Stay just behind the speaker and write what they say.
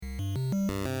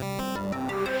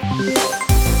Hello,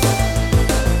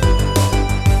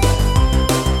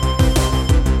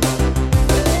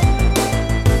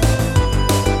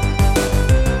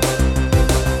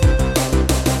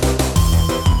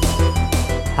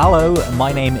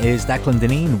 my name is Declan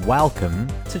Dineen. Welcome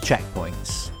to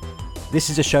Checkpoints. This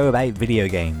is a show about video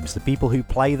games, the people who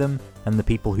play them, and the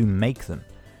people who make them.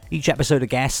 Each episode, a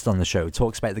guest on the show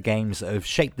talks about the games that have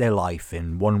shaped their life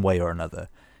in one way or another,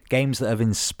 games that have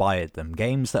inspired them,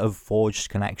 games that have forged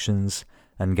connections,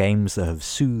 and games that have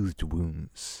soothed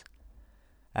wounds.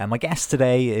 My guest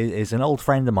today is an old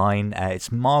friend of mine.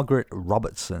 It's Margaret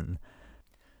Robertson.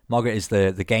 Margaret is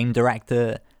the game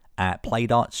director at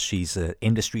Playdots. She's an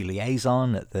industry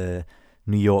liaison at the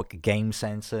New York Game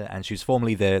Center, and she was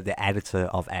formerly the editor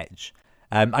of Edge.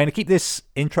 I'm going to keep this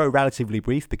intro relatively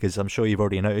brief because I'm sure you've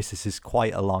already noticed this is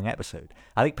quite a long episode.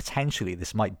 I think potentially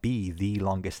this might be the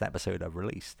longest episode I've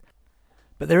released.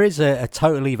 But there is a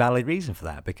totally valid reason for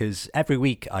that, because every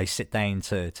week I sit down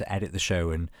to edit the show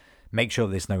and make sure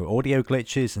there's no audio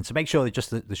glitches, and to make sure that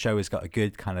just the show has got a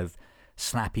good kind of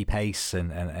snappy pace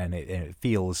and it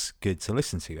feels good to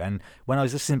listen to. And when I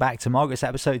was listening back to Margaret's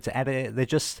episode to edit it, there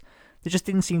just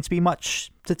didn't seem to be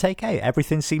much to take out.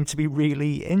 Everything seemed to be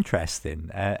really interesting,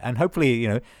 and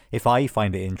hopefully, if I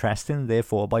find it interesting,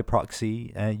 therefore by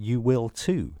proxy, you will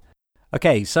too.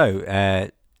 Okay, so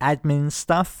admin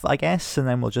stuff, I guess, and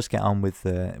then we'll just get on with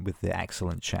the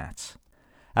excellent chat.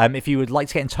 If you would like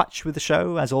to get in touch with the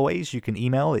show, as always, you can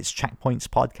email. It's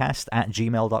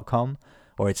checkpointspodcast@gmail.com.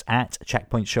 Or it's at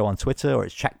Checkpoint Show on Twitter, or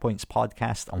it's Checkpoints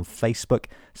Podcast on Facebook.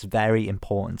 It's very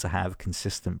important to have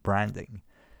consistent branding.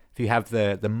 If you have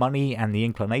the money and the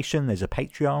inclination, there's a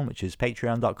Patreon, which is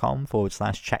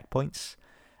patreon.com/checkpoints.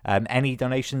 Any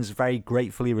donations very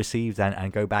gratefully received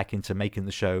and go back into making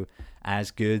the show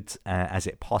as good as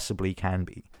it possibly can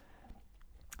be.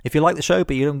 If you like the show,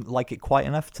 but you don't like it quite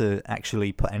enough to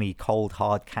actually put any cold,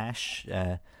 hard cash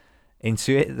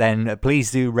into it, then please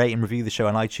do rate and review the show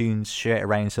on iTunes, share it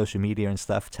around social media and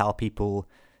stuff, tell people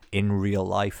in real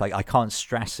life. I can't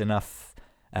stress enough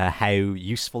how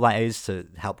useful that is to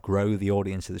help grow the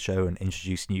audience of the show and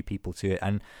introduce new people to it.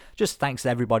 And just thanks to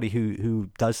everybody who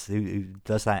does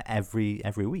that every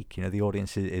week. The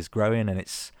audience is growing, and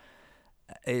it's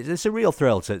a real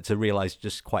thrill to realize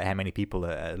just quite how many people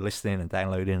are listening and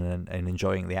downloading and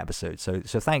enjoying the episode. So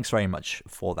thanks very much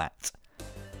for that.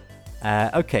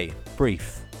 Okay,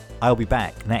 brief. I'll be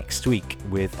back next week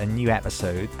with a new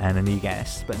episode and a new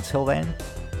guest, but until then,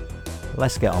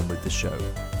 let's get on with the show.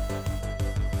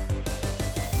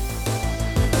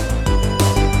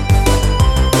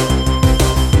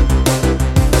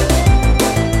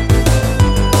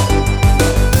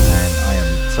 Man, I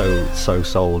am so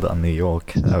sold on New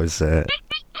York. That was a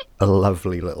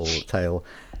lovely little tale.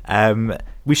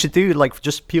 We should do,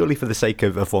 just purely for the sake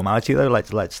of a formality, though,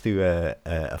 let's do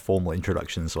a formal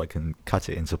introduction so I can cut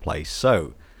it into place.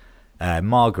 So,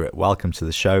 Margaret, welcome to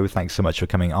the show. Thanks so much for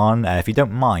coming on. If you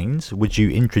don't mind, would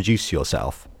you introduce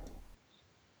yourself?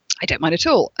 I don't mind at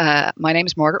all. My name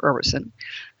is Margaret Robertson,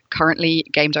 currently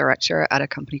game director at a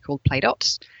company called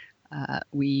Playdots.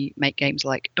 We make games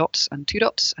like Dots and Two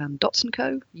Dots and Dots &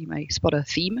 Co. You may spot a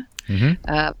theme.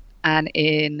 Mm-hmm. And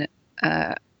in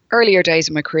earlier days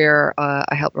of my career,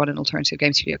 I helped run an alternative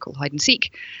game studio called Hide and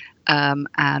Seek, and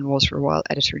was for a while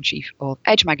editor-in-chief of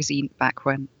Edge magazine back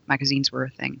when magazines were a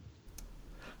thing.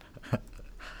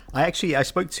 I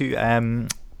spoke to Hannah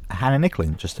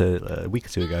Nicklin just a week or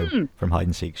two ago from Hide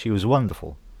and Seek. She was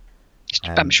wonderful.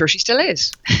 I'm sure she still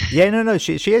is. Yeah, no,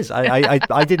 she is.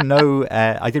 I didn't know.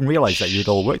 I didn't realize that you'd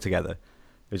all worked together.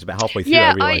 It was about halfway through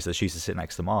I realized that she used to sit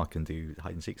next to Mark and do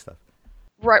Hide and Seek stuff.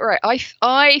 Right.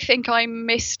 I think I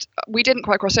missed. We didn't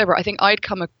quite cross over. I think I'd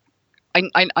come.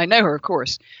 I know her, of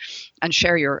course, and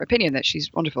share your opinion that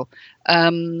she's wonderful.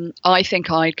 I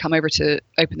think I'd come over to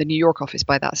open the New York office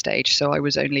by that stage, so I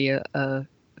was only a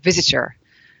visitor.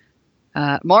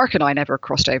 Mark and I never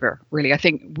crossed over, really. I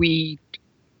think we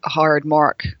hired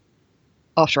Mark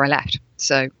after I left.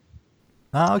 So.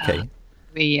 Ah, okay.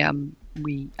 We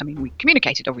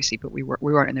communicated obviously, but we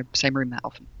weren't in the same room that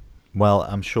often. Well,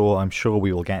 I'm sure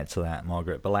we will get to that,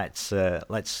 Margaret. But let's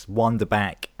wander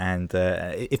back, and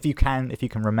if you can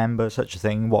remember such a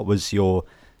thing, what was your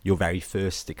very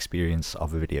first experience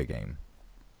of a video game?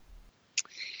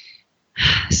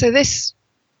 So this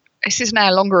is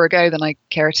now longer ago than I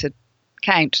care to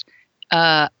count.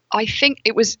 I think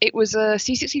it was a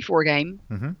C64 game.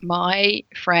 Mm-hmm. My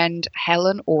friend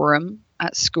Helen Oram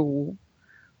at school,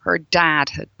 her dad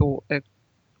had bought a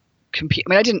computer.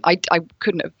 I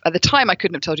couldn't have at the time. I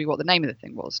couldn't have told you what the name of the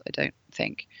thing was. I don't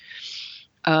think.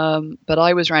 But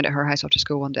I was around at her house after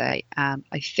school one day, and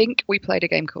I think we played a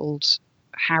game called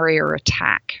Harrier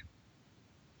Attack.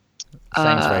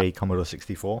 Sounds very Commodore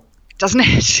 64. Doesn't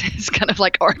it? It's kind of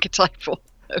like archetypal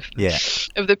of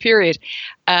the period.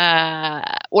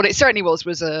 What it certainly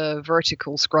was a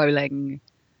vertical scrolling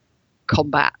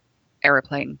combat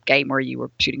aeroplane game where you were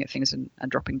shooting at things and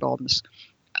dropping bombs.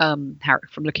 From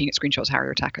looking at screenshots,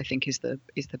 Harrier Attack I think is the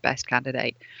best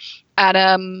candidate,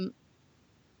 and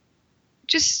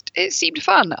just it seemed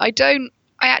fun. I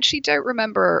actually don't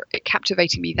remember it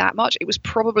captivating me that much. It was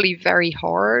probably very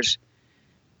hard,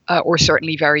 or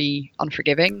certainly very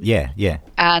unforgiving. Yeah.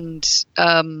 And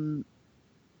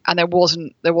there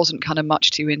wasn't kind of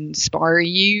much to inspire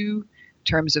you in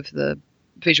terms of the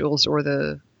visuals or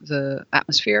the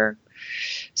atmosphere.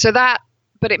 So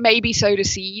but it maybe sowed a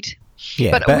seed.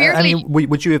 Yeah, but weirdly, I mean,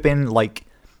 would you have been like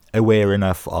aware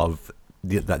enough of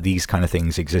that these kind of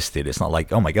things existed? It's not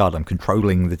like, oh my god, I'm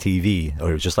controlling the TV,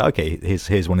 or it was just like, okay,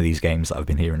 here's one of these games that I've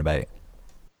been hearing about.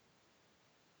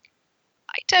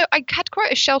 I had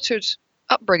quite a sheltered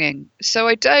upbringing, so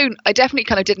I definitely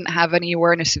kind of didn't have any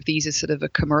awareness of these as sort of a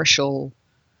commercial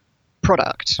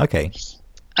product. Okay.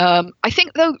 I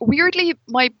think though, weirdly,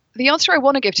 the answer I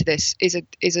want to give to this is a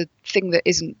thing that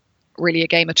isn't really a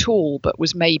game at all, but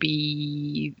was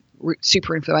maybe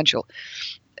super influential.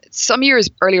 Some years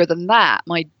earlier than that,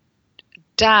 my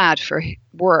dad for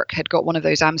work had got one of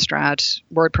those Amstrad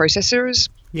word processors.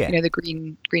 Yeah. You know, the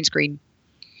green screen.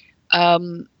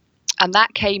 And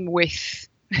that came with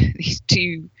these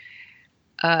two.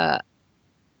 I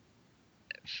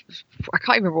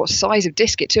can't remember what size of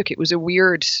disc it took. It was a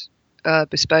weird,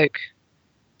 bespoke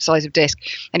size of disc.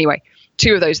 Anyway,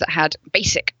 two of those that had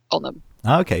BASIC on them.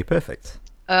 Okay, perfect.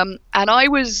 And I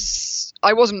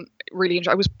wasn't really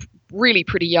I was really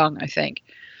pretty young, I think.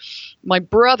 My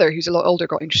brother, who's a lot older,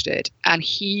 got interested, and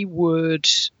he would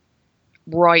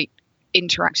write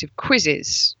interactive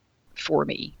quizzes for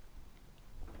me.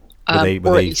 Were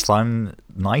they fun,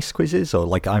 nice quizzes, or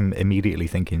like I'm immediately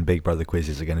thinking Big Brother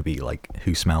quizzes are going to be like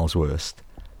who smells worst?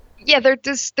 Yeah, there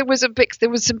was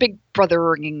some Big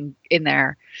Brothering in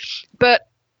there, but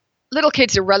little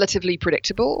kids are relatively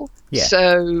predictable. Yeah.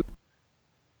 So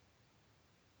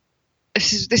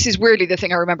this is weirdly the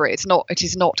thing I remember. It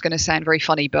is not going to sound very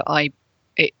funny, but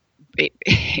it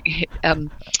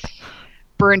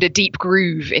burned a deep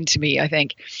groove into me, I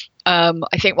think.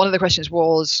 I think one of the questions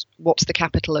was, what's the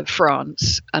capital of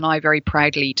France? And I very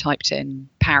proudly typed in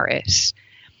Paris.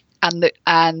 And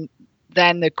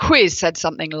then the quiz said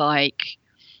something like,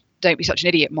 don't be such an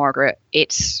idiot, Margaret.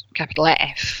 It's capital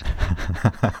F.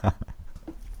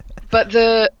 But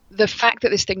the fact that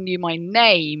this thing knew my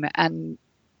name and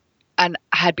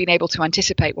had been able to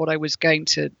anticipate what I was going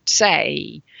to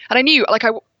say, and I knew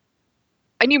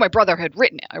my brother had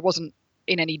written it. I wasn't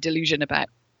in any delusion about,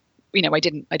 I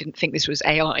didn't think this was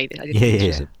AI. I didn't think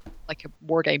this was like a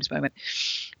War Games moment.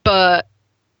 But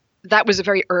that was a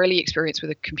very early experience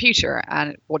with a computer,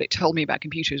 and what it told me about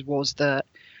computers was that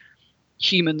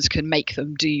humans can make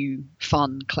them do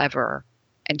fun, clever,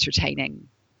 entertaining,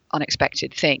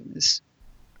 unexpected things.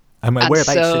 And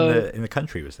whereabouts in the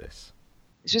country was this?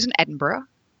 This was in Edinburgh,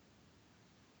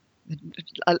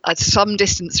 at some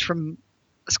distance from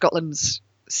Scotland's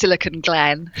Silicon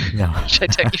Glen, which I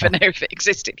don't even know if it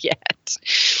existed yet.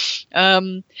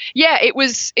 It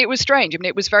was strange. I mean,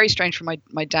 it was very strange for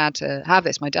my dad to have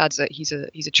this. My dad's he's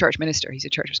a church minister. He's a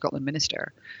Church of Scotland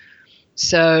minister.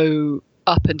 So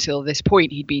up until this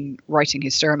point, he'd been writing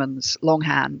his sermons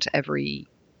longhand every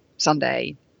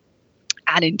Sunday,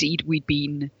 and indeed we'd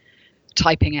been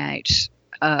typing out.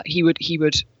 He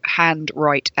would hand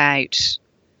write out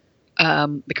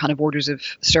the kind of orders of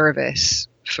service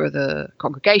for the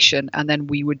congregation, and then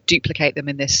we would duplicate them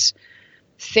in this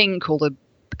thing called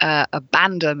a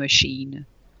Banda machine.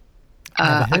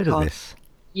 I've never heard of this.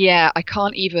 Yeah, I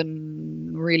can't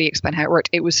even really explain how it worked.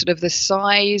 It was sort of the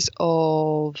size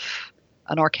of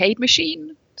an arcade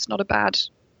machine. It's not a bad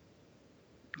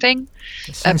thing.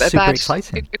 It sounds super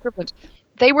exciting. Equivalent.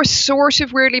 They were sort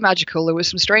of weirdly magical. There was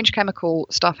some strange chemical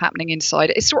stuff happening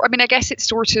inside. I guess it's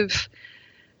sort of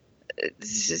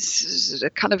a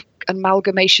kind of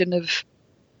amalgamation of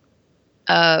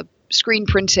screen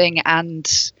printing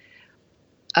and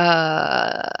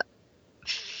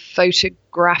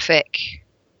photographic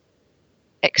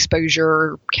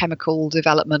exposure, chemical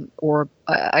development, or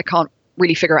I can't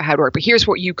really figure out how to work. But here's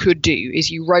what you could do: is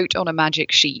you wrote on a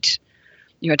magic sheet.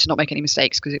 You had to not make any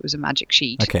mistakes because it was a magic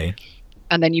sheet. Okay.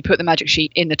 And then you put the magic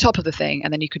sheet in the top of the thing,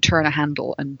 and then you could turn a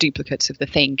handle and duplicates of the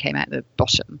thing came out the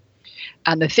bottom.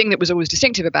 And the thing that was always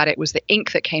distinctive about it was the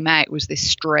ink that came out was this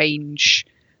strange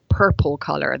purple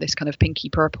color, this kind of pinky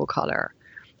purple color,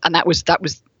 and that was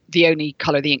the only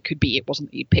color the ink could be. It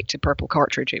wasn't that you picked a purple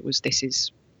cartridge. It was this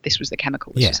was the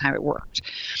chemical. This is how it worked.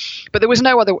 But there was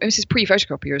no other. This is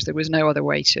pre-photocopiers. There was no other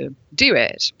way to do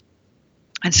it.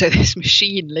 And so this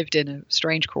machine lived in a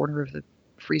strange corner of the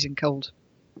freezing cold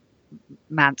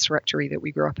manse rectory that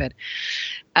we grew up in.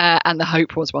 And the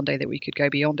hope was one day that we could go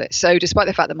beyond it. So despite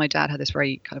the fact that my dad had this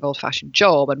very kind of old-fashioned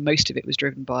job, and most of it was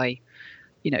driven by,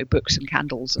 books and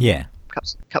candles and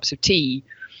cups of tea,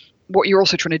 what you're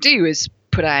also trying to do is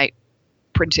put out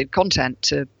printed content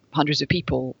to hundreds of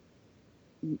people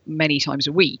many times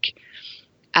a week.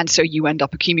 And so you end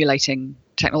up accumulating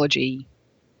technology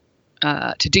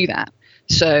to do that.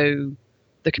 So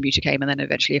the computer came, and then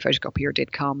eventually a photocopier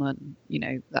did come, and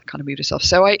that kind of moved us off.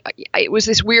 So it was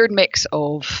this weird mix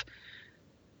of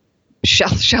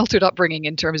sheltered upbringing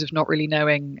in terms of not really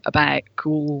knowing about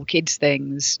cool kids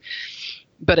things,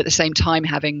 but at the same time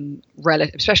having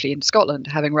especially in Scotland,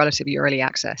 having relatively early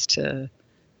access to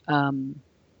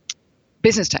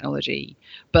business technology,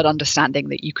 but understanding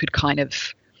that you could kind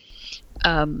of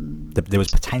there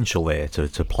was potential there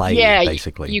to play.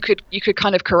 Basically, you could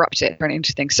kind of corrupt it for an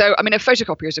interesting. So I mean, a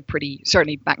photocopier is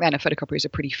certainly back then, a photocopier is a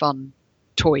pretty fun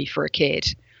toy for a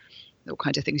kid. All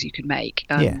kinds of things you could make.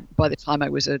 By the time I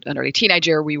was an early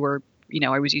teenager, we were,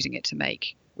 I was using it to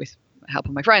make, with help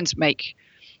of my friends,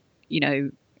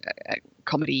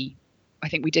 comedy. I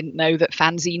think we didn't know that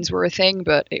fanzines were a thing,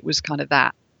 but it was kind of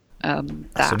that.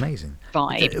 That's amazing.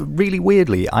 Vibe. Really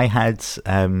weirdly, I had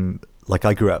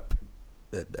I grew up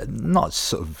not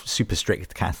sort of super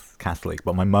strict Catholic,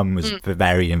 but my mum was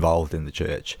very involved in the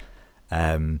church.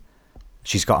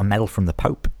 She's got a medal from the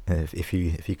Pope, if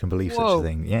you can believe such a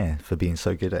thing. For being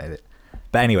so good at it.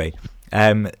 But anyway,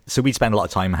 so we'd spend a lot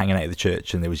of time hanging out at the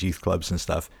church, and there was youth clubs and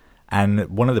stuff. And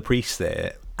one of the priests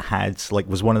there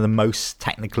was one of the most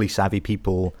technically savvy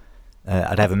people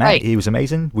I'd ever met. Right. He was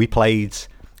amazing.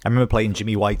 I remember playing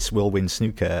Jimmy White's Whirlwind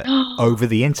Snooker over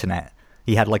the internet.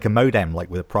 He had like a modem,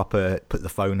 like with a proper put the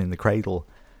phone in the cradle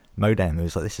modem. It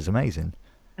was like, this is amazing.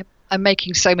 I'm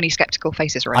making so many skeptical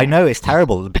faces right now. I know, it's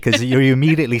terrible because you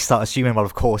immediately start assuming, well,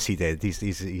 of course he did.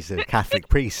 He's a Catholic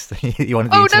priest. He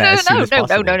wanted the internet as soon as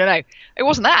possible. No. It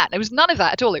wasn't that. There was none of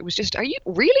that at all. It was just, are you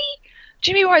really?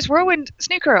 Jimmy White's Whirlwind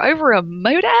Snooker over a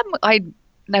modem? I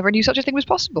never knew such a thing was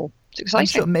possible. It's exciting.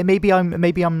 Sure, maybe I'm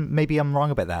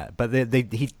wrong about that, but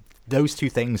those two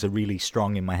things are really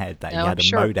strong in my head. That he had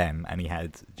a modem and he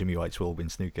had Jimmy White's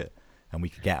Whirlwind Snooker, and we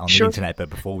could get on the internet, but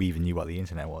before we even knew what the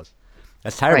internet was.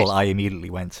 That's terrible. Right. I immediately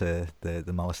went to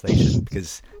the molestation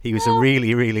because he was a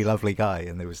really, really lovely guy,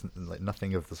 and there was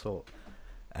nothing of the sort.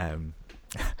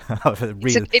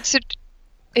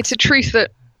 It's a truth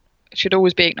that should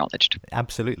always be acknowledged.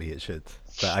 Absolutely, it should.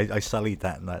 But I sullied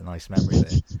that nice memory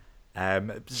there.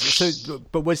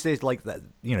 But was there like that?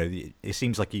 It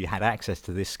seems like you had access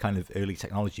to this kind of early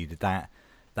technology. Did that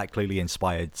clearly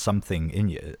inspired something in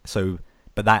you? So,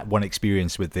 but that one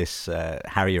experience with this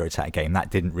Harrier attack game,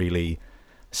 that didn't really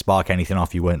spark anything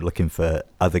off. You weren't looking for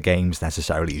other games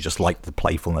necessarily. You just liked the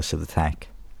playfulness of the tech.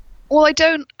 Well, I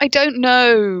don't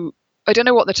know. I don't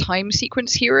know what the time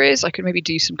sequence here is. I could maybe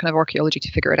do some kind of archaeology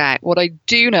to figure it out. What I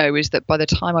do know is that by the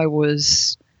time I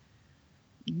was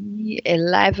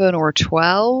 11 or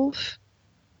 12,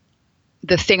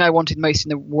 the thing I wanted most in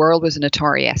the world was an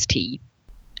Atari ST.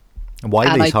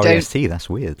 Why the Atari ST? That's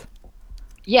weird.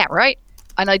 Yeah, right.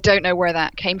 And I don't know where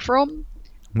that came from.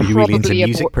 Were you really into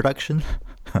music production?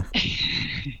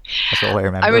 That's all I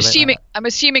remember. I'm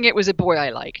assuming it was a boy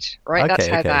I liked. Right. Okay,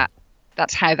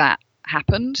 that's how that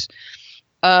happened.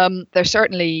 There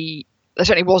certainly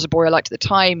was a boy I liked at the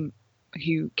time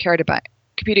who cared about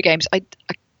computer games. I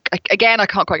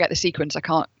can't quite get the sequence. I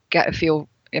can't get a feel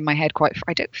in my head quite.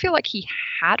 I don't feel like he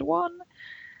had one.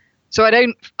 So I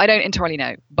don't entirely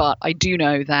know, but I do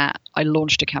know that I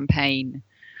launched a campaign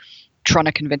trying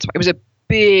to convince. It was a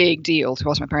big deal to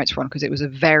ask my parents for one because it was a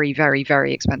very, very,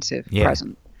 very expensive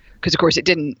present. Because of course it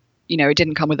didn't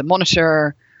come with a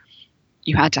monitor.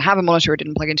 You had to have a monitor. It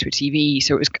didn't plug into a TV,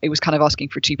 so it was kind of asking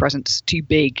for two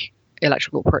big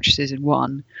electrical purchases in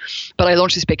one. But I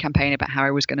launched this big campaign about how I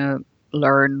was going to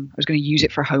learn. I was going to use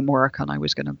it for homework, and I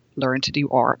was going to learn to do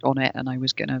art on it, and I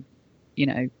was going to,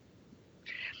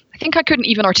 I think I couldn't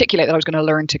even articulate that I was going to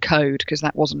learn to code because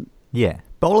that wasn't. Yeah,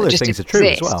 but all of those things are true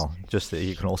as well. Just that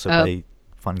you can also play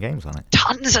fun games on it.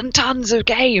 Tons and tons of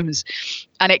games,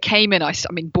 and it came in. I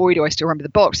mean, boy, do I still remember the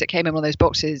box. It came in one of those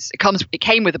boxes. It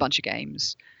came with a bunch of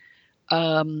games,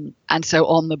 and so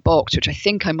on the box, which I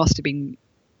think I must have been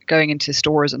going into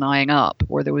stores and eyeing up,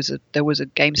 where there was a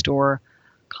game store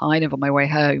kind of on my way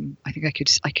home. I think I could.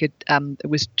 It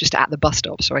was just at the bus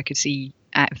stop, so I could see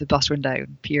out of the bus window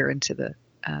and peer into the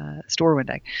store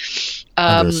window.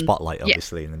 Under the spotlight,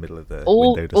 obviously, in the middle of the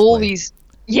window display. All these,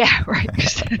 yeah, right.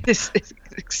 this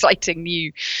exciting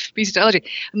new piece of technology,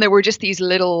 and there were just these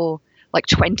little, like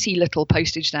 20 little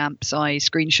postage stamp size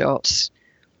screenshots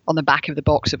on the back of the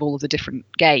box of all of the different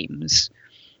games.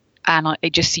 And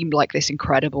it just seemed like this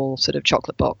incredible sort of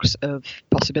chocolate box of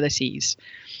possibilities.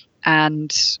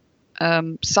 And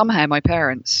somehow my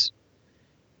parents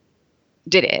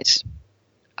did it.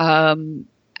 And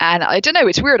I don't know,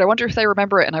 it's weird. I wonder if they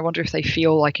remember it, and I wonder if they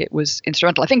feel like it was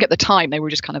instrumental. I think at the time they were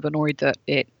just kind of annoyed that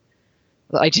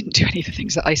I didn't do any of the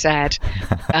ththings that I said.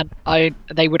 And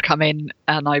they would come in,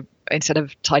 and instead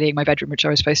of tidying my bedroom, which I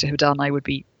was supposed to have done, I would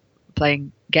be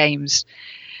playing games.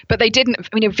 But they didn't. I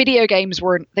mean, video games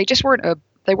weren't a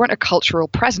cultural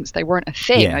presence. They weren't a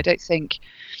thing. Yeah. I don't think,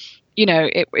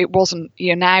 it wasn't.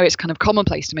 Now it's kind of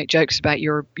commonplace to make jokes about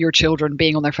your children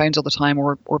being on their phones all the time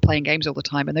or playing games all the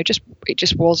time, and it just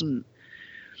wasn't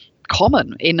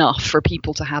common enough for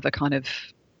people to have a kind of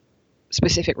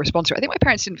specific response to it. I think my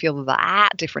parents didn't feel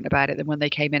that different about it than when they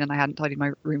came in and I hadn't tidied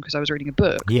my room because I was reading a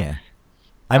book. Yeah.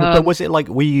 But was it like,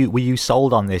 were you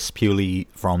sold on this purely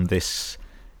from this,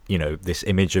 this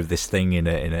image of this thing in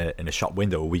a shop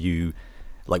window? Or were you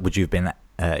like, would you have been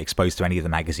exposed to any of the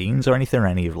magazines or anything, or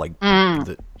any of like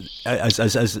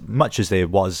as much as there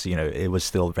was, it was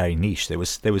still very niche. There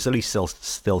was at least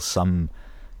still some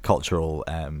cultural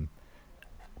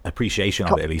appreciation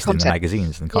of it, at least content. In the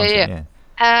magazines and content. Yeah.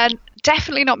 And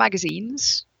definitely not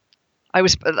magazines. I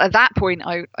was at that point.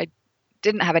 I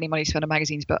didn't have any money to spend on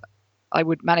magazines, but I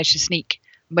would manage to sneak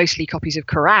mostly copies of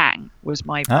Kerrang! Was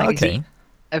my magazine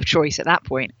of choice at that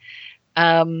point.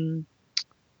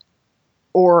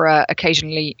 Or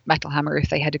occasionally Metal Hammer if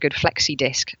they had a good flexi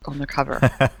disc on the cover.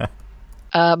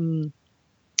 So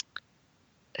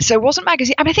it wasn't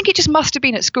magazine. I mean, I think it just must have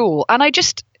been at school. And I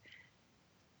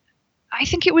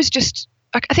think it was just,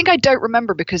 I think I don't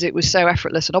remember because it was so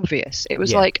effortless and obvious. It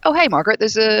was like, oh, hey, Margaret,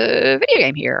 there's a video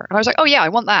game here. And I was like, oh yeah, I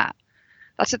want that.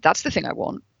 That's the thing I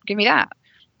want. Give me that.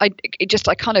 It's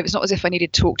not as if I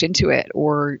needed talked into it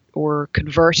or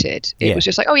converted. It was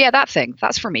just like, oh yeah, that thing,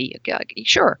 that's for me.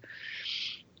 Sure.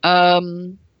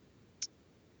 And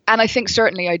I think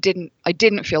certainly I didn't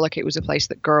feel like it was a place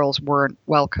that girls weren't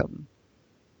welcome.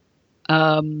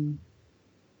 And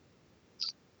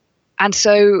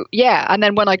so, yeah. And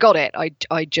then when I got it,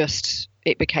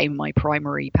 it became my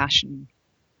primary passion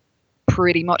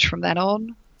pretty much from then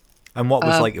on. And what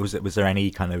was was there any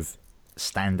kind of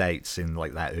standouts in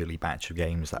like that early batch of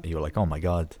games that you were like, oh my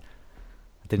God,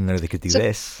 I didn't know they could do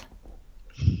this?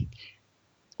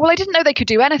 Well, I didn't know they could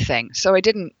do anything. So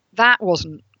that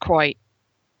wasn't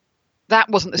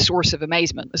the source of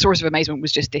amazement. The source of amazement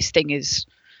was just this thing is,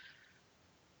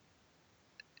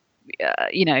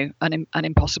 an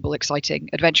impossible, exciting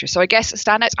adventure. So I guess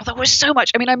standouts, there was so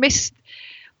much. I mean, I miss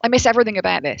everything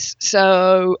about this.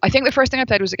 So I think the first thing I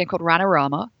played was a game called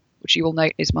Ranorama, which you will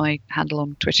note is my handle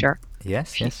on Twitter.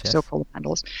 Yes. Still call them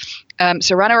handles.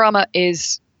 So Ranorama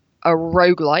is a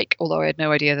roguelike, although I had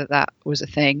no idea that was a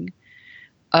thing.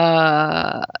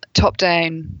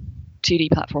 Top-down 2D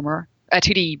platformer,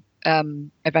 2D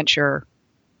adventure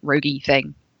roguey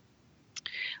thing.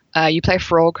 You play a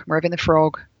frog, Mervyn the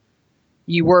Frog.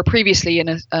 You were previously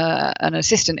an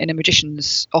assistant in a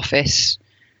magician's office,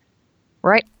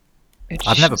 right?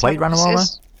 I've never played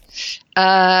Ranorama.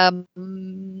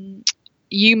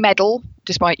 You meddle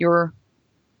despite your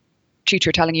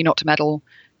tutor telling you not to meddle.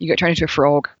 You get turned into a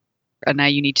frog, and now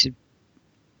you need to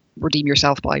redeem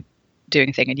yourself by doing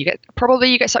a thing, and you get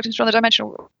sucked into another dimension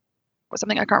or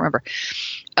something. I can't remember.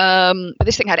 But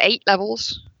this thing had 8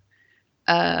 levels,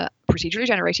 procedurally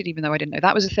generated, even though I didn't know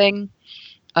that was a thing.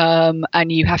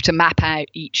 And you have to map out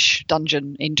each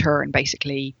dungeon in turn,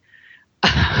 basically.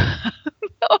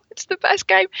 Oh, it's the best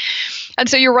game. And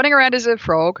so you're running around as a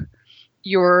frog.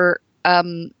 You're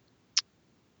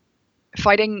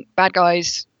fighting bad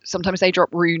guys. Sometimes they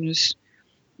drop runes.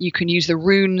 You can use the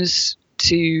runes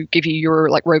to give you your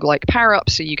like roguelike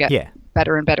power-ups, so you get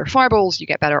better and better fireballs, you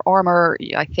get better armor.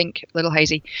 I think a little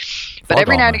hazy. But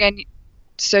every now and again,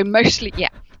 so mostly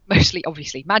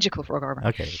obviously magical frog armor.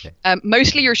 Okay.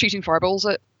 Mostly you're shooting fireballs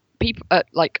at people,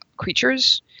 like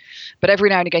creatures, but every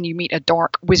now and again you meet a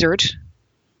dark wizard,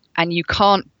 and you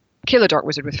can't kill a dark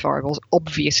wizard with fireballs.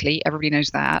 Obviously, everybody knows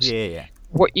that. Yeah.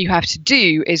 What you have to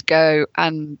do is go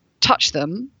and touch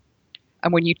them,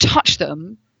 and when you touch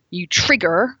them, you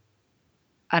trigger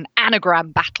an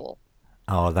anagram battle.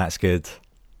 Oh, that's good.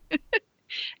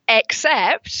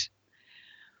 Except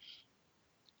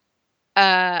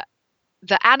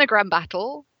the anagram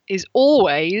battle is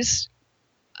always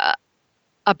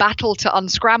a battle to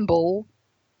unscramble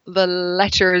the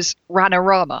letters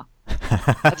Ranarama.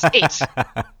 That's it.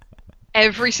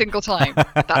 Every single time.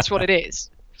 That's what it is.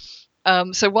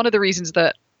 So one of the reasons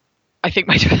that I think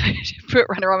I put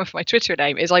Ranarama for my Twitter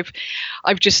name is I've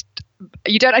just,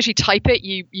 you don't actually type it,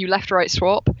 you left right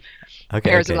swap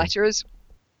pairs of letters.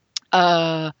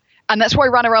 And that's why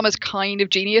Ranarama's kind of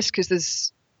genius,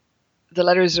 because the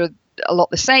letters are a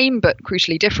lot the same but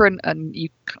crucially different, and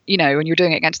you know, when you're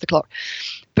doing it against the clock.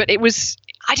 But it was,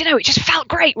 I don't know, it just felt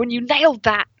great when you nailed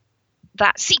that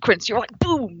sequence. You're like,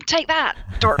 boom, take that,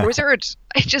 Dark Wizard.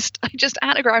 I just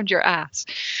anagrammed your ass.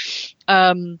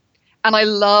 And I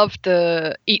loved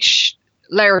each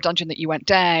layer of dungeon that you went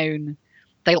down,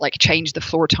 they like changed the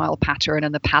floor tile pattern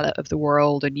and the palette of the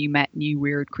world, and you met new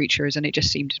weird creatures, and it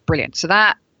just seemed brilliant. So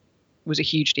that was a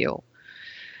huge deal.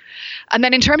 And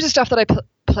then in terms of stuff that I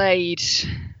played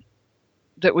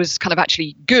that was kind of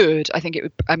actually good, I think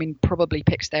probably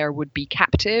picks there would be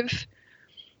Captive,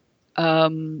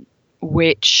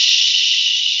 which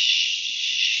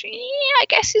I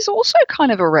guess is also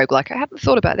kind of a roguelike. I hadn't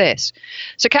thought about this.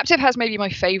 So Captive has maybe my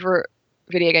favorite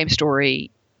video game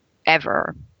story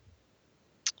ever.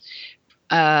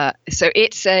 So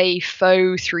it's a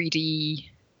faux 3D.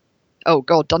 Oh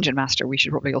God, Dungeon Master. We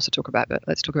should probably also talk about, but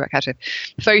let's talk about Captive.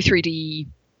 Faux 3D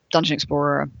dungeon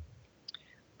explorer.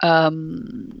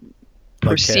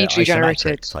 Procedurally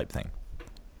generated type thing.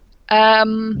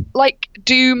 Like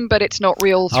Doom, but it's not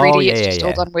real 3D. Oh, yeah, it's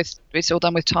just all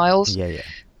done with tiles. Yeah.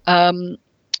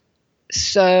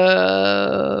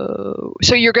 So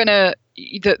you're gonna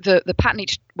the pattern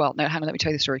each. Well, no, hang on. Let me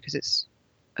tell you the story because it's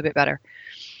a bit better.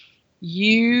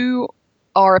 You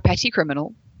are a petty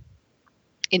criminal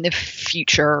in the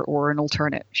future, or an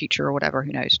alternate future, or whatever.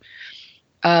 Who knows?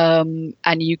 And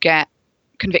you get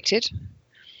convicted.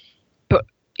 But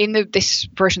in this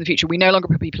version of the future, we no longer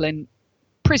put people in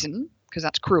prison because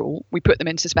that's cruel. We put them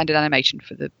in suspended animation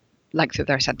for the length of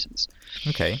their sentence.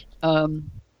 Okay.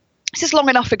 This is long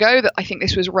enough ago that I think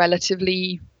this was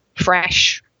relatively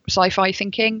fresh sci-fi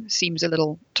thinking. Seems a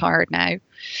little tired now.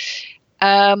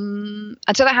 And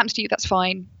so that happens to you. That's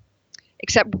fine.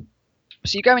 Except,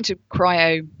 so you go into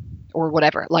cryo or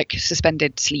whatever, like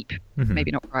suspended sleep,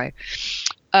 maybe not cryo.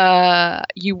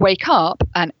 You wake up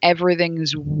and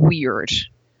everything's weird.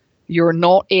 You're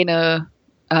not in a,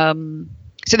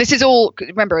 so this is all,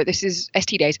 remember, this is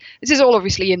ST days. This is all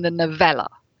obviously in the novella.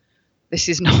 This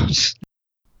is not.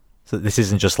 So this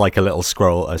isn't just like a little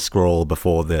scroll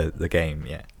before the game,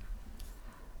 yeah.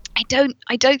 I don't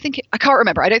think it, I can't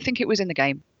remember. I don't think it was in the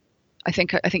game. I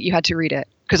think you had to read it,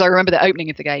 because I remember the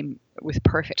opening of the game with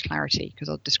perfect clarity, because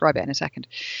I'll describe it in a second.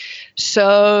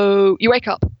 So you wake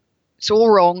up. It's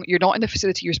all wrong. You're not in the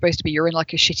facility you're supposed to be. You're in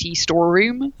like a shitty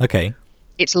storeroom. Okay.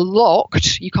 It's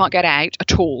locked. You can't get out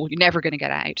at all. You're never going to get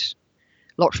out.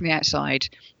 Locked from the outside.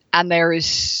 And there is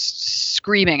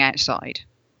screaming outside.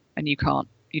 And you don't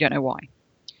know why.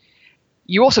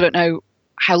 You also don't know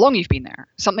how long you've been there.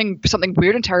 Something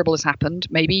weird and terrible has happened.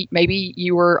 Maybe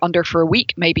you were under for a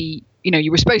week. Maybe,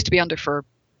 you were supposed to be under for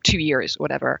 2 years,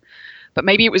 whatever. But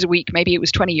maybe it was a week. Maybe it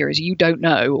was 20 years. You don't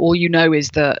know. All you know is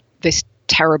that this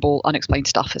terrible, unexplained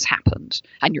stuff has happened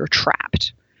and you're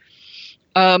trapped.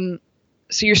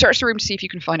 So you search the room to see if you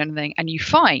can find anything, and you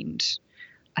find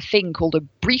a thing called a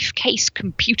briefcase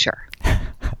computer.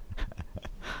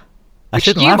 I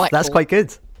shouldn't laugh. That's quite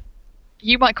good.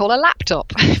 You might call a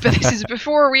laptop, but this is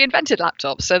before we invented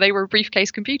laptops, so they were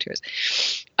briefcase computers.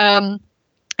 And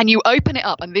you open it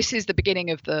up, and this is the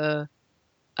beginning of the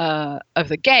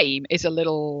game. Is a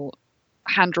little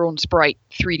hand-drawn sprite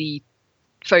 3D,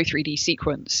 faux 3D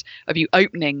sequence of you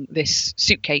opening this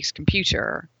suitcase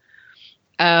computer,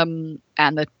 and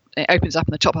it opens up,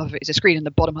 and the top half of it is a screen, and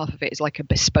the bottom half of it is like a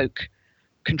bespoke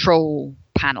control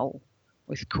panel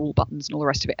with cool buttons and all the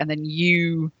rest of it. And then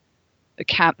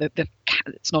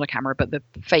it's not a camera, but the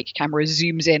fake camera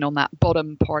zooms in on that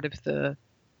bottom part of the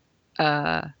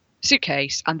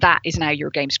suitcase, and that is now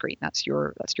your game screen. That's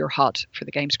your HUD for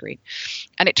the game screen.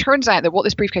 And it turns out that what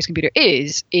this briefcase computer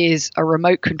is a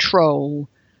remote control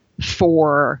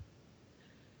for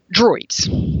droids,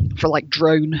 for like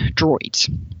drone droids.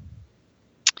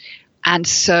 And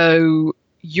so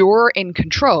you're in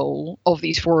control of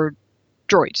these 4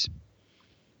 droids,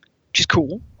 which is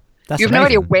cool. You have no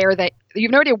idea where they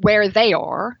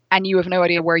are, and you have no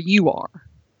idea where you are.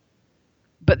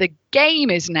 But the game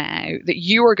is now that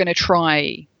you are going to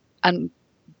try and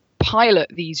pilot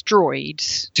these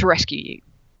droids to rescue you.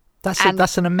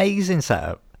 That's an amazing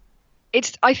setup.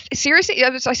 Seriously,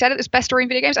 as I said, it's best story in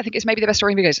video games. I think it's maybe the best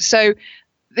story in video games. So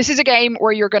this is a game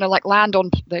where you're going to like land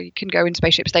on. They can go in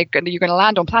spaceships. You're going to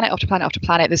land on planet after planet after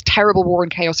planet. There's terrible war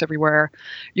and chaos everywhere.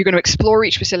 You're going to explore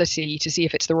each facility to see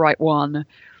if it's the right one.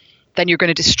 Then you're going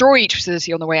to destroy each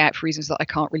facility on the way out for reasons that I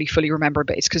can't really fully remember,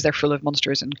 but it's because they're full of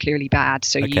monsters and clearly bad.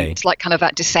 So it's like kind of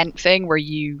that descent thing where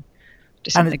you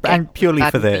descent and purely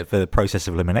for the process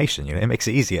of elimination. It makes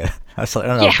it easier. I was like,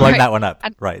 I've blown that one up.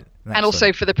 Right. And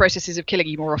also for the processes of killing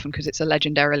you more often because it's a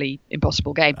legendarily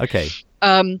impossible game. Okay.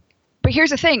 But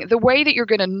here's the thing: the way that you're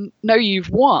going to know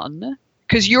you've won,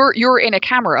 because you're in a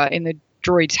camera in the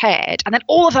droid's head, and then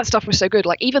all of that stuff was so good.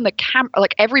 Like even the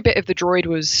like every bit of the droid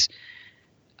was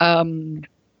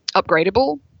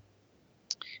upgradable,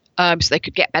 so they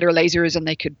could get better lasers and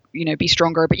they could be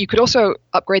stronger. But you could also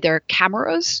upgrade their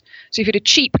cameras. So if you had a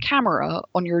cheap camera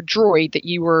on your droid that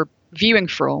you were viewing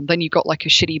from, then you got like a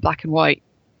shitty black and white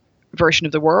version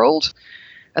of the world,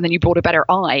 and then you bought a better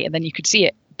eye, and then you could see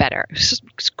it better.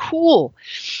 It's cool.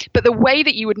 But the way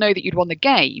that you would know that you'd won the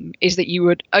game is that you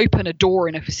would open a door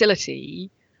in a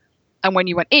facility, and when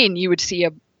you went in, you would see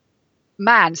a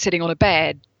man sitting on a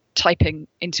bed typing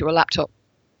into a laptop,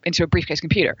 into a briefcase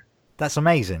computer. That's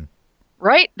amazing.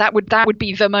 Right? That would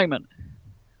be the moment.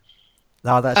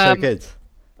 Oh, that's so good.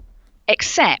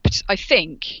 Except I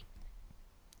think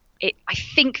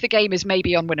the game is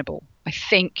maybe unwinnable. I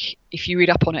think if you read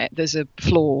up on it, there's a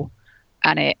flaw,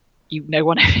 and no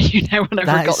one ever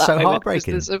got that so moment.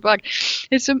 Heartbreaking. There's a bug.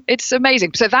 It's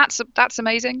amazing. So that's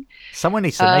amazing. Someone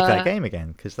needs to make that game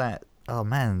again, because that. Oh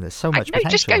man, there's so much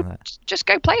potential in that. Just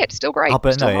go play it. It's still great. Oh,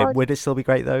 but still hard. Would it still be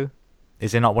great though?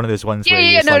 Is it not one of those ones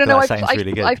where no. sounds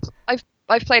really good?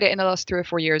 I've played it in the last 3 or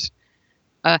 4 years.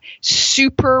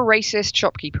 Super racist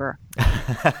shopkeeper.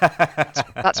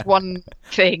 That's one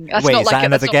thing. That's Wait, not is like that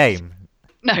another game?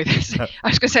 No, I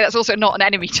was going to say that's also not an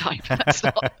enemy type. That's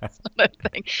not a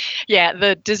thing. Yeah,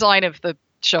 the design of the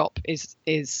shop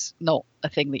is not a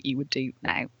thing that you would do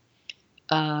now.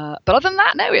 But other than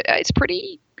that, no, it's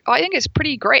pretty. I think it's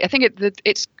pretty great. I think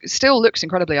it still looks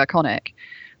incredibly iconic.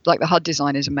 Like the HUD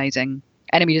design is amazing.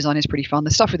 Enemy design is pretty fun.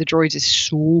 The stuff with the droids is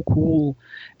so cool.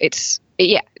 It's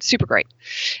super great.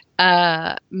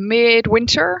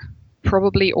 Midwinter,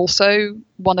 probably also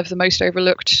one of the most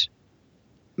overlooked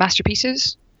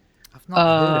masterpieces. I've not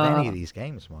heard of any of these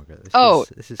games, Margaret.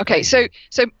 This is okay. crazy.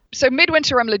 So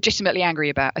Midwinter, I'm legitimately angry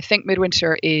about. I think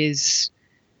Midwinter is.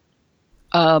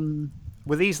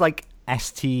 Were these like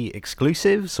ST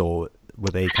exclusives, or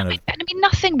were they kind of? I mean,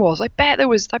 nothing was. I bet there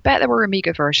were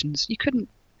Amiga versions. You couldn't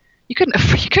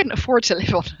afford to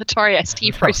live on Atari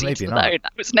ST proceeds alone.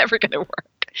 That was never going to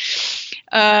work.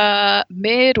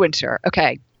 Midwinter.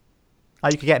 Okay. Oh,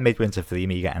 you could get Midwinter for the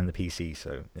Amiga and the PC,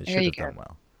 so it should have done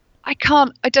well. I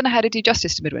don't know how to do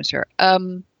justice to Midwinter.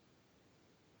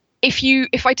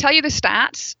 If I tell you the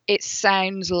stats, it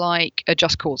sounds like a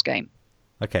Just Cause game.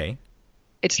 Okay.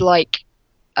 It's like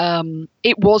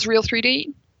it was real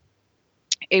 3D.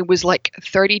 It was like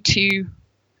 32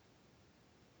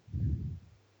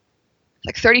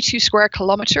 square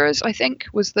kilometers, I think,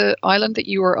 was the island that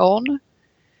you were on.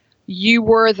 You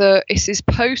were this is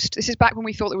back when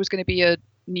we thought there was going to be a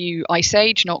new ice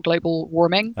age, not global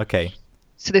warming. Okay.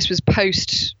 So this was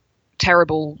post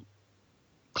terrible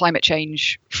climate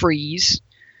change freeze.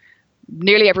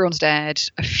 Nearly everyone's dead.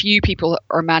 A few people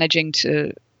are managing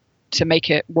to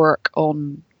make it work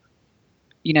on,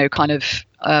 kind of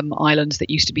islands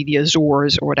that used to be the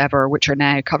Azores or whatever, which are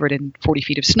now covered in 40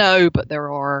 feet of snow, but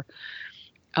there are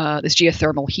there's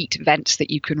geothermal heat vents that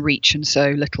you can reach, and so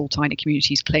little tiny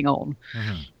communities cling on.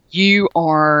 Mm-hmm. You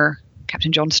are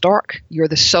Captain John Stark. You're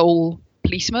the sole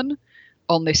policeman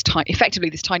on this effectively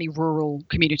this tiny rural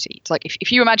community. It's like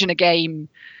if you imagine a game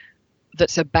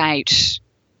that's about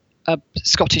a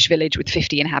Scottish village with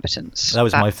 50 inhabitants. That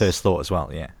was my first thought as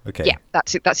well. Yeah. Okay. Yeah,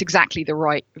 that's exactly the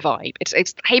right vibe.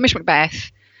 It's Hamish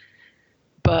Macbeth,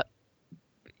 but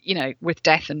with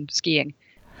death and skiing.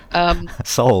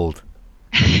 Sold.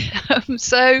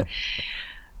 So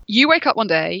you wake up one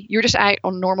day, you're just out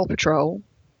on normal patrol,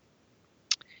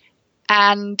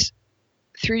 and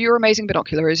through your amazing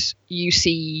binoculars, you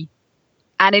see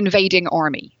an invading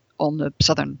army on the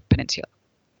southern peninsula.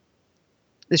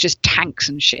 There's just tanks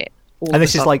and shit. And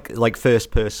this is like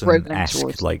first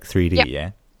person-esque, like 3D,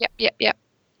 yeah? Yep.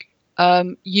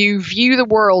 You view the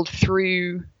world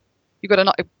through.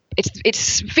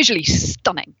 It's visually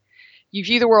stunning. You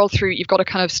view the world through. You've got a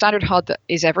kind of standard HUD that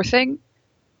is everything.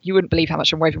 You wouldn't believe how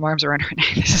much I'm waving my arms around right now.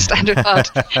 There's a standard HUD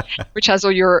which has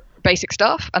all your basic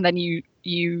stuff, and then the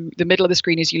middle of the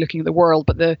screen is you looking at the world,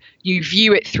 but you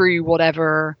view it through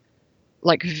whatever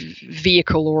like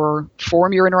vehicle or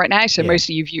form you're in right now. So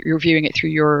mostly you're viewing it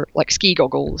through your like ski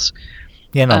goggles,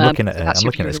 Yeah, no, I'm looking So at that's I'm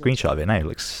your looking at a view of the world. screenshot of it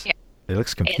now. Yeah. It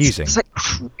looks confusing. It's like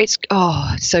it's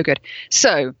so good.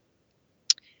 So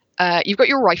you've got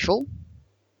your rifle.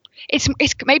 It's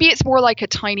maybe it's more like a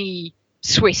tiny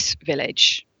Swiss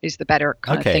village is the better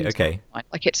kind of thing. Okay.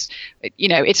 Like it's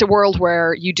it's a world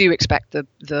where you do expect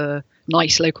the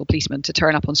nice local policeman to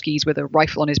turn up on skis with a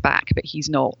rifle on his back, but he's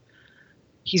not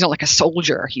like a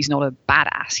soldier. He's not a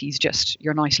badass. He's just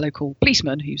your nice local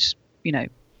policeman who's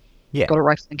got a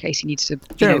rifle in case he needs to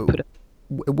put a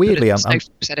weirdly, I'm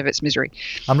set of its misery.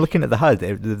 I'm looking at the HUD.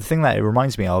 The thing that it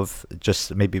reminds me of,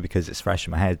 just maybe because it's fresh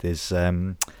in my head, is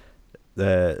the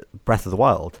Breath of the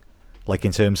Wild. Like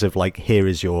in terms of like, here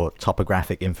is your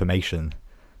topographic information,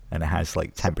 and it has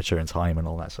like temperature and time and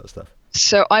all that sort of stuff.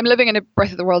 So I'm living in a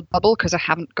Breath of the Wild bubble because I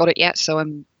haven't got it yet. So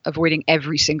I'm avoiding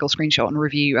every single screenshot and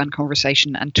review and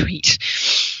conversation and tweet.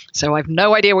 So I've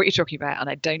no idea what you're talking about, and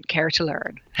I don't care to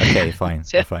learn. Okay, fine,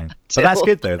 fine. But that's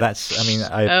good though.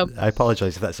 I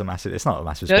apologize if that's a massive. It's not a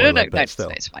massive spoiler, but still.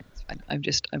 It's fine. It's fine.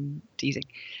 I'm teasing.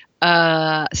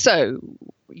 So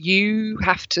you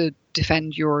have to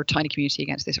defend your tiny community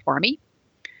against this army.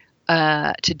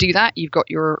 To do that, you've got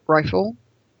your rifle.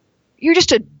 You're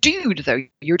just a dude, though.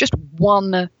 You're just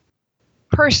one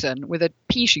person with a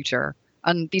pea shooter,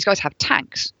 and these guys have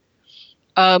tanks.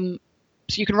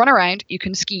 So you can run around, you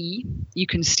can ski, you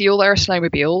can steal their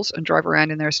snowmobiles and drive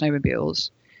around in their snowmobiles.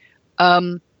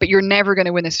 But you're never going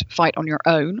to win this fight on your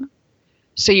own.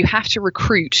 So you have to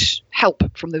recruit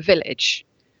help from the village.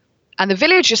 And the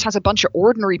village just has a bunch of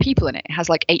ordinary people in it. It has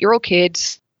like 8-year-old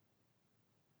kids,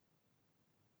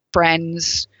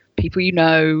 friends, people you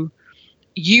know.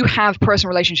 You have personal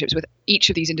relationships with each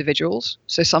of these individuals.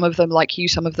 So some of them like you,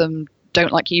 some of them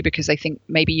don't like you because they think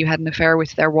maybe you had an affair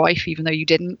with their wife, even though you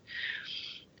didn't.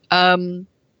 And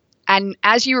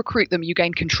as you recruit them, you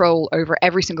gain control over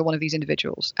every single one of these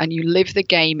individuals. And you live the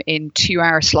game in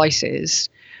 2-hour slices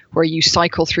where you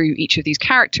cycle through each of these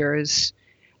characters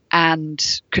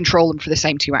and control them for the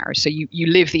same 2 hours. So you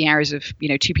live the hours of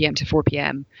 2 p.m. to 4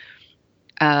 p.m.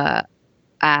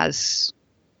 As...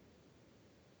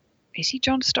 Is he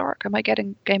Jon Stark? Am I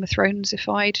getting Game of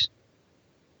Thrones-ified?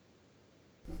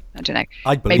 I don't know.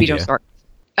 I'd believe maybe Jon Stark.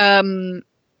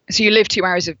 So you live 2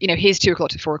 hours of, his 2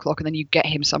 o'clock to 4 o'clock, and then you get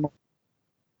him some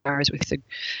hours with the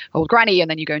old granny, and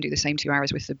then you go and do the same 2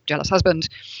 hours with the jealous husband.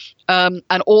 And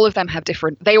all of them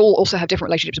they all also have different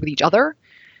relationships with each other.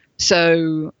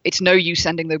 So it's no use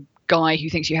sending the guy who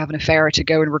thinks you have an affair to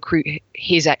go and recruit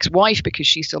his ex-wife because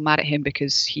she's still mad at him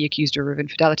because he accused her of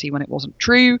infidelity when it wasn't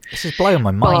true. This is blowing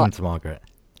my mind, Margaret.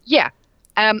 Yeah.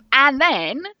 And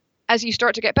then as you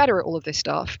start to get better at all of this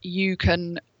stuff, you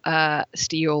can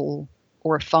steal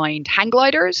or find hang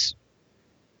gliders.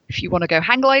 If you want to go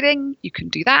hang gliding, you can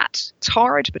do that. It's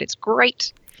hard, but it's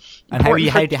great. And how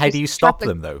do you stop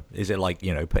them though? Is it like,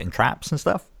 putting traps and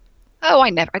stuff? Oh,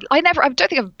 I don't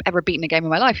think I've ever beaten a game in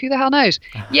my life. Who the hell knows?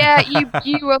 Yeah,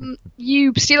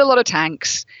 you steal a lot of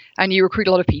tanks and you recruit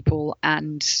a lot of people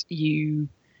and you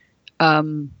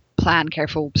plan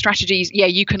careful strategies. Yeah,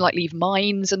 you can like leave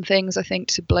mines and things, I think,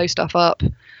 to blow stuff up.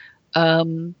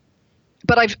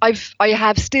 But I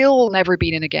have still never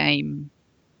been in a game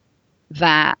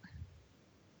that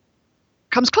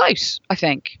comes close, I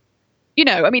think.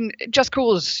 Just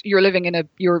cause you're living in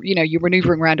you're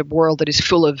maneuvering around a world that is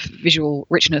full of visual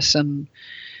richness and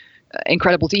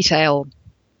incredible detail.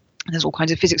 And there's all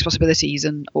kinds of physics possibilities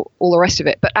and all the rest of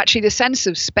it. But actually the sense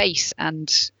of space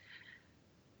and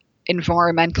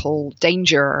environmental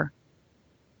danger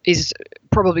is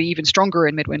probably even stronger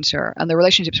in Midwinter. And the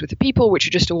relationships with the people, which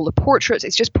are just all the portraits.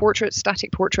 It's just portraits,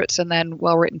 static portraits, and then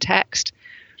well-written text.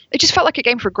 It just felt like a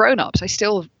game for grown-ups. I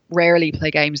still rarely play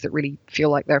games that really feel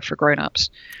like they're for grown-ups.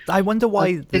 I wonder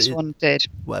why this one did.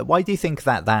 Why do you think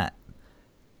that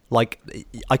like,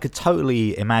 I could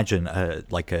totally imagine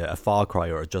a Far Cry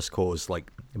or a Just Cause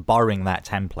like borrowing that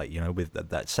template, with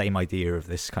that same idea of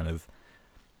this kind of,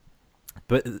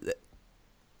 but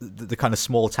the kind of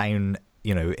small town,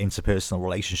 interpersonal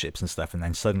relationships and stuff, and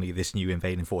then suddenly this new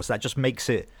invading force that just makes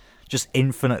it just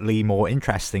infinitely more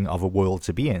interesting of a world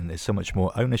to be in. There's so much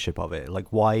more ownership of it. Like,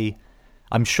 why?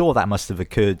 I'm sure that must have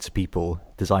occurred to people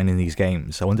designing these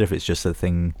games. I wonder if it's just a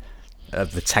thing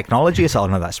of the technology. So,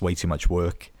 no, that's way too much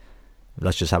work.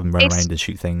 Let's just have them run around and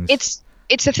shoot things.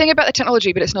 It's a thing about the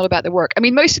technology, but it's not about the work. I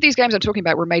mean, most of these games I'm talking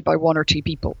about were made by 1 or 2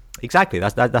 people. Exactly.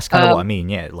 That's kind of what I mean.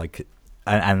 Yeah, like,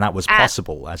 and that was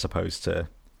possible as opposed to.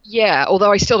 Yeah,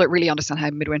 although I still don't really understand how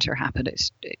Midwinter happened.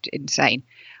 It's insane.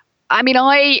 I mean,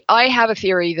 I have a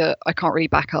theory that I can't really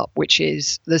back up, which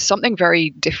is there's something very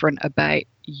different about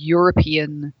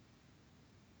European,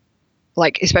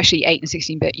 like especially 8 and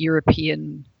 16-bit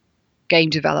European game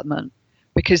development,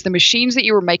 because the machines that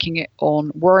you were making it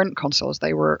on weren't consoles,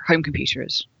 they were home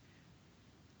computers.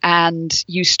 And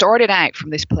you started out from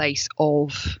this place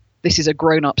of, this is a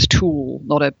grown-up's tool,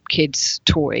 not a kid's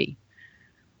toy.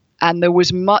 And there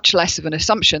was much less of an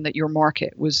assumption that your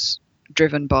market was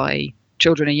driven by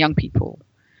children and young people.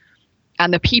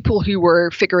 And the people who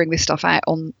were figuring this stuff out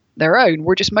on their own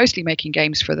were just mostly making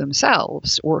games for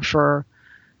themselves, or for,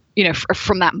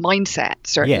 from that mindset,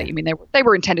 certainly. Yeah. I mean, they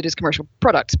were intended as commercial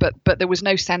products, but there was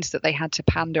no sense that they had to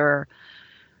pander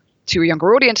to a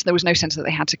younger audience. There was no sense that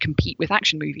they had to compete with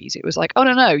action movies. It was like, oh,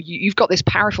 no, you've got this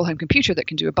powerful home computer that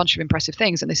can do a bunch of impressive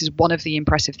things, and this is one of the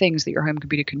impressive things that your home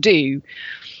computer can do.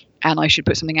 And I should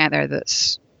put something out there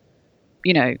that's,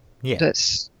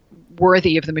 that's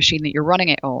worthy of the machine that you're running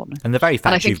it on. And the very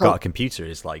fact you've got a computer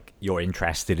is like, you're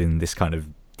interested in this kind of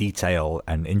detail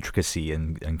and intricacy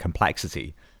and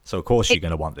complexity. So of course you're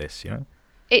going to want this,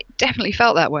 It definitely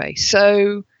felt that way.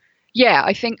 So yeah,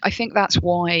 I think that's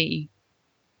why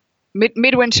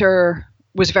Midwinter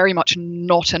was very much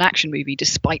not an action movie,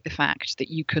 despite the fact that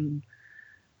you can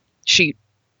shoot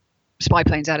spy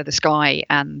planes out of the sky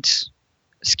and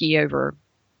ski off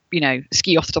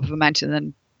the top of a mountain and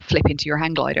then flip into your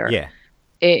hang glider. Yeah.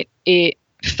 It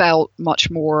felt much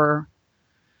more,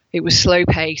 it was slow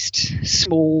paced,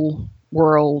 small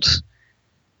world,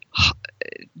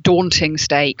 daunting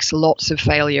stakes, lots of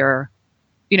failure.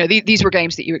 These were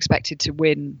games that you expected to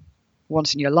win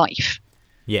once in your life.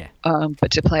 Yeah. But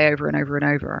to play over and over and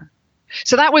over.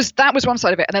 So that was one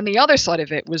side of it. And then the other side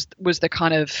of it was the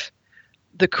kind of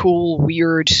the cool,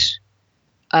 weird,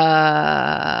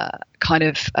 kind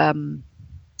of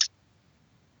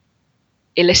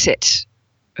illicit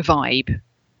vibe.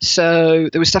 So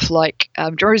there was stuff like, do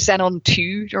you remember Xenon 2? Do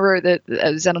you remember the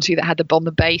Xenon 2 that had the Bomb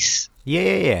the Bass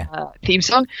theme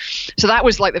song? So that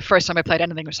was like the first time I played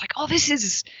anything. I was like, oh, this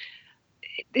isn't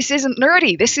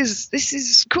nerdy. This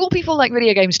is cool. People like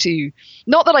video games too.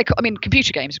 Not that I mean,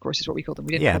 computer games, of course, is what we called them.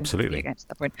 We didn't call them absolutely. Video games at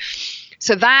that point.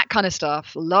 So that kind of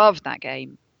stuff, loved that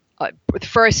game. The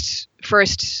first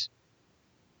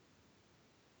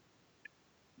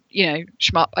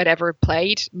shmup I'd ever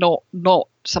played. Not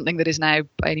something that is now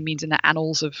by any means in the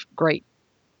annals of great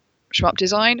shmup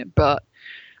design, but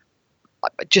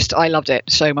I loved it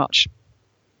so much.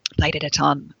 Played it a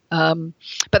ton.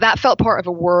 But that felt part of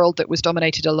a world that was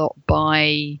dominated a lot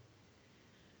by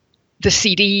the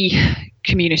CD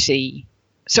community.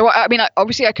 So, I mean,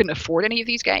 obviously I couldn't afford any of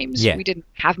these games. Yeah. We didn't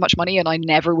have much money, and I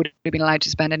never would have been allowed to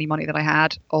spend any money that I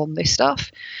had on this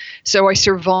stuff. So I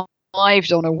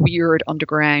survived on a weird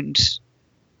underground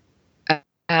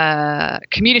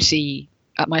community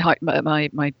at my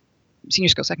senior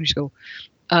school, secondary school,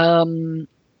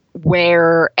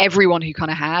 where everyone who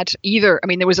kind of had there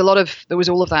was all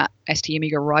of that ST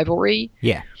Amiga rivalry.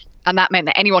 Yeah. And that meant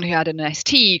that anyone who had an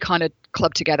ST kind of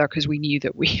clubbed together because we knew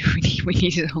that we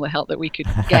needed all the help that we could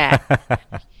get.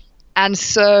 And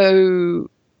so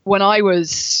when I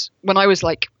was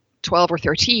like 12 or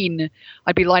 13,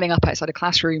 I'd be lining up outside a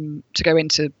classroom to go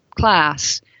into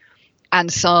class,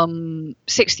 and some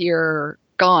 6th-year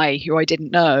guy who I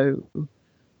didn't know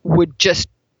would just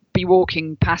be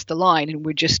walking past the line and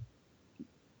would just,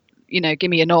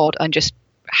 give me a nod and just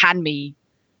hand me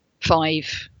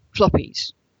 5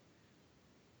 floppies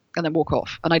and then walk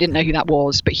off. And I didn't know who that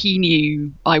was, but he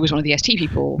knew I was one of the ST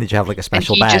people. Did you have like a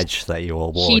special badge that you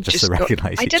all wore just to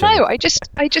recognize each other? I don't know.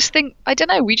 I just think, I don't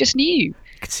know. We just knew. You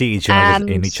could see each other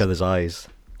in each other's eyes.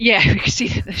 Yeah, we could see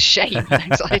the shame and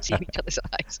anxiety in each other's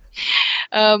eyes.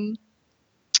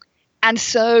 And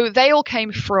so they all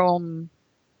came from,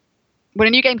 when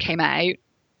a new game came out,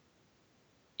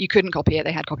 you couldn't copy it.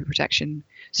 They had copy protection.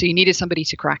 So you needed somebody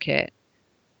to crack it.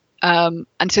 And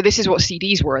so this is what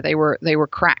CDs were. They were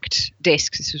cracked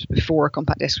discs. This was before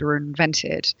compact discs were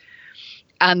invented.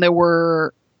 And there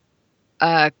were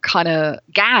kind of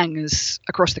gangs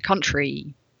across the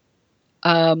country,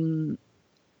 like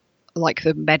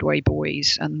the Medway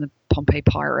Boys and the Pompeii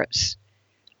Pirates,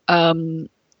 who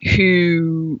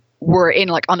were in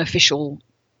like unofficial,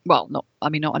 not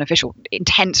unofficial,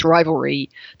 intense rivalry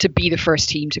to be the first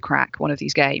team to crack one of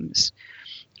these games.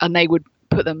 And they would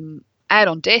put them out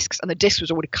on discs, and the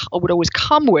discs would always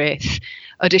come with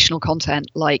additional content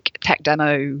like tech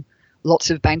demo, lots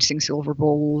of bouncing silver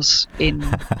balls in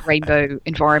rainbow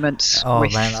environments. Oh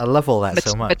man, I love all that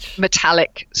so much.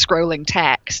 Metallic scrolling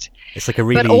text. It's like a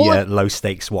really low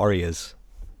stakes Warriors.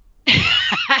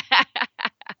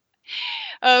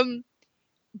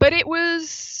 But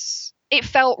it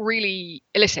felt really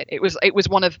illicit. It was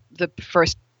one of the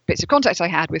first bits of contact I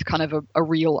had with kind of a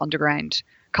real underground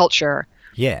culture.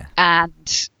 Yeah.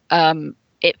 And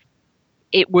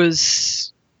it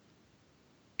was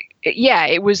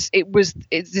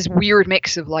it's this weird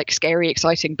mix of like scary,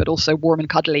 exciting, but also warm and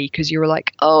cuddly, because you were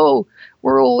like, oh,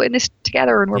 we're all in this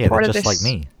together and we're part of just this. like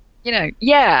me.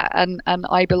 And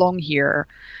I belong here.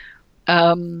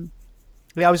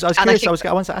 Yeah, I was curious.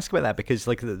 I wanted to ask about that because,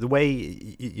 like, the way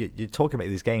you're talking about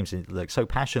these games, like, so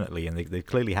passionately, and they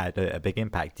clearly had a big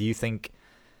impact. Do you think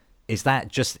is that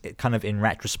just kind of in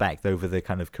retrospect over the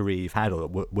kind of career you've had, or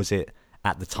was it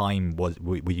at the time? Were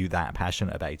you that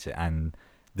passionate about it, and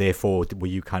therefore were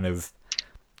you kind of?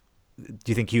 Do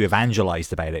you think you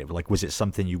evangelized about it? Like, was it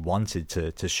something you wanted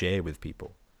to share with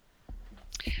people?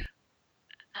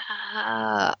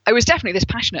 I was definitely this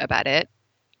passionate about it.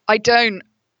 I don't.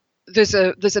 There's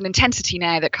an intensity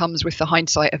now that comes with the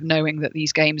hindsight of knowing that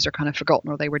these games are kind of forgotten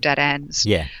or they were dead ends.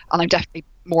 Yeah. And I'm definitely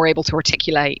more able to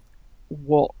articulate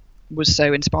what was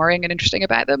so inspiring and interesting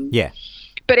about them. Yeah.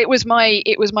 But it was my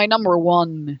number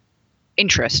one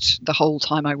interest the whole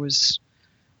time I was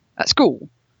at school.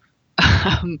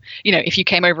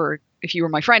 If you were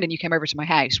my friend and you came over to my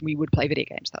house, we would play video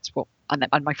games. That's what, and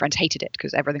my friends hated it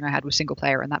because everything I had was single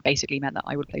player, and that basically meant that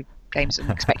I would play games and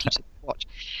expect you to watch.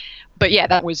 But yeah,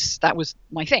 that was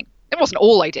my thing. It wasn't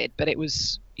all I did, but it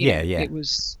was it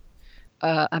was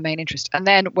a main interest. And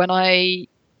then when I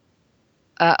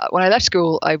left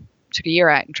school, I took a year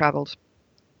out and traveled.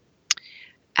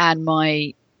 And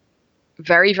my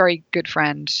very, very good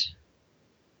friend,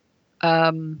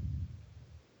 I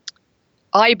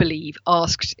believe,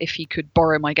 asked if he could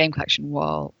borrow my game collection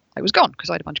while I was gone, because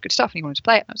I had a bunch of good stuff and he wanted to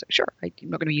play it. And I was like, sure, I'm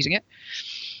not going to be using it.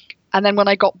 And then when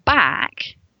I got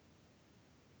back,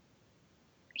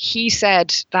 he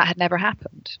said that had never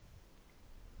happened.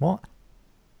 What?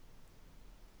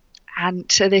 And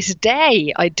to this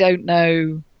day, I don't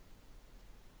know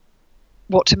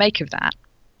what to make of that.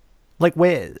 Like,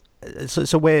 where?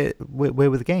 So where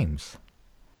were the games?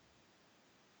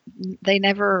 They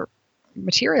never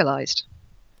materialized.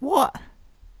 What?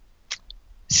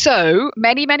 So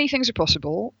many, many things are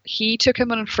possible. He took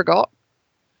him and forgot.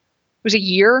 It was a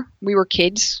year. We were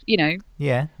kids,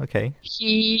 Yeah, okay.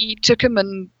 He took him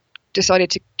and decided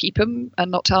to keep him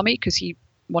and not tell me because he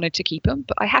wanted to keep him.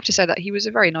 But I have to say that he was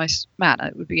a very nice man.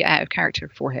 It would be out of character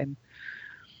for him.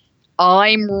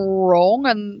 I'm wrong,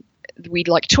 and we'd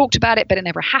talked about it, but it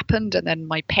never happened. And then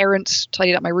my parents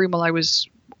tidied up my room while I was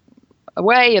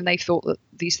away, and they thought that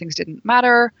these things didn't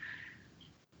matter.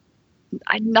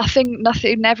 Nothing.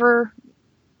 We never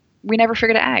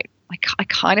figured it out. I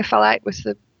kind of fell out with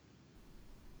the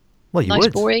nice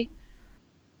boy,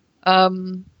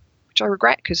 which I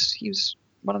regret because he was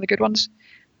one of the good ones.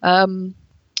 And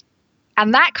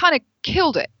that kind of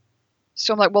killed it.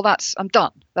 So I'm like, well, I'm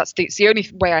done. It's the only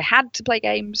way I had to play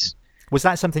games. Was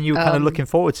that something you were kind of looking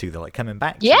forward to, though, like coming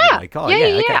back to? Yeah. Like, oh,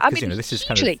 yeah. Okay. I mean, this is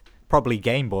kind of probably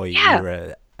Game Boy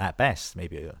era at best,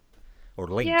 maybe, or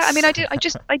Lynx. Yeah, I mean,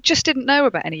 I just didn't know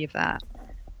about any of that,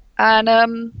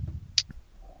 and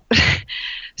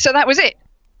so that was it.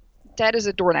 Dead as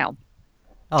a doornail.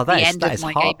 Oh, that is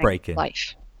heartbreaking.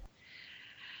 Life.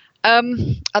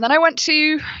 And then I went to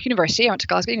university. I went to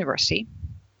Glasgow University,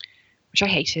 which I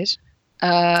hated.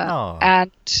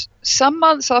 And some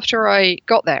months after I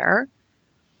got there,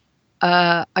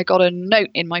 I got a note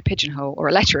in my pigeonhole, or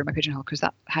a letter in my pigeonhole, because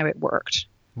that's how it worked.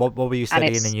 What were you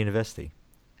studying in university?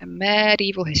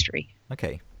 Medieval history.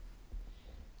 Okay.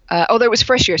 Although it was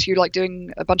first year, so you're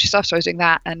doing a bunch of stuff. So I was doing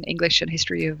that and English and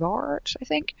history of art, I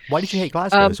think. Why did you hate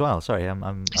Glasgow as well? Sorry,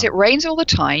 because it rains all the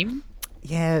time.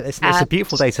 Yeah, it's a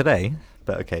beautiful day today,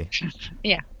 but okay.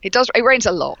 Yeah, it does. It rains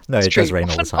a lot. No, it does rain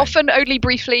all the time. Often only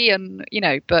briefly, and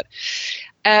but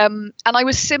and I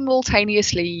was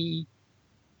simultaneously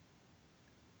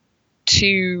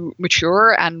too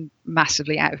mature and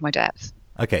massively out of my depth.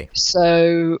 Okay.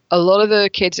 So a lot of the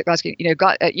kids at Glasgow,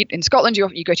 in Scotland,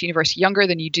 you go to university younger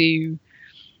than you do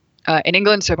in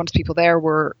England. So a bunch of people there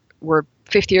were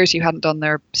fifth years who hadn't done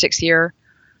their sixth year.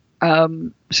 So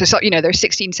they're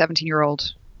 16,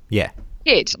 17-year-old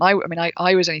kids. And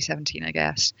I was only 17, I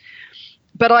guess.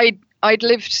 But I'd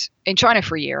lived in China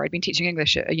for a year. I'd been teaching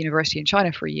English at a university in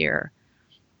China for a year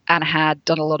and had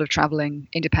done a lot of traveling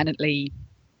independently,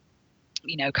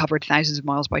 covered thousands of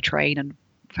miles by train and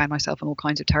found myself in all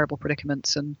kinds of terrible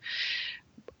predicaments and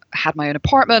had my own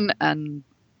apartment and,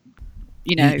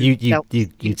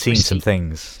 you'd seen some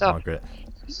things, stuff. Margaret.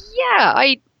 Yeah,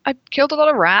 I killed a lot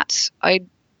of rats. I'd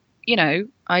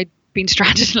been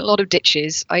stranded in a lot of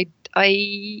ditches. And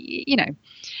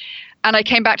I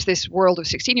came back to this world of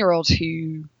 16-year-olds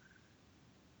who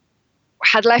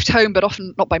had left home, but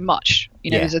often not by much.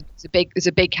 There's a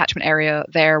big catchment area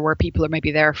there where people are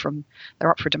maybe they're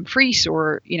up for Dumfries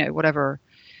or whatever,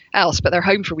 else, but they're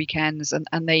home for weekends, and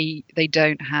they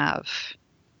don't have.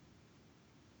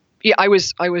 Yeah, I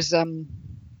was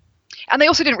and they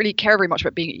also didn't really care very much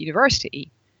about being at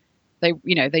university.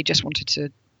 They just wanted to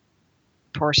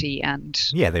party and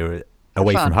they were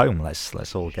away fun. from home.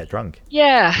 Let's all get drunk.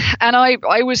 Yeah, and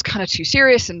I was kind of too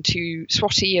serious and too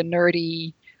swotty and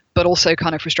nerdy, but also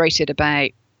kind of frustrated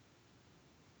about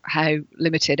how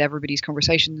limited everybody's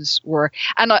conversations were.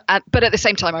 But at the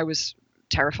same time, I was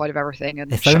terrified of everything.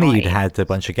 And if only you'd had a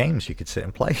bunch of games you could sit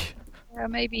and play. Yeah,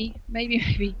 maybe.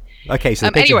 Okay, so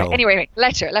anyway,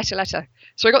 letter.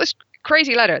 So I got this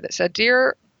crazy letter that said,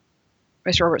 "Dear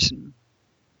Mr. Robertson,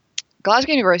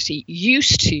 Glasgow University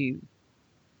used to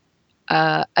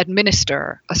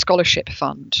administer a scholarship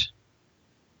fund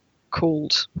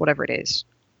called whatever it is,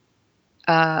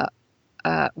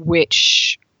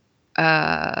 which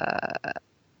I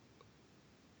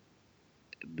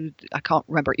can't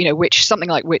remember.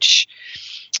 Which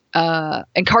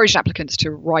encouraged applicants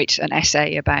to write an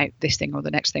essay about this thing or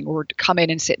the next thing, or to come in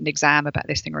and sit an exam about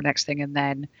this thing or next thing, and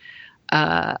then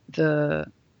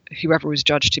whoever was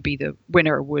judged to be the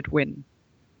winner would win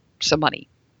some money.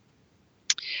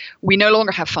 We no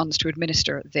longer have funds to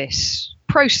administer this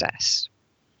process.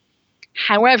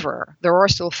 However, there are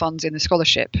still funds in the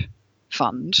scholarship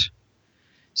fund.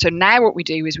 So now what we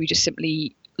do is we just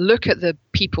simply look at the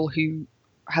people who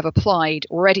have applied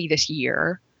already this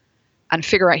year and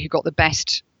figure out who got the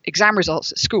best exam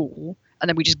results at school, and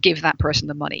then we just give that person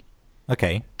the money.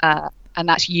 Okay. And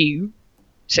that's you.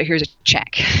 So here's a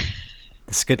check."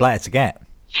 It's a good letter to get.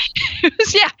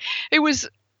 It was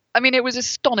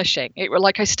astonishing.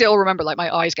 I still remember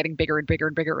my eyes getting bigger and bigger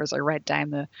and bigger as I read down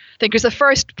the thing, because the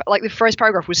first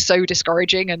paragraph was so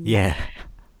discouraging and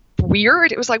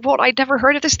weird. It was like, what? I'd never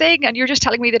heard of this thing, and you're just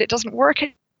telling me that it doesn't work.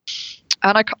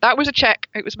 And that was a check.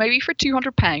 It was maybe for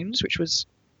 £200, which was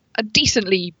a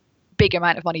decently big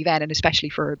amount of money then, and especially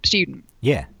for a student.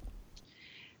 Yeah.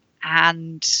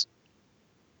 And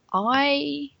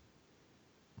by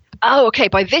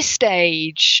this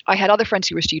stage, I had other friends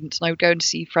who were students, and I would go and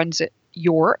see friends at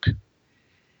York.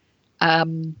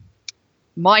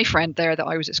 My friend there that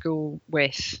I was at school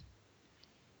with,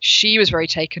 she was very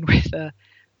taken with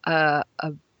a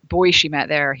boy she met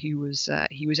there who was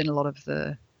in a lot of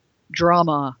the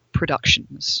drama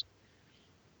productions.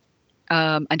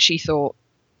 And she thought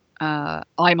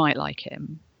I might like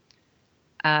him.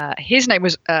 His name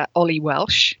was Ollie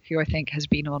Welsh, who I think has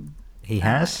been on. He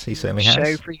certainly has.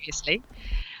 Show previously.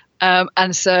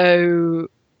 And so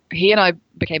he and I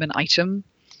became an item.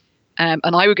 And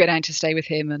I would go down to stay with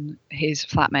him and his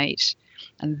flatmate.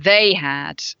 And they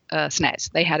had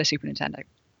SNES. They had a Super Nintendo,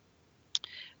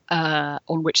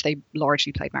 on which they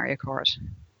largely played Mario Kart.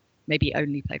 Maybe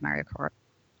only played Mario Kart.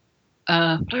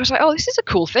 But I was like, oh, this is a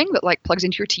cool thing that plugs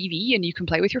into your TV and you can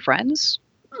play with your friends.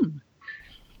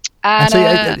 And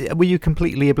so, were you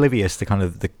completely oblivious to kind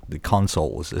of the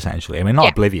consoles, essentially? I mean,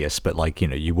 not oblivious, but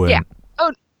you weren't. Yeah.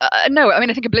 Oh, no. I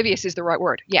mean, I think oblivious is the right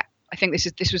word. Yeah. I think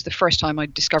this was the first time I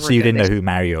discovered. So you didn't know who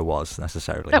Mario was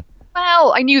necessarily? No.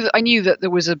 Well, I knew that there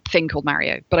was a thing called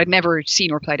Mario, but I'd never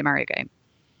seen or played a Mario game.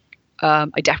 I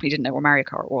definitely didn't know what Mario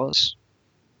Kart was.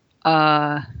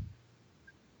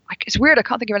 It's weird. I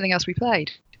can't think of anything else we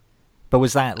played. But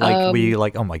was that were you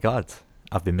like, oh my god,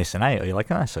 I've been missing out? Or you're like,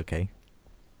 oh, that's okay.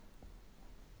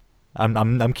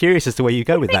 I'm curious as to where you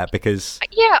go with that, because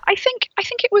I think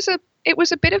it was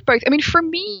a bit of both. I mean, for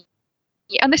me,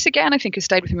 and this again I think has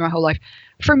stayed with me my whole life.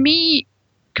 For me,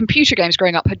 computer games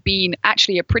growing up had been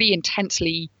actually a pretty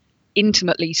intensely,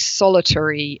 intimately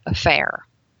solitary affair.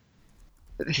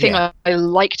 The thing I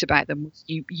liked about them was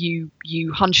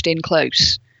you hunched in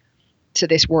close to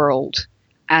this world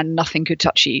and nothing could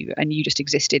touch you, and you just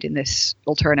existed in this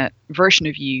alternate version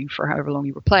of you for however long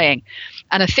you were playing.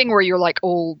 And a thing where you're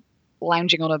all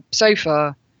lounging on a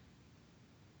sofa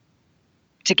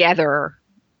together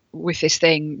with this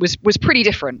thing was pretty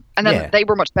different. And then they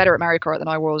were much better at Mario Kart than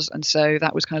I was, and so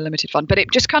that was kind of limited fun. But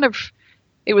it just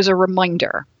it was a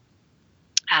reminder.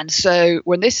 And so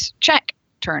when this check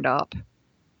turned up,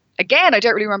 again, I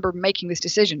don't really remember making this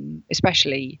decision,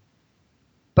 especially.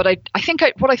 But I think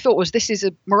what I thought was, this is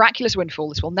a miraculous windfall.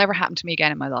 This will never happen to me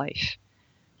again in my life.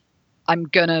 I'm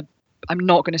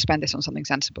not gonna spend this on something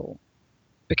sensible,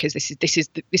 because this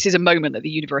is a moment that the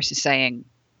universe is saying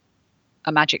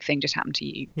a magic thing just happened to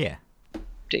you. Yeah.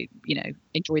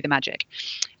 Enjoy the magic.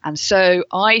 And so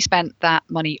I spent that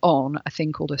money on a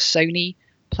thing called a Sony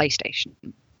PlayStation.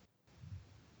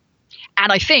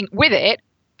 And I think with it,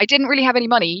 I didn't really have any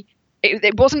money.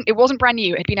 It wasn't brand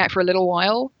new. It had been out for a little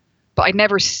while, but I'd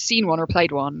never seen one or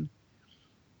played one.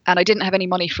 and I didn't have any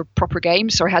money for proper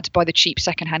games, so I had to buy the cheap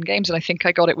secondhand games. And I think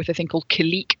I got it with a thing called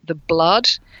Kalik the Blood,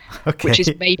 which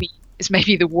is maybe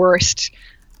the worst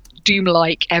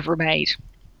Doom-like ever made.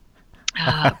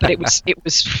 But it was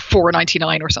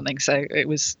 $4.99 or something, so it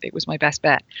was my best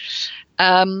bet.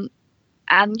 And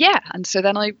so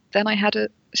then I had a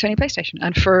Sony PlayStation,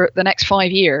 and for the next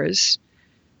 5 years,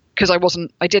 because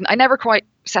I never quite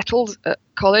settled at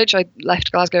college. I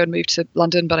left Glasgow and moved to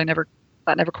London, but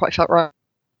that never quite felt right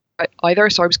either.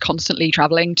 So I was constantly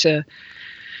traveling to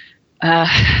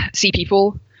see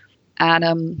people,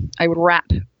 and I would wrap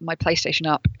my PlayStation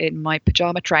up in my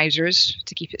pajama trousers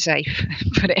to keep it safe,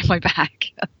 put it in my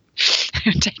bag,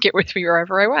 and take it with me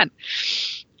wherever I went.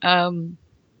 And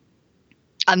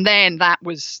then that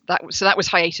was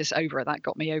hiatus over. That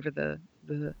got me over the.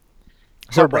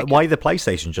 So why the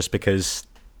PlayStation? Just because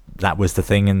that was the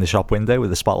thing in the shop window with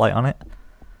the spotlight on it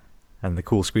and the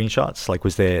cool screenshots? Like,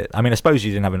 was there? I mean, I suppose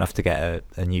you didn't have enough to get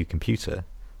a new computer.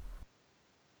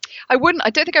 I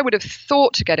don't think I would have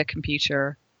thought to get a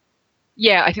computer.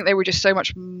 Yeah, I think they were just so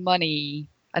much money,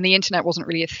 and the internet wasn't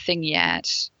really a thing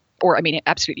yet. Or, I mean, it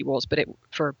absolutely was, but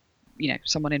for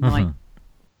someone in my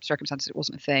circumstances, it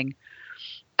wasn't a thing.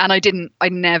 And I didn't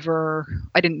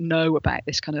know about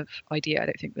this kind of idea. I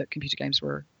don't think that computer games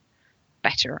were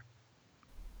better.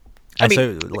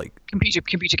 So, like, computer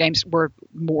games were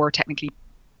more technically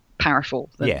powerful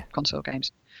than console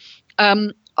games.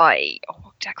 Declan,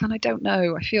 I don't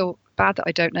know. I feel bad that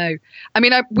I don't know. I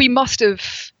mean, I must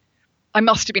have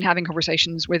been having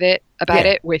conversations about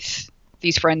it with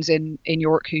these friends in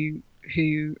York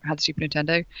who had the Super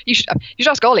Nintendo. You should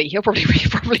ask Ollie. He'll probably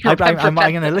remember. I'm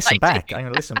going to listen back. I'm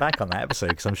going to listen back on that episode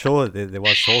because I'm sure there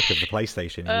was talk of the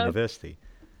PlayStation in university.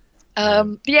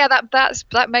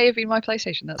 That may have been my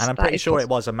PlayStation. And I'm pretty sure it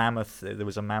was a mammoth. There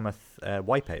was a mammoth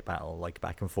wipeout battle, like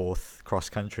back and forth cross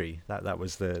country. That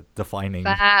was the defining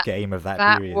game of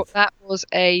that period. That was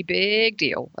a big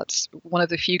deal. That's one of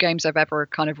the few games I've ever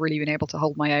kind of really been able to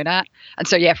hold my own at. And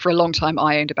so for a long time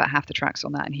I owned about half the tracks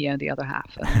on that, and he owned the other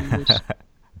half. And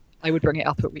I would bring it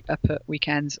up at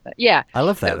weekends. I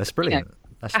love that. That's brilliant.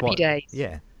 That's happy days.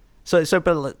 Yeah.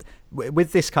 But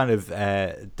with this kind of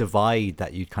divide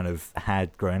that you kind of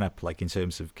had growing up, like in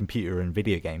terms of computer and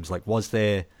video games, like was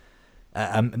there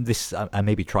this? I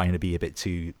may be trying to be a bit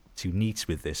too neat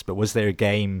with this, but was there a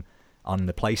game on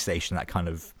the PlayStation that kind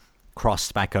of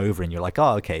crossed back over, and you're like,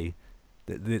 oh, okay,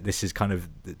 this is kind of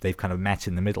they've kind of met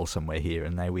in the middle somewhere here,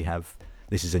 and now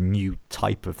this is a new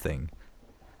type of thing.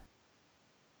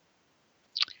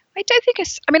 I don't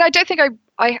think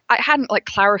I hadn't like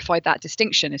clarified that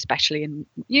distinction, especially in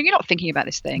you're not thinking about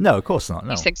this thing. No, of course not.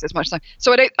 No. These things as much time.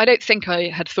 So I don't think I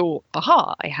had thought,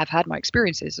 aha, I have had my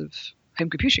experiences of home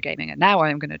computer gaming, and now I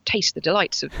am going to taste the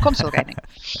delights of console gaming.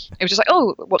 It was just like,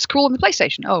 oh, what's cool on the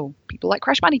PlayStation? Oh, people like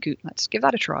Crash Bandicoot. Let's give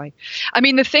that a try. I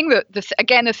mean, the thing that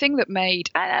made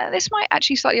this might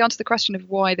actually slightly answer the question of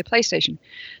why the PlayStation.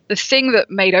 The thing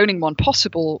that made owning one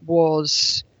possible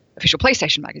was Official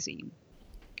PlayStation Magazine.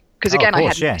 Because again,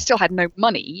 I still had no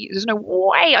money. There's no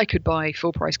way I could buy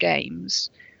full price games.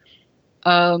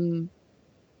 But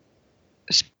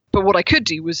what I could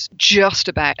do was just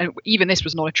about, and even this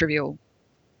was not a trivial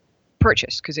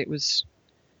purchase because it was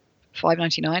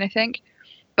 $5.99, I think.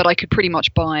 But I could pretty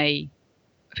much buy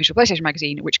Official PlayStation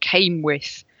Magazine, which came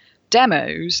with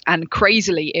demos, and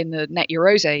crazily in the Net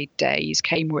Eurose days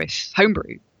came with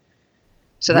Homebrew.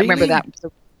 So that really? Remember that?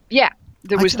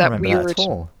 There was that weird. That at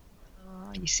all.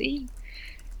 You see,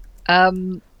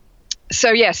 Sony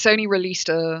released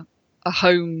a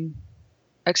home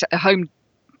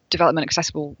development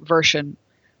accessible version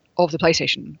of the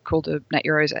PlayStation called the Net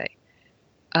Eurose,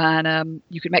 and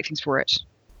you could make things for it.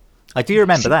 I do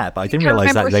remember that, but I didn't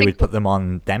realize that they would put them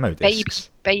on demo discs.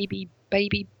 Baby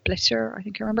Blitter, I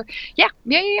think I remember. Yeah,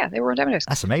 they were on demo discs.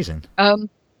 That's amazing.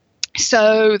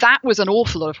 So that was an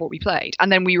awful lot of what we played,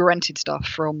 and then we rented stuff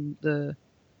from the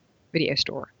video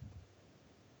store.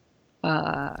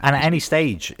 And at any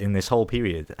stage in this whole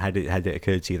period, had it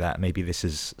occurred to you that maybe this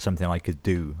is something I could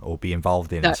do or be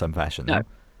involved in some fashion? No,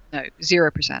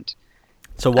 0%.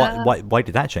 So why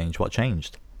did that change? What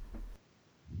changed?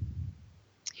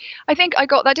 I think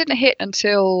that didn't hit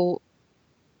until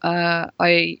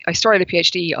I started a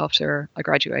PhD after I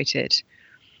graduated,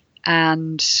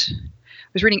 and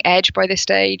I was reading Edge by this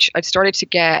stage. I'd started to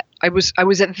get. I was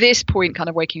at this point kind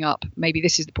of waking up. Maybe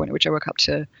this is the point at which I woke up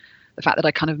to the fact that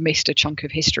I kind of missed a chunk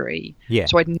of history. Yeah.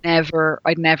 So I'd never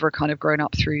kind of grown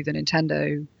up through the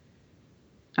Nintendo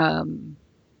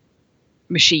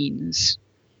machines.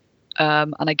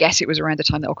 And I guess it was around the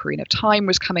time that Ocarina of Time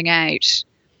was coming out.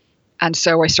 And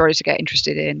so I started to get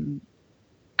interested in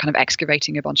kind of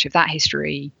excavating a bunch of that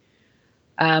history.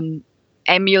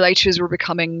 Emulators were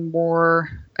becoming more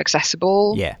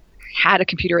accessible. Yeah. Had a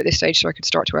computer at this stage, so I could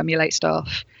start to emulate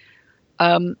stuff.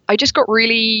 I just got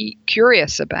really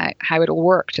curious about how it all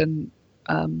worked and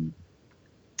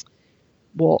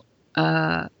what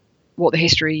the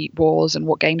history was and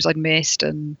what games I'd missed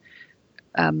and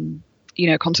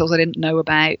consoles I didn't know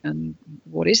about, and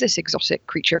what is this exotic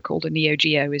creature called a Neo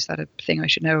Geo? Is that a thing I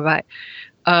should know about?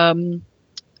 And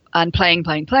playing.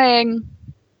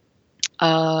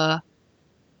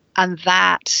 And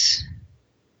that,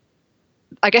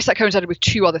 I guess that coincided with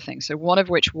two other things. So one of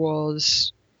which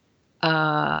was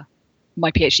my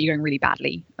PhD going really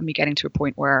badly and me getting to a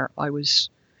point where I was,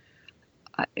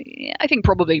 I think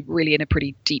probably really in a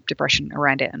pretty deep depression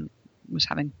around it and was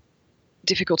having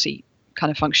difficulty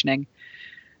kind of functioning.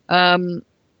 And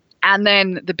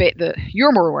then the bit that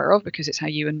you're more aware of, because it's how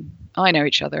you and I know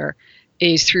each other,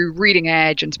 is through reading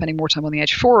Edge and spending more time on the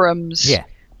Edge forums. Yeah.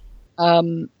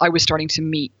 I was starting to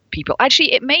meet people.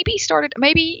 Actually, it maybe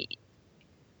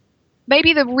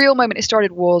the real moment it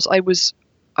started was I was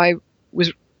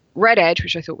read Edge,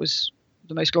 which I thought was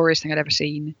the most glorious thing I'd ever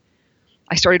seen.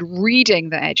 I started reading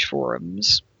the Edge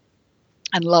forums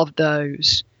and loved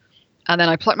those. And then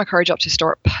I plucked my courage up to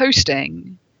start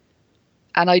posting.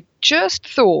 And I just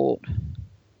thought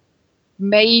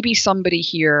maybe somebody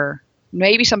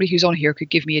who's on here could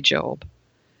give me a job.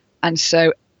 And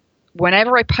so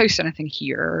whenever I post anything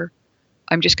here,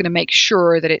 I'm just going to make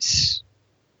sure that it's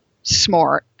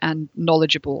smart and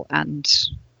knowledgeable and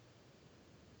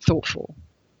thoughtful.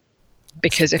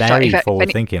 Because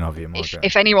thinking of you,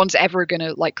 if anyone's ever going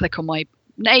to like click on my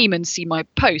name and see my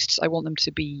posts, I want them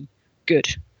to be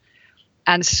good.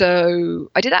 And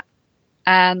so I did that.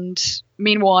 And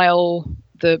meanwhile,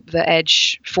 the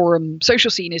Edge forum social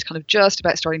scene is kind of just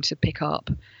about starting to pick up.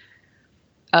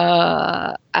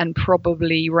 And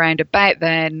probably round about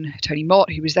then, Tony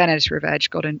Mott, who was then editor of Edge,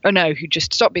 who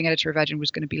just stopped being editor of Edge and was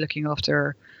going to be looking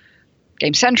after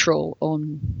Game Central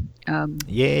on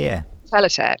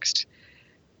teletext.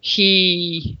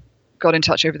 He got in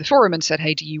touch over the forum and said,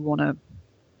 "Hey, do you want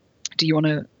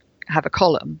to have a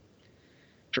column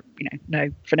for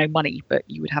no money, but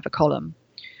you would have a column?"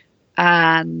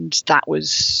 And that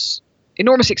was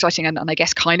enormously exciting, and I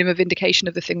guess kind of a vindication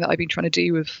of the thing that I've been trying to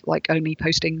do of like only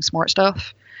posting smart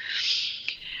stuff.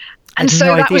 And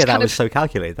so that was so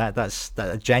calculated. That's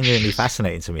genuinely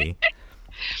fascinating to me.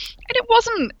 And it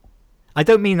wasn't. I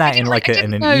don't mean that in like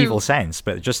in an evil sense,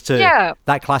 but just to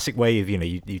that classic way of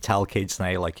you tell kids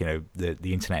now like the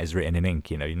internet is written in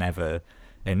ink. You never,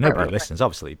 and nobody listens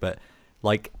obviously, but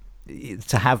like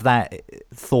to have that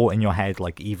thought in your head,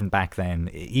 like even back then,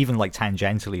 even like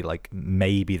tangentially, like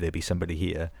maybe there'd be somebody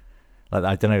here. Like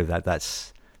I don't know,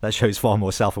 that shows far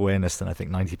more self-awareness than I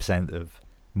think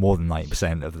more than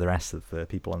 90% of the rest of the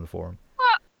people on the forum.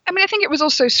 I mean, I think it was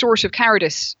also sort of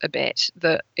cowardice a bit,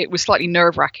 that it was slightly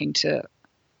nerve-wracking to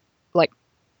like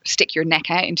stick your neck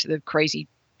out into the crazy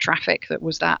traffic that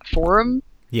was that forum.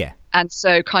 Yeah. And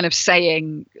so kind of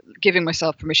giving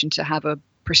myself permission to have a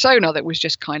persona that was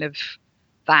just kind of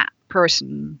that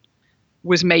person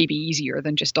was maybe easier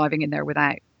than just diving in there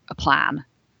without a plan,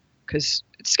 because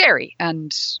it's scary.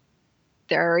 And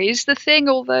there is the thing,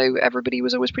 although everybody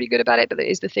was always pretty good about it, but there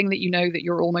is the thing that that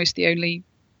you're almost the only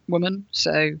woman,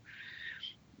 so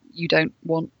you don't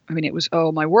want. I mean, it was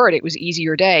my word, it was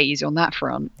easier days on that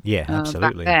front. Yeah,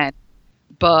 absolutely. Back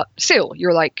then. But still,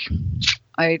 you're like,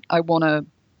 I want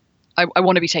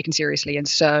to be taken seriously, and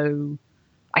so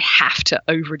I have to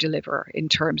over deliver in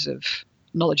terms of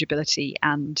knowledgeability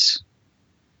and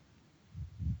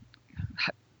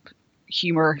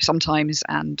humor sometimes,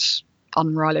 and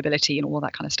unreliability and all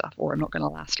that kind of stuff, or I'm not going to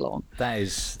last long. That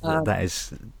is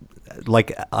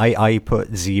like I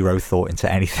put zero thought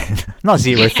into anything. Not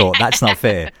zero thought, that's not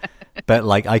fair. But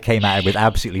like I came at it with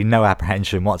absolutely no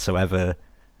apprehension whatsoever,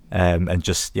 and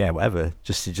just whatever,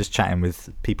 just chatting with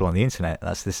people on the internet.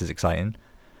 This is exciting.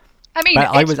 I mean,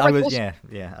 I was I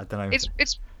don't know.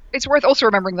 It's worth also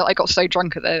remembering that I got so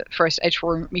drunk at the first Edge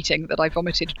forum meeting that I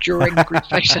vomited during the group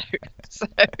photo. So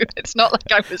it's not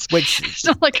like it's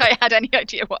not like I had any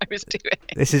idea what I was doing.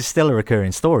 This is still a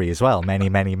recurring story as well, many,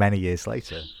 many, many years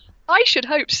later. I should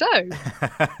hope so.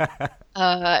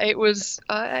 It was,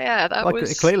 that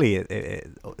was... Clearly,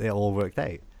 it all worked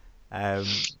out.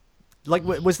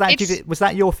 Was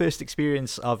that your first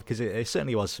experience of, because it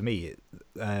certainly was for me,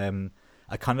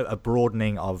 a kind of a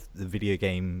broadening of the video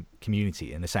game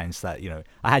community, in the sense that,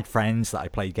 I had friends that I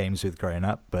played games with growing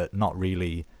up, but not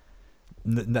really,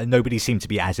 nobody seemed to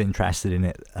be as interested in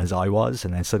it as I was.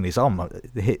 And then suddenly it's,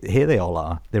 here they all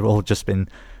are. They've all just been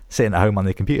sitting at home on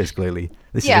their computers. Clearly,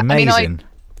 this Yeah, is amazing.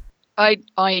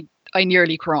 I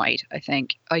nearly cried. I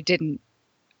think I didn't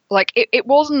like it. It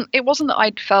wasn't that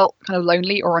I'd felt kind of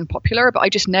lonely or unpopular, but I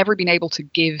just never been able to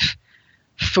give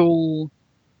full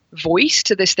voice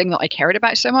to this thing that I cared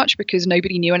about so much because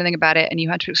nobody knew anything about it, and you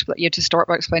had to you had to start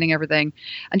by explaining everything,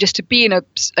 and just to be in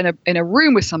a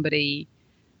room with somebody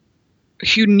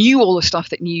who knew all the stuff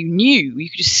that you knew, you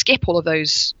could just skip all of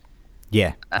those.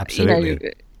 Yeah,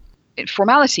 absolutely.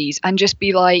 Formalities and just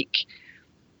be like,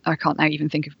 I can't now even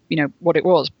think of what it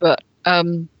was, but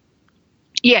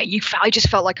yeah, I just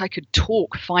felt like I could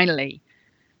talk finally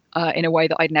in a way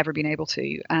that I'd never been able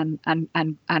to, and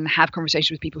have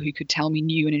conversations with people who could tell me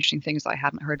new and interesting things that I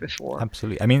hadn't heard before.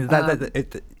 Absolutely. I mean,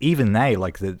 even now,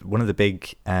 like one of the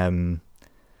big,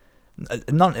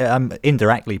 not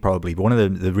indirectly probably, but one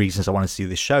of the reasons I wanted to do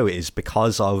this show is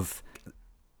because of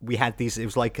we had these. It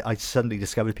was like I suddenly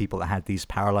discovered people that had these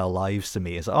parallel lives to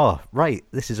me. It's right,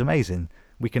 this is amazing.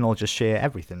 We can all just share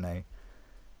everything now,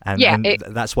 and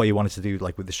that's what you wanted to do,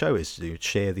 like with the show, is to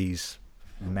share these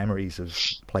memories of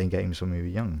playing games when we were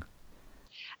young.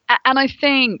 And I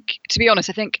think, to be honest,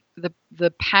 I think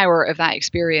the power of that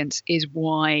experience is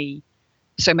why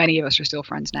so many of us are still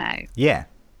friends now. Yeah.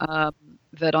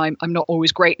 That I'm not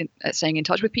always great at staying in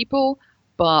touch with people,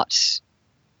 but so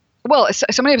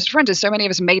many of us are friends, and so many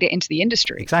of us made it into the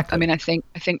industry. Exactly. I mean, I think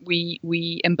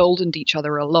we emboldened each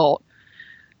other a lot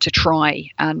to try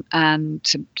and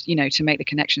to to make the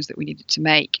connections that we needed to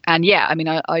make. And yeah, I mean,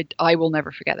 I will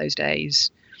never forget those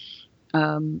days.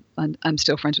 And I'm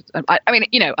still friends with. I mean,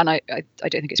 and I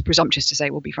don't think it's presumptuous to say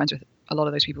we'll be friends with a lot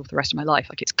of those people for the rest of my life.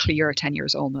 Like, it's clear at 10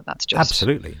 years on that's just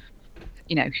absolutely,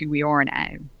 who we are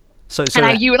now. So and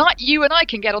now you and I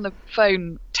can get on the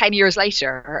phone 10 years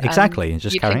later. Exactly, and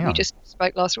just carry on. We just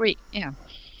spoke last week. Yeah.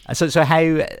 So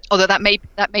how? Although that may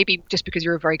be just because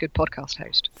you're a very good podcast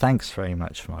host. Thanks very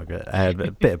much, Margaret. A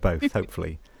bit of both,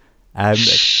 hopefully.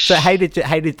 So how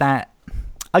did that?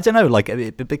 I don't know, like,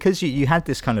 because you had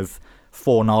this kind of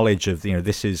foreknowledge of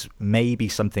this is maybe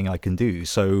something I can do.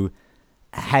 So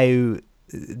how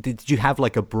did you have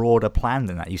like a broader plan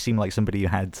than that? You seem like somebody who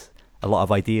had a lot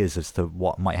of ideas as to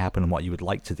what might happen and what you would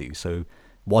like to do. So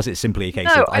was it simply a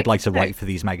case of I'd like to write for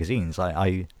these magazines?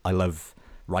 I love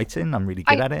writing. I'm really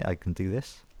good at it. I can do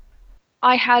this.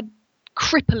 I had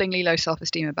cripplingly low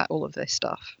self-esteem about all of this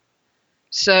stuff.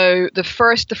 So the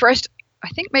first, I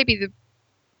think maybe the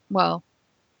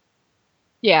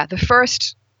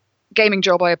first gaming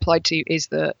job I applied to is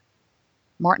that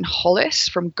Martin Hollis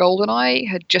from GoldenEye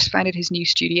had just founded his new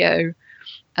studio,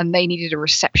 and they needed a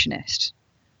receptionist.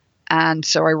 And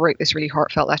so I wrote this really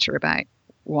heartfelt letter about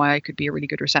why I could be a really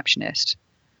good receptionist.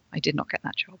 I did not get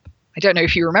that job. I don't know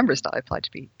if he remembers that I applied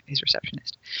to be his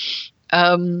receptionist.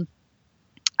 And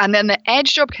then the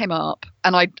Edge job came up,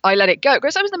 and I let it go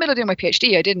because I was in the middle of doing my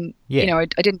PhD. I didn't, I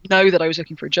didn't know that I was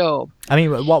looking for a job. I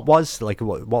mean, what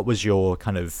was your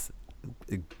kind of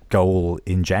goal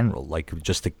in general? Like,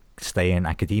 just to stay in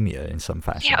academia in some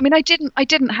fashion? Yeah, I mean, I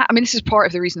this is part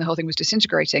of the reason the whole thing was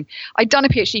disintegrating. I'd done a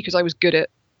PhD because I was good at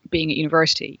being at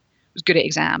university. Was good at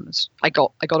exams. I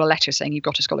got a letter saying you've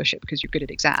got a scholarship because you're good at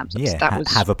exams.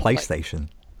 Have a PlayStation.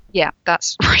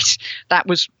 That's right. That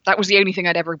was the only thing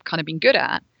I'd ever kind of been good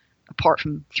at, apart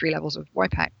from 3 levels of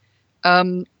Wipeout.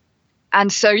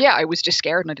 And so I was just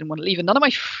scared and I didn't want to leave. And none of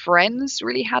my friends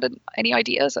really had any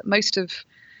ideas. Most of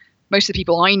the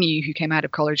people I knew who came out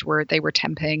of college were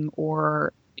temping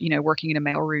or working in a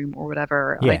mailroom or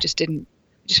whatever. Yeah. I just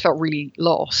felt really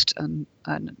lost and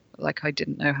like I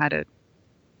didn't know how to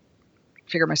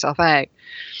figure myself out.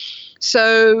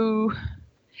 So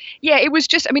it was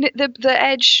just, I mean, the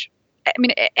Edge, I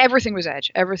mean, everything was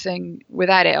Edge. Everything,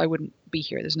 without it I wouldn't be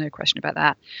here. There's no question about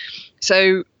that.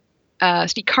 So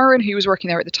Steve Curran, who was working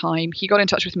there at the time, he got in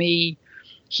touch with me.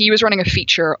 He was running a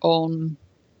feature on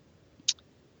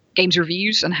games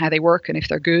reviews and how they work and if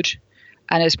they're good.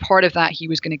 And as part of that, he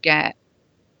was going to get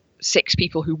 6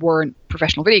 people who weren't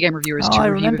professional video game reviewers to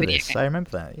review a video game. I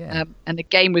remember that, yeah. And the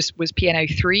game was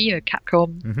PNO 3,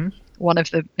 Capcom, one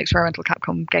of the experimental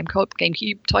Capcom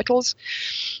GameCube titles.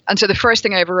 And so the first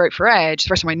thing I ever wrote for Edge, the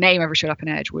first time my name ever showed up in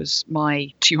Edge, was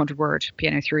my 200-word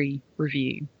PNO 3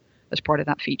 review as part of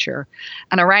that feature.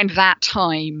 And around that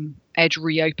time, Edge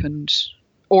reopened,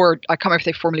 or I can't remember if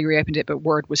they formally reopened it, but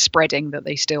word was spreading that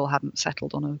they still hadn't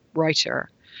settled on a writer.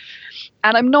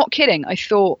 And I'm not kidding. I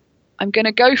thought, I'm going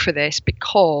to go for this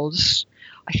because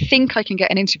I think I can get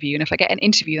an interview. And if I get an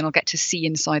interview, then I'll get to see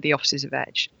inside the offices of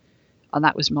Edge. And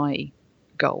that was my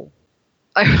goal.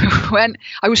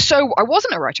 I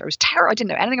wasn't a writer. I was terrible. I didn't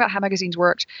know anything about how magazines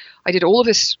worked. I did all of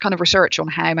this kind of research on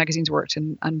how magazines worked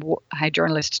and how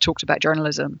journalists talked about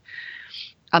journalism.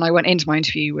 And I went into my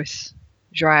interview with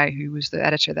João, who was the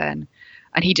editor then,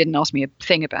 and he didn't ask me a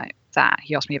thing about that.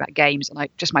 He asked me about games, and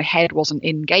my head wasn't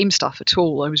in game stuff at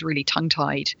all. I was really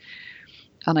tongue-tied,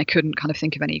 and I couldn't kind of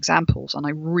think of any examples, and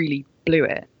I really blew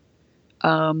it.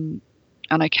 And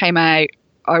I came out.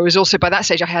 I was also, by that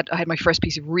stage, I had my first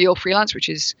piece of real freelance, which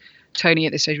is Tony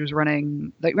at this stage was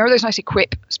running. Like, remember those nice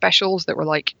Equip specials that were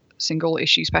like single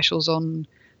issue specials on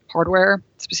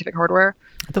specific hardware?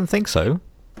 I don't think so.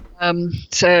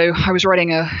 So I was writing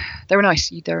they were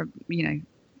nice. They're,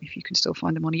 if you can still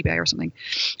find them on eBay or something.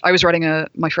 I was writing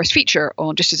my first feature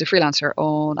just as a freelancer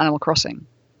on Animal Crossing.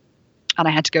 And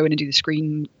I had to go in and do the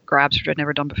screen grabs, which I'd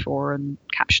never done before, and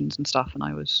captions and stuff. And I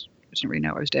didn't really know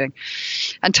what I was doing.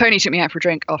 And Tony took me out for a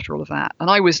drink after all of that. And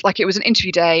I was like, it was an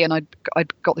interview day, and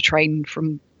I'd got the train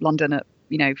from London at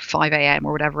 5 a.m.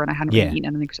 or whatever, and I hadn't really eaten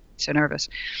anything because I was so nervous.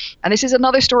 And this is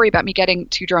another story about me getting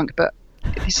too drunk, but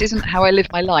this isn't how I live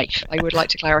my life. I would like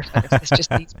to clarify this. It's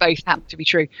just these both happen to be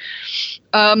true.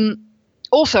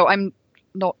 Also, I'm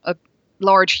not a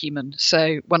large human,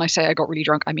 so when I say I got really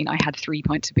drunk, I mean I had 3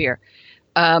 pints of beer.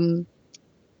 So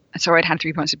I'd had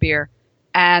 3 pints of beer,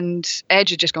 and Edge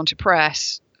had just gone to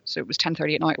press, so it was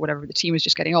 10:30 at night or whatever. The team was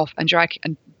just getting off, and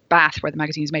Bath, where the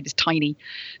magazine is made, is tiny.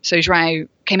 So João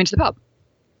came into the pub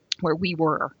where we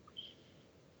were.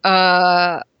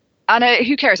 And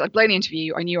who cares? I'd blown the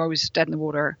interview. I knew I was dead in the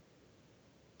water,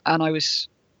 and I was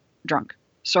drunk.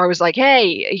 So I was like,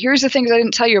 "Hey, here's the things I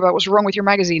didn't tell you about what's wrong with your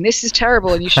magazine. This is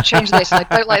terrible, and you should change this. And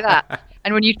I don't like that.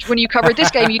 And when you covered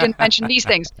this game, you didn't mention these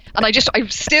things." And I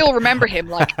still remember him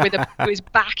like with his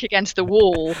back against the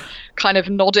wall, kind of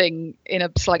nodding in a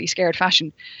slightly scared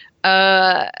fashion.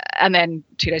 And then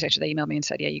 2 days later, they emailed me and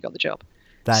said, "Yeah, you got the job."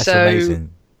 That's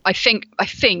amazing. I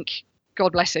think,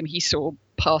 God bless him, he saw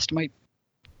past my.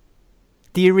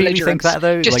 Do you really think that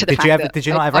though? Like, did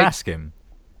you not ever ask him?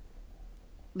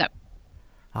 No.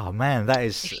 Oh man, that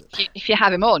is. If you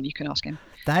have him on, you can ask him.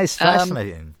 That is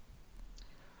fascinating.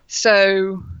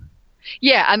 So,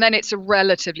 yeah, and then it's a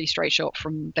relatively straight shot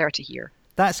from there to here.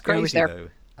 That's crazy though.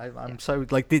 I'm so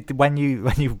like, when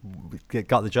you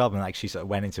got the job and actually sort of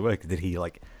went into work, did he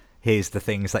like, here's the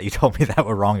things that you told me that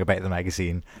were wrong about the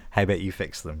magazine, how about you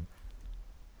fix them?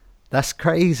 That's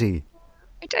crazy.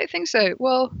 I don't think so.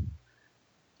 Well,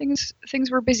 things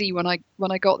were busy when I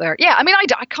got there. Yeah, I mean,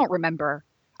 I can't remember.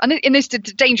 And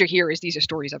the danger here is these are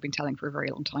stories I've been telling for a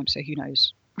very long time, so who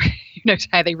knows? Who knows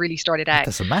how they really started out? It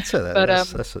doesn't matter though.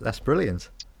 But that's brilliant.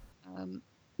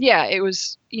 Yeah, it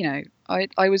was.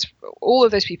 I was, all of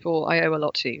those people I owe a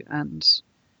lot to, and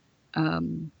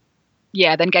then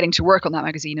getting to work on that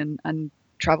magazine and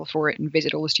travel for it and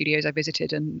visit all the studios I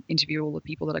visited and interview all the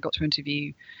people that I got to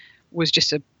interview was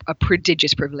just a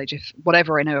prodigious privilege. If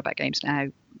whatever I know about games now,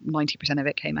 90% of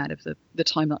it came out of the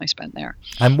time that I spent there.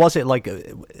 And was it like,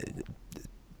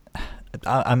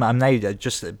 I'm now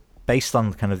just based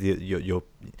on kind of you're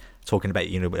talking about,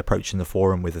 approaching the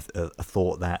forum with a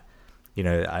thought that,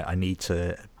 I need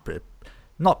to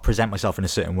not present myself in a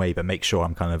certain way, but make sure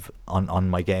I'm kind of on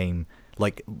my game.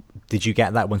 Like, did you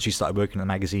get that once you started working at the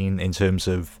magazine in terms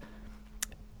of,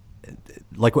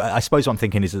 like, I suppose what I'm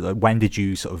thinking is, when did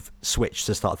you sort of switch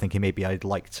to start thinking maybe I'd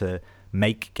like to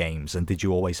make games? And did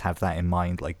you always have that in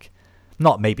mind? Like,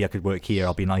 not maybe I could work here,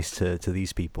 I'll be nice to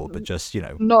these people, but just,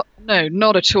 Not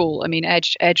at all. I mean,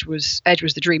 Edge was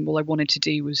the dream. All I wanted to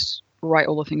do was write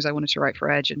all the things I wanted to write for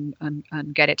Edge and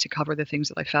get it to cover the things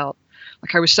that I felt.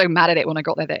 Like, I was so mad at it when I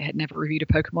got there that I had never reviewed a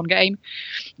Pokemon game.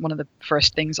 One of the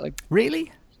first things I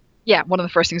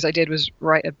did was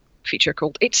write a feature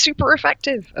called "It's Super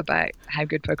Effective" about how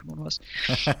good Pokemon was.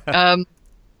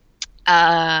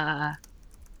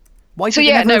 Why did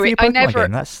you never review a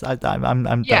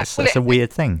Pokemon game? That's a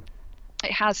weird thing.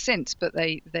 It has since, but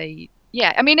they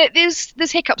I mean,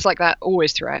 there's hiccups like that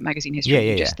always throughout magazine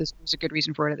history. There's a good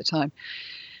reason for it at the time.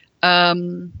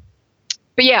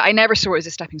 But yeah, I never saw it as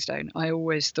a stepping stone. I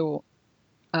always thought,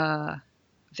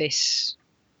 this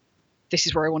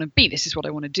is where I want to be. This is what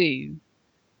I want to do.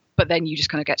 But then you just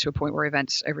kind of get to a point where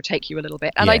events overtake you a little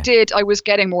bit. And I was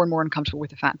getting more and more uncomfortable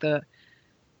with the fact that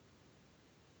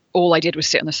all I did was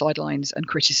sit on the sidelines and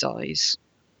criticize.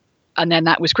 And then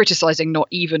that was criticizing not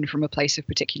even from a place of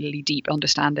particularly deep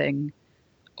understanding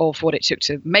of what it took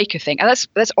to make a thing. And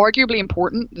that's arguably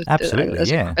important. Absolutely,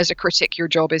 as a critic, your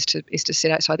job is to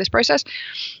sit outside this process.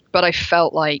 But I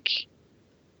felt like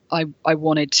I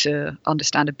wanted to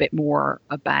understand a bit more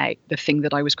about the thing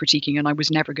that I was critiquing, and I was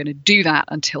never going to do that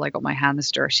until I got my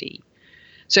hands dirty.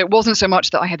 So it wasn't so much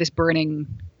that I had this burning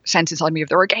sense inside me of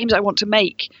there are games I want to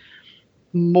make.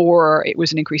 More, it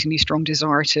was an increasingly strong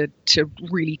desire to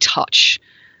really touch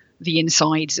the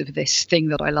insides of this thing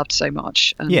that I loved so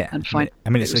much. And find. I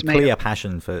mean, it's a clear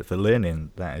passion for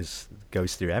learning that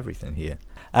goes through everything here.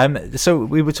 So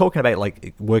we were talking about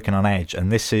like working on Edge,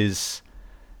 and this is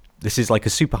like a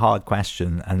super hard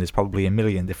question, and there's probably a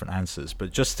million different answers.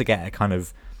 But just to get a kind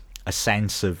of a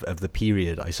sense of the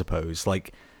period, I suppose,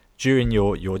 like during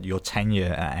your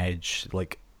tenure at Edge,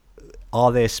 like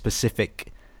are there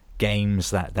specific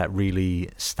games that really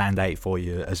stand out for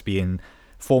you as being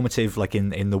formative, like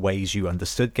in the ways you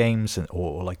understood games,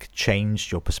 or like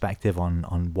changed your perspective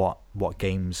on what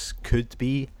games could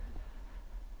be?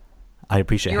 I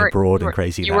appreciate how broad and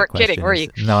crazy that question is. You weren't kidding, were you?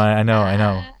 No, I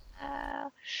know.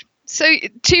 So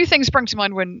two things sprung to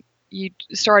mind when you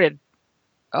started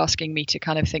asking me to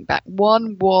kind of think back.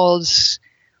 One was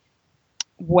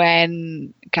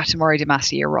when Katamari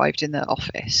Damacy arrived in the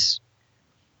office.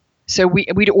 So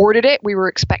we'd ordered it. We were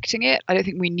expecting it. I don't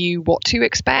think we knew what to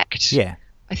expect. Yeah.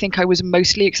 I think I was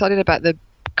mostly excited about the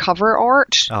cover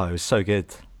art. Oh, it was so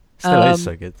good. Still is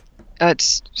so good.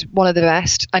 It's one of the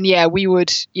best. And yeah, we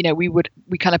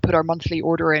kind of put our monthly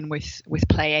order in with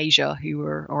Play Asia, who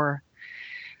were our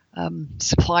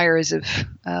suppliers of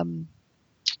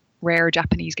rare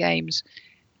Japanese games,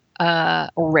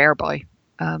 or rare by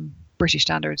British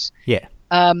standards. Yeah.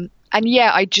 And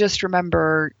yeah, I just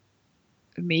remember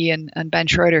me and Ben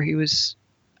Schroeder, who was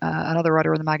another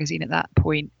writer on the magazine at that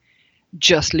point,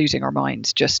 just losing our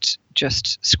minds, just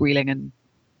squealing, and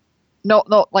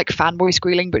not like fanboy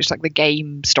squealing, but just like the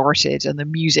game started and the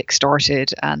music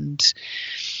started, and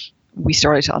we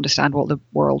started to understand what the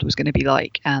world was going to be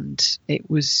like, and it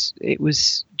was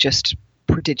just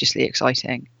prodigiously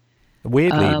exciting.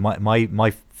 Weirdly,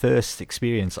 my first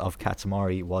experience of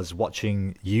Katamari was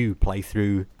watching you play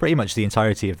through pretty much the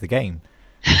entirety of the game.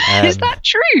 Is that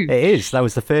true? It is. That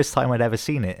was the first time I'd ever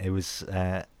seen it. It was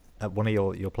at one of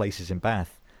your places in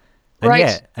Bath. And right.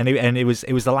 Yeah, and it was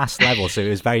the last level, so it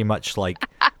was very much like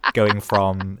going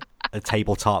from a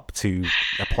tabletop to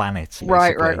a planet. Basically.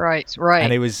 Right.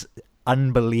 And it was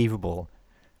unbelievable.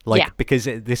 Because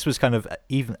this was kind of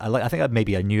even. I think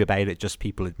maybe I knew about it. Just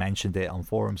people had mentioned it on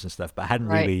forums and stuff, but I hadn't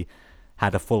really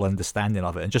had a full understanding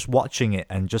of it. And just watching it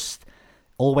and just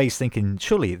always thinking,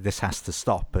 surely this has to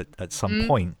stop at some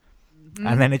point.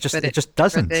 And then it just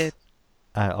doesn't.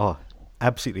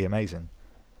 Absolutely amazing.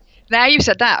 Now you've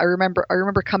said that, I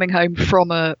remember coming home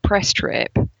from a press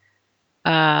trip.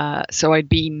 So I'd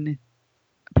been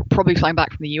probably flying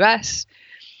back from the US.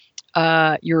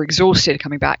 You're exhausted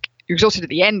coming back. You're exhausted at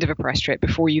the end of a press trip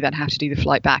before you then have to do the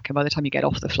flight back. And by the time you get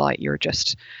off the flight, you're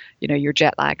just, you're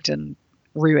jet lagged and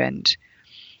ruined.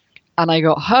 And I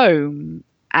got home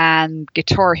and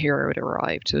Guitar Hero had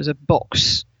arrived. There was a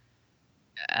box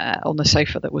on the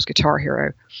sofa that was Guitar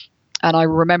Hero. And I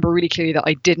remember really clearly that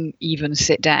I didn't even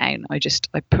sit down. I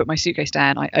put my suitcase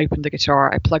down, I opened the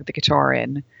guitar, I plugged the guitar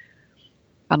in,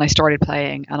 and I started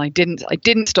playing. And I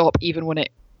didn't stop even when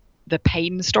the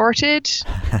pain started.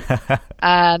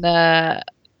 And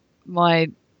my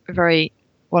very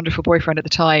wonderful boyfriend at the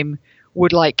time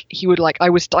I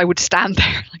would stand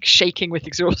there like shaking with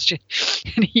exhaustion,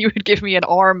 and he would give me an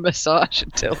arm massage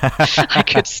until I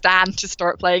could stand to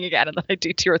start playing again, and then I'd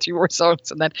do 2 or 3 more songs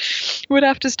and then would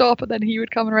have to stop, and then he would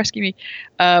come and rescue me,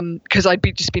 because I'd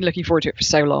just been looking forward to it for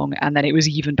so long. And then it was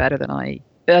even better than I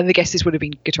guess this would have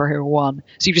been Guitar Hero 1,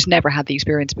 so you've just never had the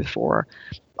experience before.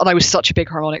 And I was such a big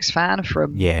harmonics fan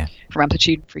from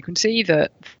Amplitude and Frequency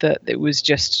that it was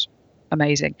just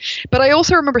amazing. But I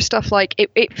also remember stuff like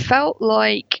it felt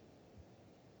like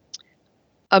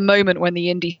a moment when the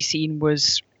indie scene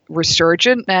was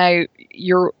resurgent. Now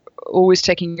you're always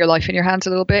taking your life in your hands a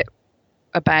little bit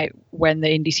about when the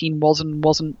indie scene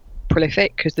wasn't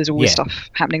prolific, because there's always stuff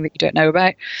happening that you don't know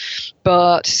about.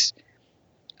 But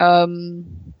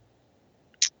and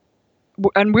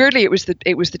weirdly it was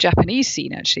the Japanese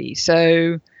scene actually.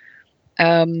 So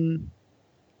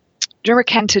do you remember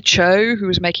Kenta Cho, who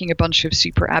was making a bunch of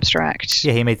super abstract?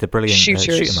 Yeah, he made the brilliant shoot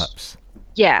 'em ups.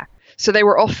 Yeah, so they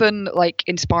were often like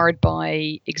inspired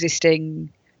by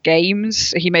existing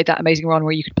games. He made that amazing one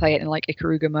where you could play it in like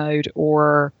Ikaruga mode,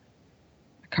 or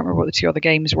I can't remember what the 2 other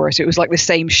games were. So it was like the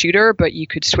same shooter, but you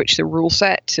could switch the rule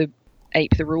set to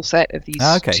ape the rule set of these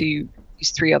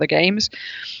 3 other games.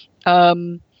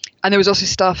 And there was also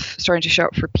stuff starting to show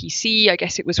up for PC. I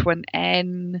guess it was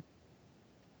when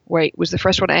was the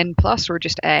first one N plus or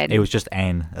just N? It was just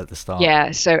N at the start.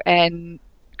 Yeah, so N,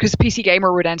 because PC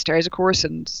Gamer were downstairs, of course,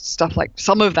 and stuff like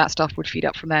some of that stuff would feed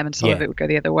up from them, and some of it would go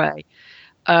the other way.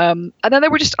 And then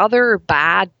there were just other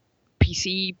bad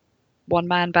PC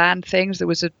one-man band things. There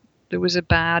was a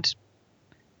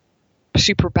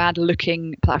super bad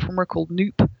looking platformer called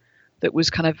Noop that was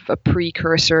kind of a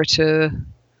precursor to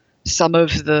some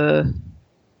of the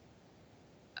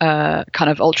kind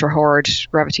of ultra hard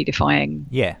gravity defying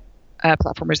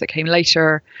platformers that came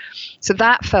later. So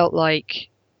that felt like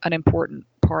an important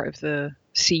part of the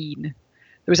scene.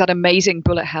 There was that amazing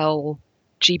Bullet Hell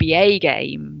GBA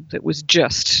game that was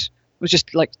just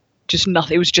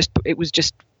nothing. It was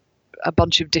just a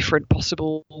bunch of different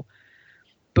possible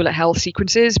Bullet Hell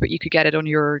sequences, but you could get it on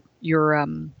your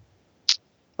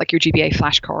like your GBA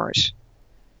flash card.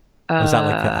 Was that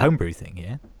like a homebrew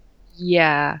thing?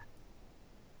 Yeah.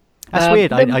 That's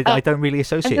weird. I don't really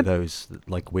associate those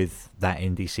like with that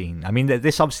indie scene. I mean,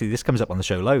 this comes up on the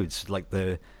show loads, like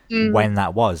when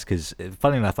that was, because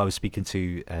funny enough, I was speaking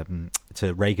to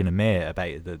Reagan and Mir about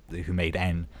who made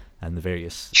N and the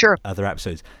various other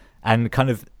episodes, and kind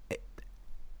of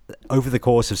over the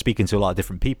course of speaking to a lot of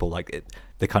different people, like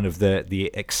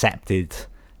the accepted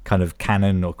kind of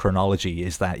canon or chronology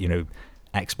is that, you know,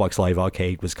 Xbox Live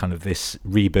Arcade was kind of this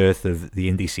rebirth of the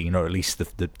indie scene, or at least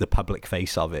the public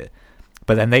face of it.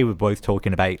 But then they were both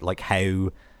talking about like how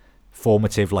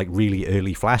formative like really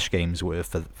early Flash games were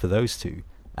for those two,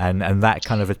 and that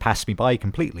kind of had passed me by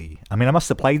completely. I mean, I must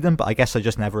have played them, but I guess I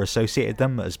just never associated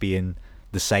them as being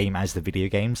the same as the video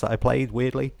games that I played,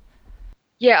 weirdly.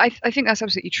 Yeah, I think that's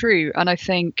absolutely true, and I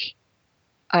think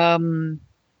the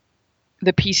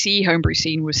PC homebrew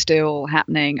scene was still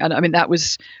happening, and I mean that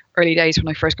was early days when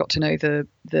I first got to know the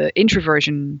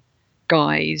Introversion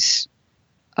guys,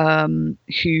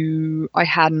 who I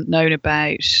hadn't known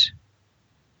about.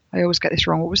 I always get this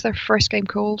wrong. What was their first game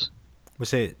called?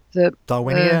 Was it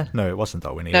Darwinia? No, it wasn't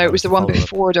Darwinia. No, it was the one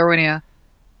before Darwinia.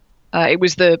 It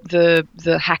was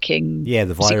the hacking, the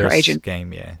virus secret agent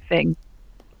game, thing.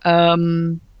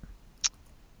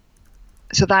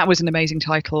 So that was an amazing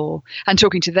title, and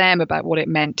talking to them about what it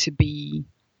meant to be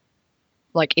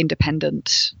like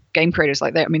independent game creators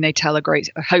like that. I mean, they tell I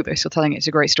hope they're still telling it. It's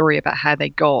a great story about how they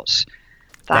got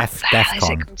that.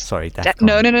 DEFCON. Sorry, DEFCON.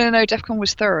 No. DEFCON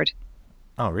was third.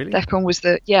 Oh, really? DEFCON was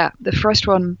the first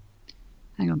one.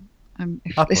 Hang on.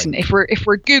 If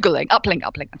we're Googling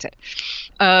Uplink, that's it.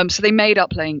 So they made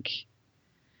Uplink,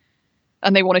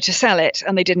 and they wanted to sell it,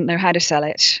 and they didn't know how to sell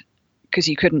it because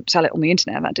you couldn't sell it on the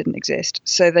internet. That didn't exist.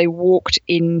 So they walked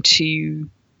into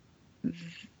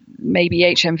maybe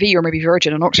HMV or maybe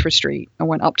Virgin on Oxford Street and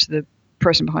went up to the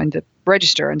person behind the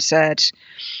register and said,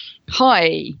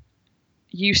 "Hi,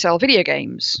 you sell video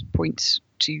games," points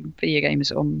to video games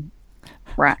on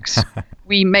racks.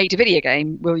 "We made a video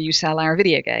game. Will you sell our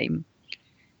video game?"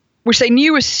 Which they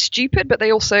knew was stupid, but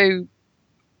they also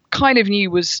kind of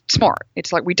knew was smart.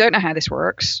 It's like, we don't know how this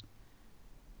works.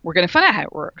 We're going to find out how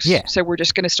it works. Yeah. So we're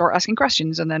just going to start asking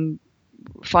questions, and then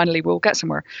finally we'll get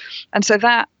somewhere. And so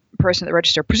that person at the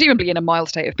register, presumably in a mild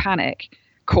state of panic,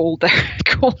 called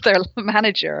their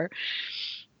manager,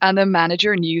 and the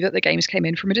manager knew that the games came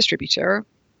in from a distributor,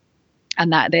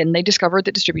 and that then they discovered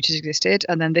that distributors existed,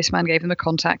 and then this man gave them a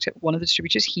contact at one of the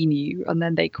distributors he knew, and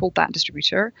then they called that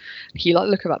distributor. He liked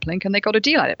the look of Uplink, and they got a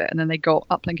deal out of it, and then they got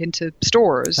Uplink into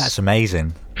stores. That's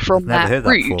amazing. From that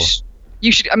route.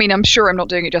 You should. I mean, I'm sure I'm not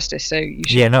doing it justice, so you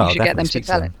should. You should get them to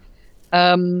tell it.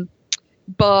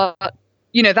 But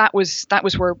you know, that was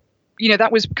where, you know,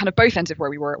 that was kind of both ends of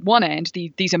where we were. At one end,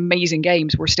 these amazing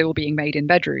games were still being made in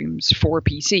bedrooms for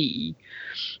PC,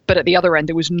 but at the other end,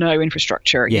 there was no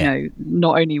infrastructure. Yeah. You know,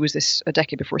 not only was this a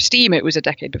decade before Steam, it was a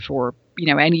decade before, you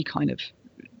know, any kind of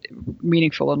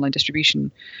meaningful online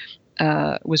distribution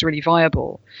was really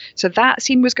viable. So that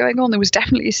scene was going on. There was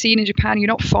definitely a scene in Japan. You're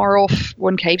not far off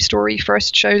when Cave Story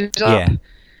first shows up.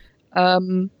 Yeah.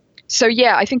 So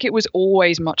yeah, I think it was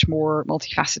always much more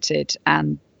multifaceted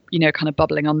and, you know, kind of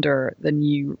bubbling under than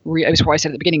it was why I said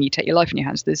at the beginning, you take your life in your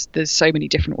hands. There's so many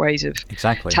different ways of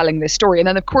telling this story. And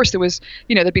then of course there was,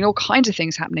 you know, there'd been all kinds of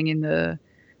things happening in the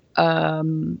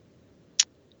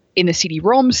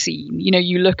CD-ROM scene. You know,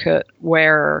 you look at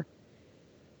where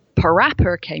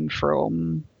Parappa came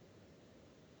from,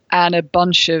 and a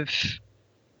bunch of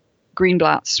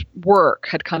Greenblatt's work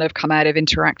had kind of come out of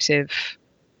interactive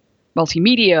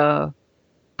multimedia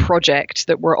projects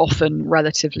that were often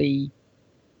relatively,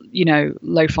 you know,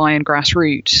 lo-fi and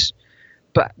grassroots,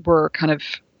 but were kind of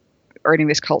earning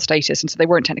this cult status. And so they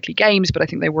weren't technically games, but I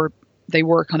think they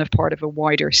were kind of part of a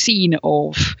wider scene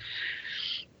of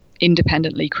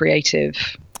independently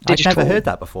creative digital. I've never heard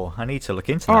that bore. I need to look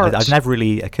into that. I've never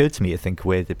really occurred to me to think,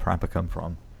 where did Parappa come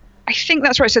from? I think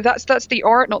that's right. So that's the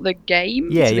art, not the game.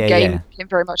 Yeah, so the yeah, game yeah. came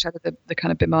very much out of the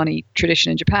kind of Bimani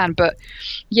tradition in Japan. But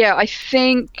yeah, I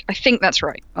think that's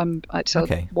right. It's a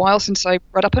Okay. while since I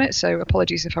read up on it, so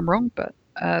apologies if I'm wrong, but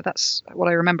that's what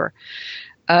I remember.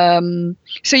 So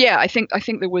yeah, I think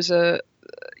there was there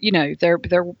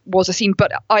was a scene,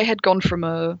 but I had gone from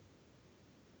a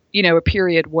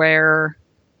period where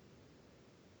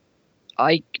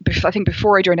I think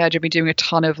before I joined Edge, I'd been doing a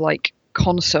ton of like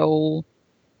console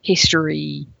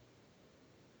history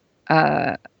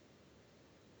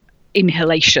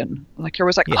inhalation. Like I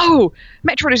was like, Yeah. oh,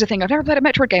 Metroid is a thing. I've never played a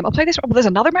Metroid game. I'll play this one. Well, there's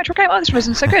another Metroid game. Oh, this one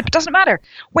isn't so good, but doesn't matter.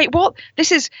 Wait, what?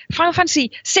 This is Final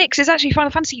Fantasy 6 is actually Final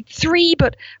Fantasy 3,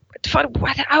 but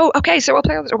oh, okay, so I'll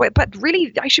play all this. But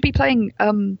really, I should be playing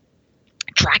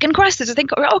Dragon Quest. There's a thing.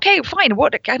 Okay, fine.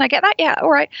 What can I get that? Yeah,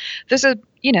 all right. There's a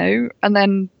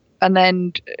and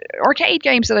then arcade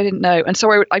games that I didn't know, and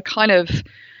so I kind of,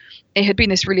 it had been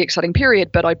this really exciting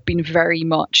period, but I've been very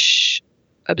much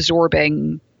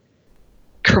absorbing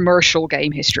commercial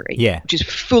game history, which is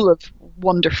full of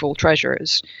wonderful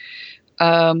treasures.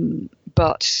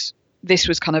 But this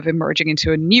was kind of emerging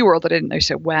into a new world that I didn't know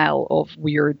so well, of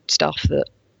weird stuff that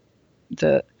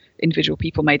the individual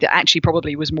people made that actually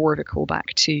probably was more of a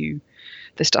callback to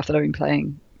the stuff that I've been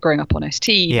playing growing up on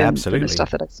ST than the stuff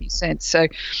that I've seen since. So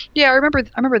yeah, I remember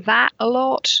that a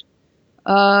lot.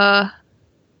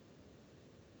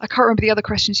 I can't remember the other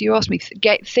questions you asked me.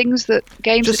 Games that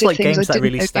just did like things games I that didn't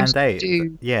really know stand out.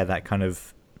 do. Yeah, that kind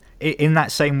of in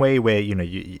that same way where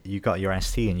you got your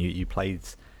ST and you played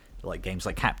like games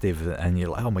like Captive, and you're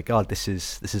like, oh my god, this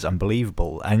is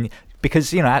unbelievable. And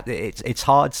because it's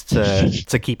hard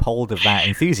to keep hold of that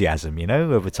enthusiasm,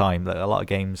 over time. That a lot of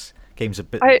games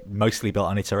are mostly built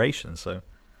on iteration. So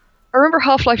I remember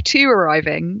Half-Life 2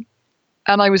 arriving,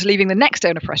 and I was leaving the next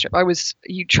day on a press trip.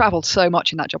 You traveled so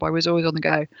much in that job. I was always on the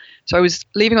go. So I was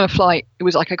leaving on a flight. It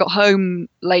was like I got home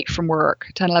late from work,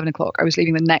 10, 11 o'clock. I was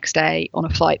leaving the next day on a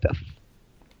flight. But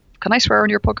can I swear on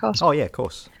your podcast? Oh yeah, of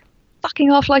course. Fucking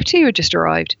Half-Life 2 had just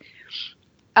arrived.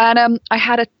 And I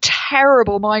had a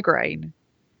terrible migraine.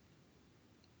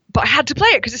 But I had to play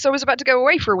it because I was about to go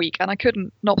away for a week and I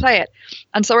couldn't not play it.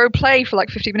 And so I would play for like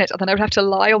 15 minutes and then I would have to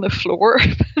lie on the floor,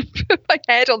 put my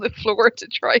head on the floor to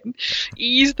try and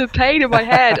ease the pain in my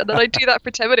head. And then I'd do that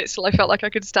for 10 minutes till I felt like I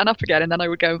could stand up again, and then I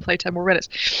would go and play 10 more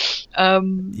minutes.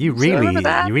 You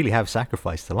really have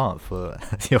sacrificed a lot for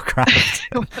your craft.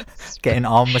 Getting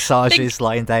arm massages,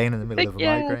 lying down in the middle of a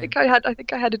migraine. I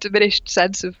think I had a diminished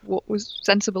sense of what was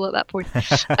sensible at that point.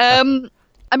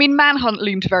 I mean, Manhunt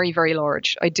loomed very, very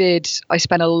large. I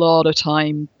spent a lot of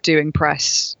time doing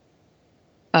press,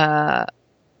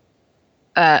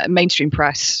 mainstream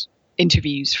press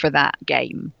interviews for that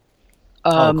game.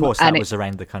 Of course, that was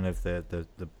around the kind of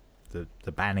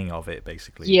the banning of it,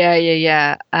 basically.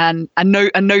 Yeah. And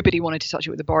nobody wanted to touch it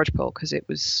with a barge pole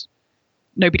because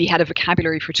nobody had a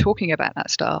vocabulary for talking about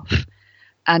that stuff.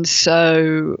 And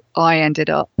so I ended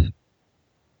up,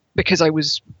 because I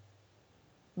was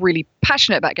really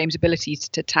passionate about games' abilities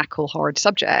to tackle hard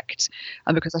subjects,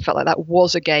 and because I felt like that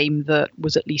was a game that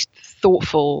was at least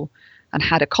thoughtful and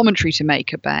had a commentary to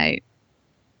make about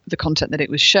the content that it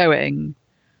was showing,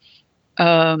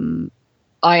 I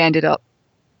ended up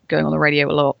going on the radio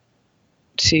a lot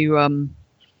to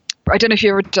I don't know if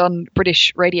you've ever done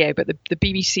British radio, but the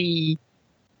BBC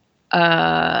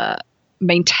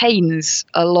maintains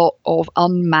a lot of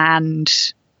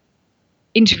unmanned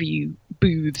interview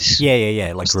booths.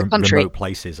 Yeah, like remote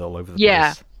places all over the place.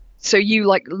 Yeah, so you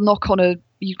like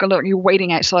you're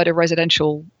waiting outside a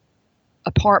residential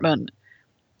apartment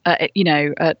at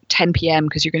 10 p.m.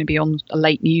 because you're going to be on a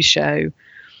late news show,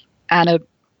 and a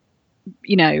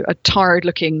tired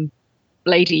looking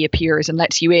lady appears and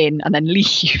lets you in and then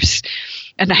leaves,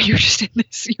 and now you're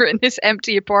in this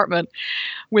empty apartment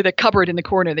with a cupboard in the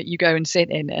corner that you go and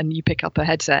sit in, and you pick up a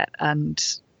headset,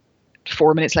 and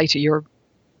 4 minutes later you're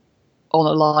on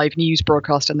a live news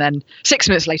broadcast, and then 6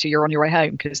 minutes later you're on your way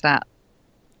home, because that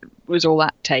was all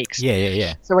that takes.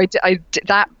 Yeah. So I did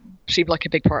that. Seemed like a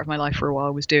big part of my life for a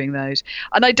while, was doing those.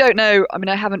 And I don't know, I mean,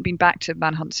 I haven't been back to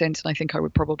Manhunt since, and I think I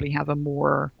would probably have a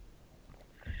more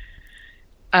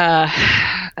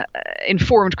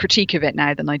informed critique of it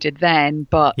now than I did then,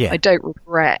 but I don't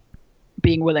regret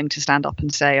being willing to stand up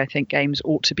and say I think games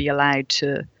ought to be allowed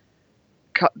to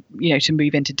to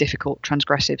move into difficult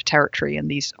transgressive territory,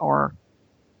 and these are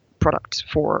products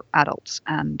for adults,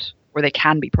 or they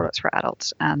can be products for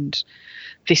adults, and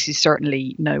this is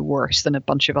certainly no worse than a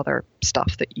bunch of other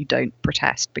stuff that you don't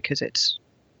protest because it's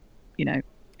in a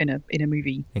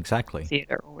movie exactly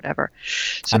theater or whatever.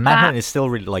 So and Manhunt is still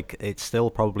really, like, it's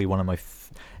still probably one of my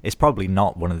it's probably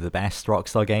not one of the best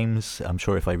Rockstar games. I'm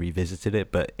sure if I revisited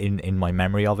it, but in my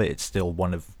memory of it, it's still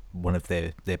one of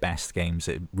their best games.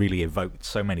 It really evoked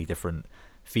so many different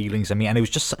feelings. I mean, and it was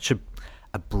just such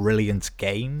a brilliant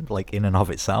game, like in and of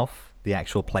itself. The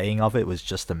actual playing of it was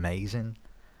just amazing.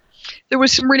 There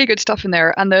was some really good stuff in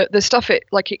there, and the stuff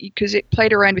because it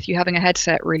played around with you having a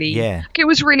headset. Really, yeah, it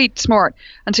was really smart.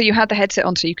 And so you had the headset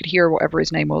on, so you could hear whatever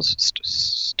his name was.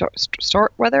 Storm.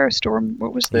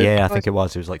 What was the? Yeah, I think it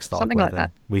was. It was like Stark something weather.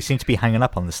 like that. We seem to be hanging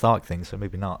up on the Stark thing, so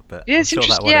maybe not. But yeah, it's I'm sure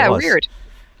interesting. That yeah, what it was.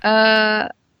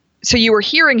 Weird. So you were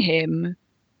hearing him,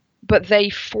 but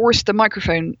they forced the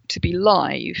microphone to be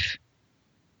live.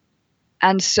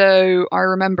 And so I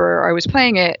remember I was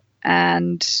playing it,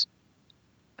 and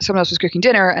someone else was cooking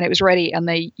dinner, and it was ready, and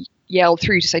they yelled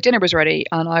through to say dinner was ready,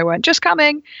 and I went, just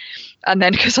coming. And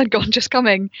then because I'd gone just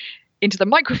coming into the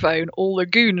microphone, all the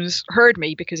goons heard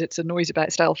me, because it's a noise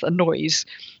about stealth and noise,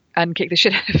 and kicked the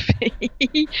shit out of me.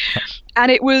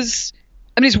 And it was,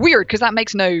 I mean, it's weird because that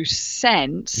makes no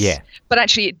sense. Yeah. But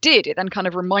actually it did. It then kind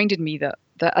of reminded me that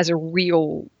as a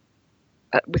real,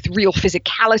 with real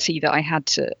physicality, that I had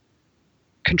to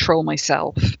control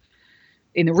myself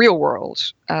in the real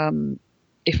world,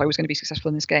 if I was going to be successful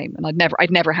in this game. And I'd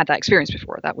never had that experience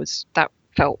before. That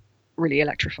felt really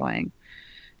electrifying.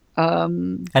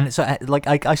 And so, like,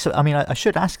 I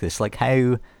should ask this, like,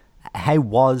 how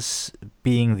was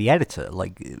being the editor,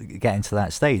 like, getting to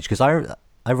that stage? Because I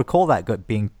recall that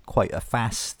being quite a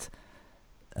fast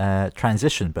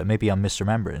transition, but maybe I'm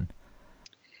misremembering.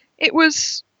 It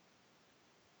was.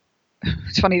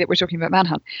 It's funny that we're talking about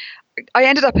Manhunt. I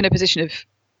ended up in a position of,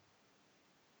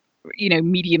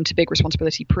 medium to big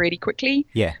responsibility pretty quickly.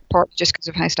 Yeah. Partly just because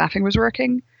of how staffing was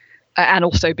working, and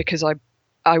also because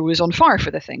I was on fire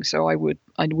for the thing, so I would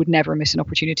never miss an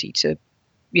opportunity to,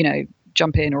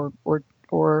 jump in or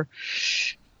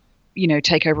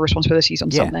take over responsibilities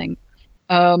on something.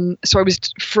 So I was,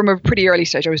 from a pretty early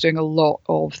stage, I was doing a lot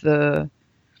of the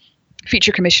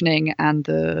feature commissioning and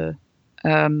the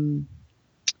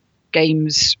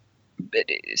games,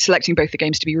 selecting both the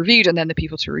games to be reviewed and then the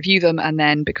people to review them. And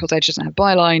then because Edge doesn't have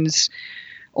bylines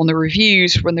on the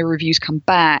reviews, when the reviews come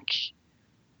back,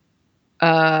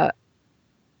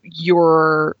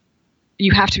 you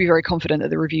have to be very confident that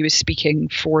the review is speaking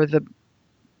for the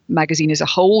magazine as a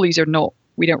whole. These are not,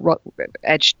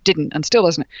 Edge didn't and still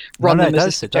doesn't run them as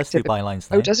a subjective. It does do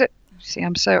bylines now. Oh, does it? See,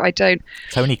 I don't.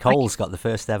 Tony Cole's got the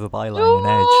first ever byline in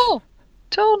Edge.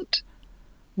 Don't.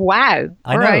 Wow.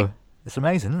 I know. Right. It's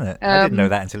amazing, isn't it? I didn't know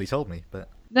that until he told me. But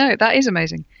no, that is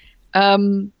amazing.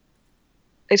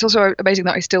 It's also amazing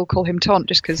that I still call him Taunt,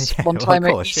 just because one time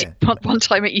at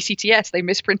ECTS they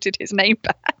misprinted his name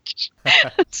badge.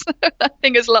 So that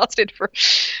thing has lasted for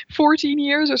 14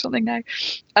 years or something now.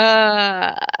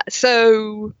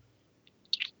 So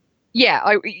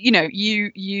yeah,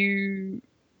 you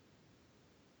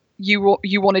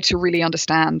wanted to really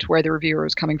understand where the reviewer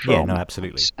was coming from. Yeah, no,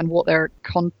 absolutely. And what their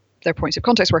points of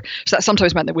context were. So that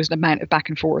sometimes meant there was an amount of back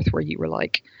and forth where you were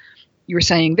like, you were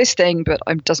saying this thing, but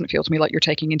it doesn't feel to me like you're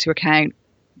taking into account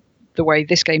the way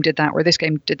this game did that, or this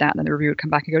game did that. And then the reviewer would come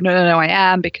back and go, no, I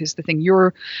am, because the thing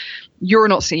you're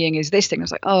not seeing is this thing. I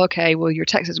was like, oh, okay, well, your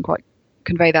text doesn't quite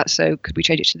convey that, so could we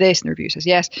change it to this? And the reviewer says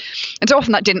yes. And so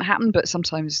often that didn't happen, but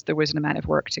sometimes there was an amount of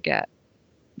work to get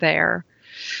there.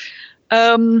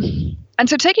 And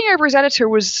so taking over as editor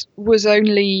was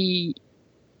only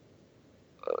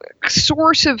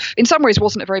sort of, in some ways,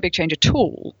 wasn't a very big change at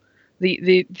all.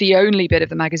 The only bit of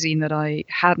the magazine that I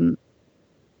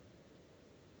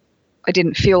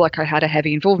didn't feel like I had a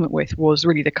heavy involvement with was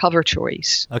really the cover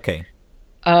choice. Okay.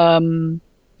 A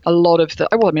lot of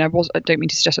I don't mean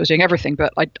to suggest I was doing everything,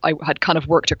 but I had kind of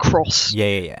worked across.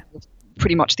 Yeah.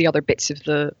 Pretty much the other bits of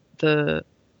the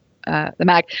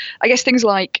mag. I guess things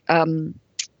like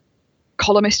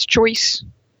columnist choice.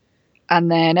 And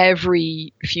then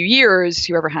every few years,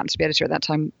 whoever happens to be editor at that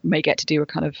time may get to do a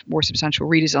kind of more substantial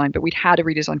redesign. But we'd had a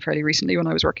redesign fairly recently when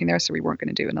I was working there, so we weren't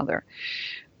going to do another.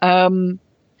 And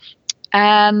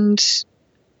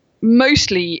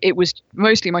it was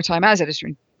mostly my time as editor.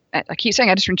 I keep saying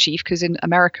editor-in-chief because in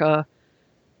America,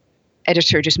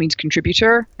 editor just means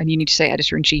contributor, and you need to say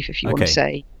editor-in-chief if you want to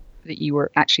say that you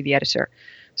were actually the editor.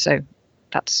 So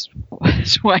that's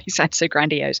why he sounds so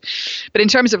grandiose. But in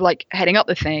terms of like heading up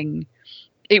the thing,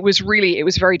 it was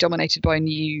very dominated by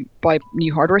new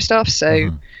hardware stuff.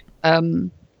 So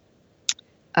the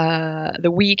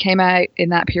Wii came out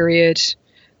in that period,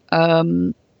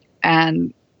 and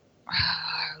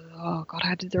oh god,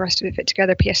 how did the rest of it fit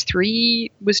together?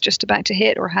 PS3 was just about to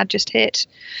hit or had just hit,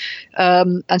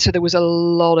 and so there was a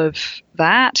lot of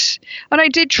that. And I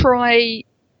did try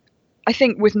I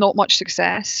think with not much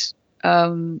success,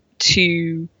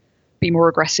 to be more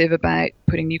aggressive about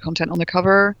putting new content on the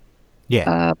cover.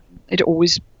 Yeah. I'd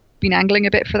always been angling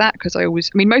a bit for that because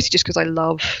mostly just because I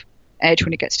love Edge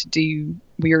when it gets to do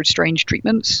weird, strange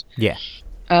treatments. Yeah.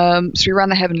 So we ran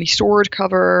the Heavenly Sword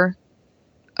cover,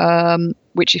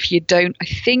 which if you don't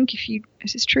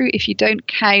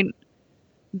count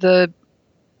the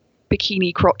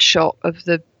bikini crotch shot of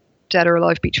the Dead or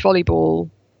Alive beach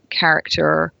volleyball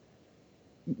character,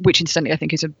 which incidentally I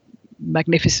think is a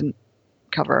magnificent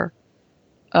cover.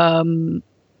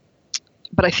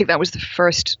 But I think that was the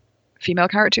first female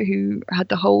character who had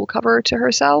the whole cover to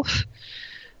herself.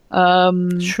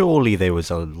 Surely there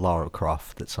was a Lara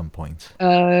Croft at some point.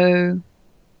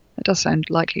 It does sound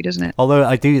likely, doesn't it? Although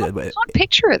I can't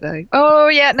picture it though. Oh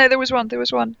yeah, no, there was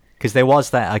one. Because there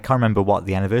was that, I can't remember what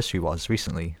the anniversary was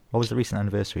recently. What was the recent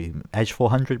anniversary? Edge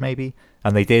 400 maybe?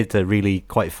 And they did a really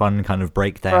quite fun kind of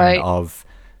breakdown of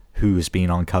who's been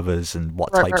on covers and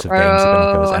what types of games have been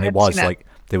on covers. And it was like,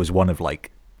 there was one of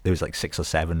like, there was like 6 or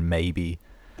 7 maybe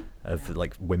of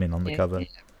like women on the cover. Yeah.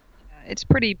 It's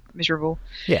pretty miserable.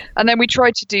 Yeah. And then we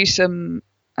tried to do some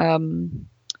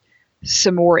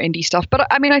more indie stuff. But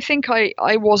I mean, I think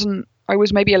I was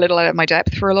maybe a little out of my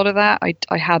depth for a lot of that.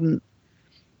 I hadn't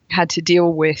had to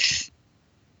deal with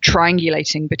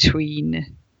triangulating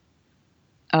between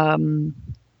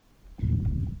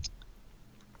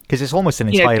because it's almost an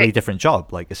entirely different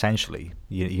job, like essentially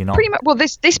you're not pretty much. Well,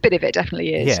 this bit of it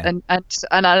definitely is, yeah.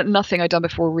 and nothing I'd done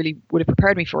before really would have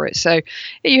prepared me for it. So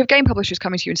you have game publishers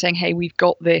coming to you and saying, "Hey, we've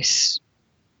got this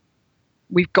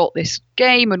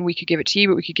game, and we could give it to you,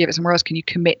 but we could give it somewhere else. Can you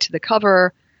commit to the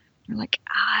cover?" And you're like,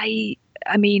 I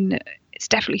mean, it's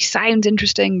definitely sounds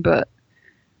interesting, but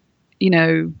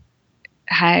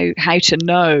how to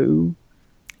know.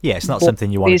 Yeah, it's not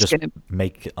something you want to just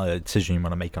make a decision you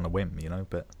want to make on a whim,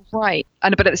 but right.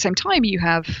 But at the same time, you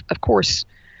have, of course,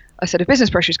 a set of business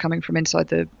pressures coming from inside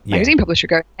the magazine publisher.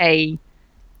 Go, hey,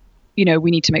 we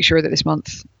need to make sure that this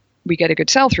month we get a good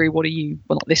sell through. What are you?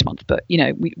 Well, not this month, but we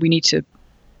need to.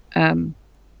 So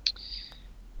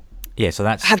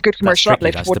that's have good commercial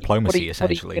uplift. That's diplomacy,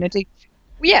 essentially. What are you going to do?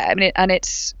 Yeah, I mean, and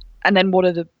then what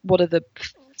are the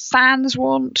fans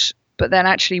want? But then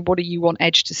actually, what do you want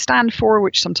Edge to stand for?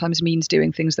 Which sometimes means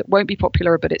doing things that won't be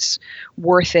popular, but it's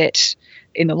worth it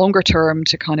in the longer term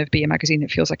to kind of be a magazine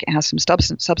that feels like it has some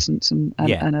substance and a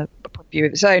point of view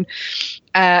of its own.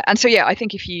 And so, I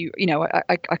think if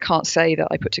I can't say that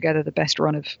I put together the best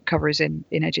run of covers in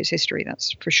Edge's history.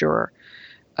 That's for sure.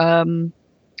 And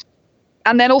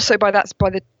then also by the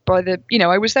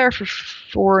I was there for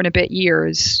 4 and a bit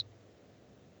years.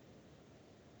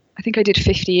 I think I did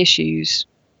 50 issues.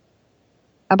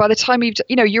 And by the time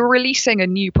you're releasing a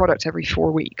new product every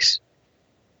 4 weeks,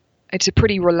 it's a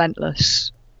pretty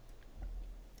relentless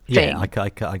thing.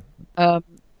 Yeah,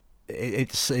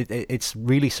 it's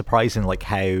really surprising, like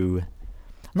how,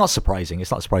 not surprising.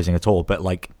 It's not surprising at all, but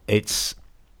like it's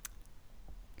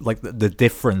like the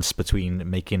difference between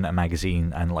making a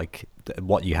magazine and like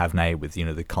what you have now with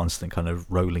the constant kind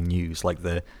of rolling news. Like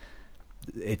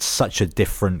it's such a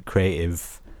different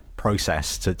creative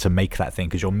process to make that thing,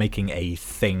 because you're making a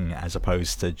thing as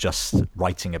opposed to just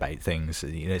writing about things.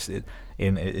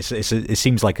 It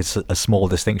seems like it's a small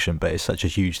distinction, but it's such a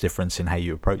huge difference in how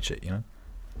you approach it.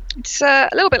 It's a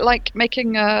little bit like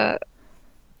making a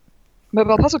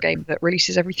mobile puzzle game that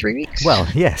releases every 3 weeks. Well,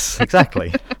 yes,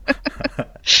 exactly.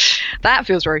 That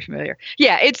feels very familiar.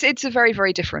 Yeah, it's a very,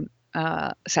 very different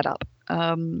setup.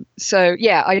 So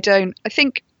yeah, I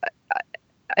think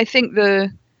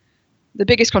the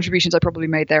biggest contributions I probably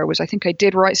made there was I think I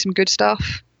did write some good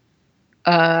stuff.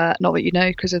 Not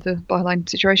that because of the byline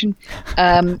situation.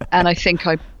 And I think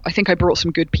I brought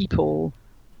some good people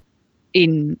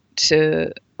in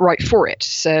to write for it.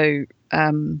 So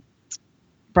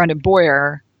Brandon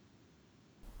Boyer,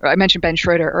 I mentioned Ben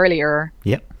Schroeder earlier.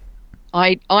 Yep.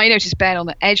 I noticed Ben on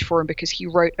the Edge forum because he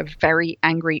wrote a very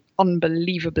angry,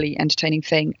 unbelievably entertaining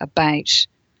thing about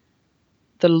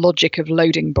the logic of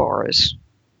loading bars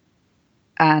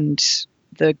and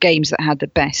the games that had the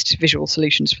best visual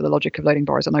solutions for the logic of loading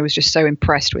bars. And I was just so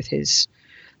impressed with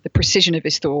the precision of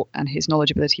his thought and his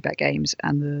knowledgeability about games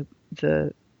and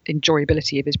the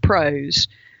enjoyability of his prose.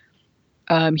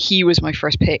 He was my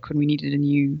first pick when we needed a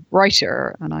new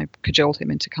writer, and I cajoled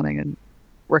him into coming and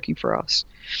working for us.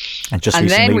 And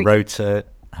recently wrote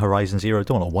Horizon Zero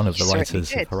Dawn, or one of the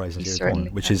writers of Horizon Zero Dawn,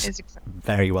 which is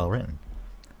very well written.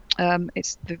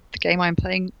 It's the game I'm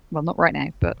playing. Well, not right now,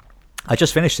 but I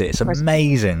just finished it. It's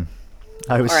amazing.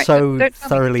 I was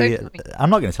thoroughly. I'm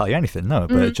not going to tell you anything, no.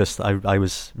 But just I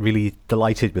was really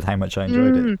delighted with how much I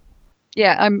enjoyed it.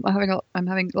 Yeah, I'm having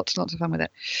lots and lots of fun with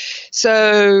it.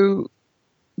 So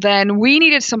then we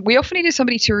often needed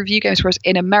somebody to review games for us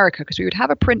in America because we would have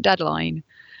a print deadline.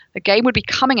 The game would be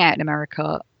coming out in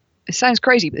America. It sounds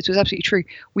crazy, but this was absolutely true.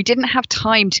 We didn't have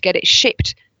time to get it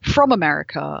shipped from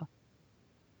America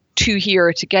to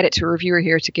here to get it to a reviewer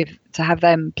here to have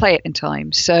them play it in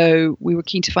time. So we were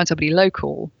keen to find somebody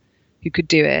local who could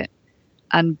do it.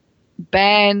 And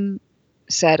Ben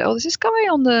said, "Oh, there's this guy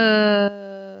on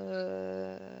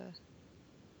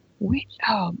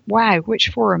which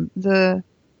forum? The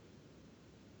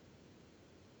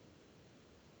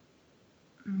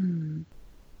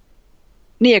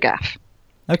NeoGAF.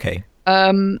 Okay.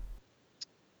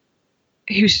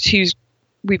 Who's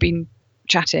we've been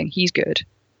chatting. He's good."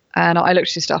 And I looked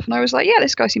at his stuff and I was like, yeah,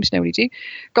 this guy seems to know what he do.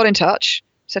 Got in touch,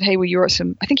 said, hey, well, you're at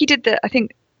some, I think he did no,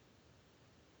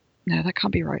 that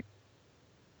can't be right.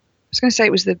 I was going to say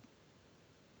it was the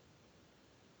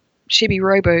Chibi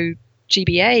Robo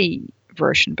GBA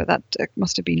version, but that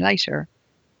must have been later.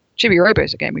 Chibi Robo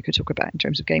is a game we could talk about in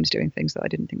terms of games doing things that I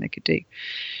didn't think they could do.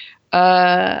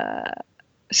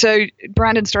 So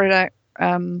Brandon started out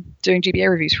doing GBA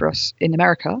reviews for us in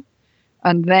America.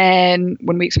 And then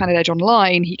when we expanded Edge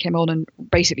Online, he came on and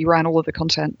basically ran all of the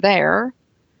content there.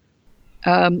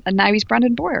 And now he's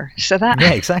Brandon Boyer. So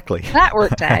yeah, exactly. That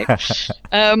worked out.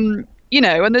 And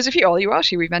there's a few. Ollie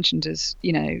Welsh, we've mentioned, has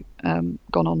gone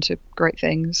on to great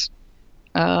things.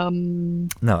 No,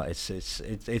 it's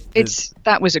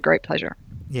that was a great pleasure.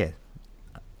 Yeah.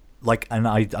 And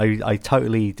I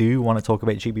totally do want to talk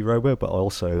about GB Robo, but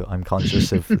also I'm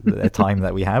conscious of the time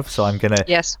that we have, so I'm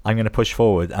gonna push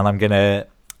forward, and I'm gonna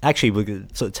we're gonna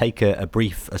sort of take a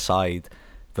brief aside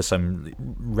for some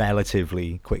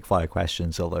relatively quick fire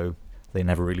questions, although they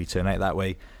never really turn out that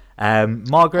way.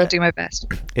 Margaret, I'll do my best.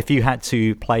 If you had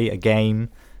to play a game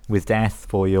with death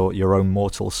for your own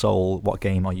mortal soul, what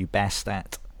game are you best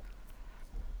at?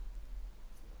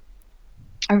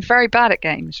 I'm very bad at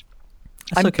games.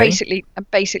 That's I'm okay.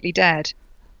 basically dead.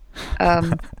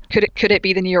 Could it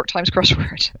be the New York Times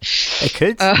crossword? It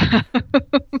could.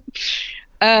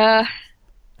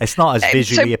 It's not as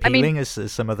visually appealing as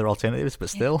some other alternatives, but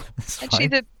still, it's actually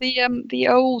fine. the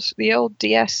old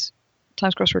DS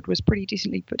Times crossword was pretty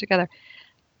decently put together.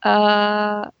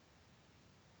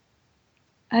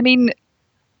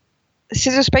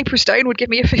 Scissors, paper, stone would give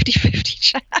me a 50-50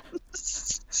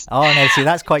 chance. Oh no! See,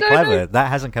 that's quite clever. That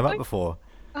hasn't come up before.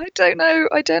 I don't know.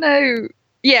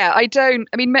 Yeah, I don't.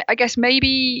 I guess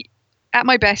maybe at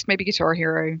my best, maybe Guitar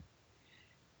Hero.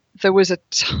 There was a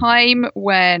time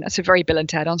when that's a very Bill and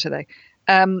Ted answer though.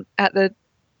 At the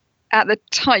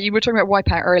time you were talking about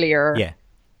Wipeout earlier. Yeah.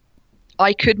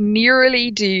 I could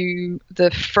nearly do the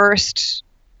first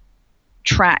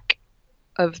track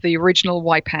of the original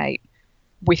Wipeout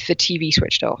with the TV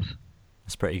switched off.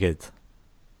 That's pretty good.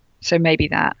 So maybe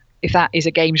that. If that is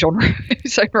a game genre,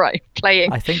 so right,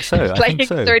 playing. I think so. Playing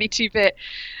 32-bit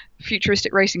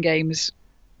futuristic racing games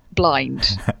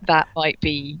blind, that might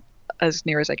be as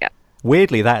near as I get.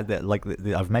 Weirdly,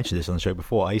 I've mentioned this on the show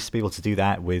before. I used to be able to do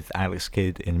that with Alex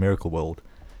Kidd in Miracle World,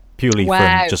 purely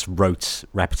from just rote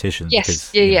repetition.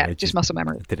 Yes, because, just muscle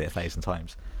memory. Did it 1,000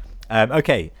 times.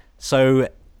 Okay, so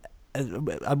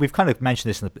we've kind of mentioned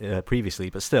this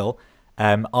previously, but still.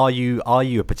 Are you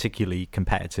a particularly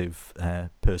competitive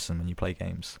person when you play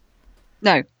games?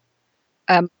 No.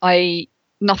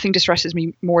 Nothing distresses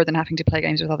me more than having to play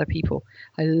games with other people.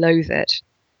 I loathe it.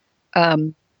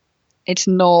 It's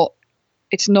not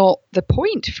the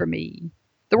point for me.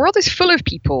 The world is full of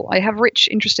people. I have rich,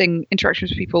 interesting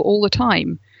interactions with people all the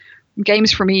time.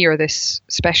 Games for me are this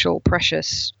special,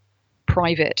 precious,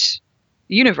 private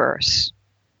universe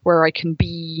where I can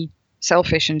be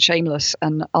selfish and shameless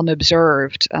and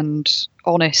unobserved and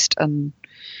honest and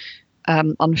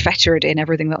unfettered in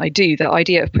everything that I do. The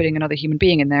idea of putting another human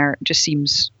being in there just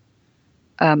seems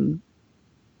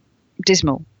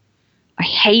dismal. I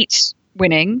hate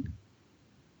winning.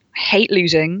 I hate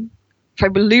losing. If I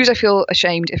lose, I feel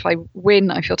ashamed. If I win,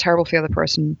 I feel terrible for the other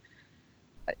person.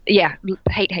 Yeah,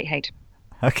 hate.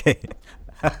 Okay.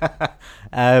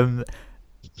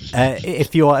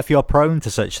 If you're prone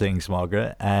to such things,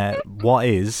 Margaret, what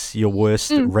is your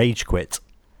worst rage quit?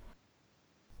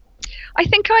 I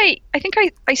think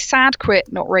I sad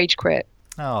quit, not rage quit.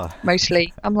 Oh.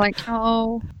 Mostly, I'm like,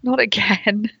 oh, not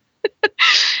again.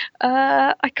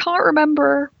 I can't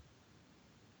remember.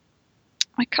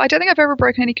 I don't think I've ever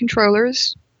broken any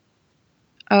controllers.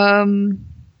 Yeah,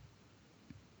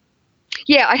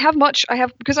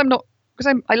 because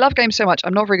I love games so much.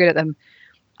 I'm not very good at them.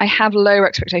 I have low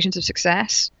expectations of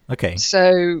success. Okay.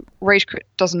 So rage quit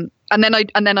doesn't, and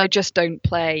then I just don't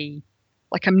play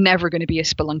Like, I'm never going to be a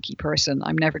Spelunky person.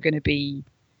 I'm never going to be.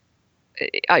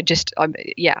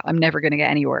 I'm never going to get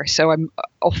anywhere. So I'm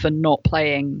often not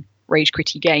playing rage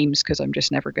quitty games because I'm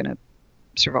just never going to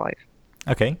survive.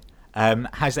 Okay.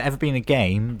 Has there ever been a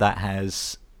game that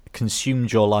has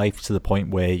consumed your life to the point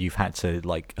where you've had to,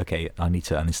 like, okay, I need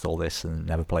to uninstall this and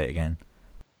never play it again?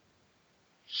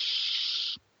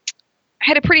 I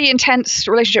had a pretty intense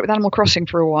relationship with Animal Crossing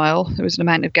for a while. There was an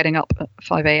amount of getting up at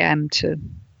 5 a.m. to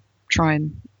try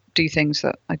and do things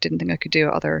that I didn't think I could do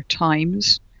at other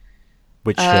times.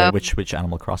 Which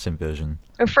Animal Crossing version?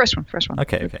 Oh, first one.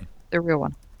 Okay. The real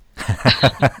one.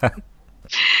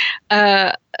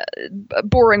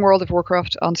 Boring World of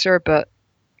Warcraft answer, but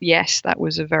yes, that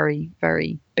was a very,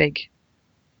 very big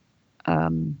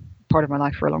part of my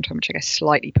life for a long time, which I guess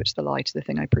slightly puts the lie to the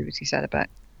thing I previously said about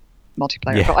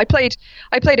multiplayer. Yeah. But I played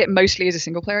it mostly as a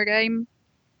single player game.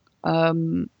 I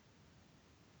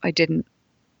did a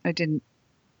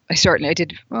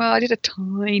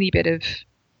tiny bit of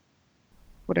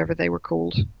whatever they were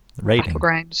called. Raiding.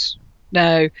 Battlegrounds. No,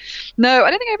 I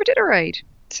don't think I ever did a raid.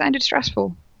 It sounded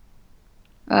stressful.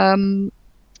 So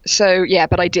yeah,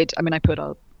 but I did. I mean, I put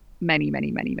many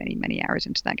hours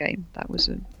into that game. That was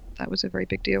a very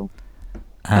big deal.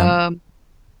 Go.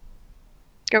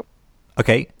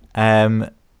 Okay. Oh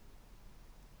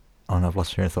no, I've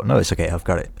lost train of thought. No, it's okay. I've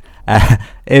got it.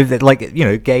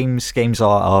 Games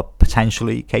are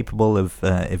potentially capable of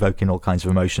evoking all kinds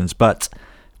of emotions, but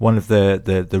one of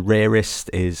the rarest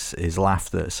is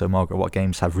laughter. So, Margaret, what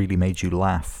games have really made you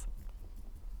laugh?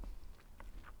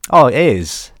 Oh, it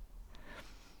is.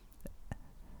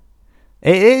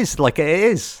 It is.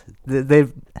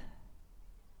 They've.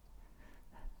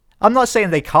 I'm not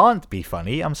saying they can't be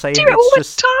funny. I'm saying do it all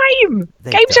the time.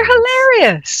 Games are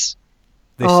hilarious.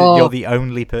 You're the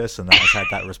only person that has had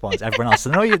that response. Everyone else,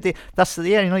 no,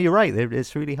 you're right.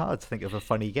 It's really hard to think of a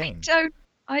funny game. So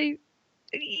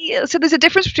there's a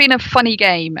difference between a funny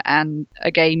game and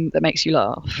a game that makes you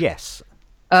laugh. Yes.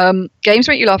 Games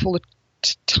make you laugh all the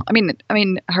time. I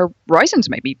mean, Horizons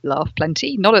made me laugh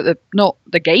plenty. Not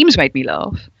the games made me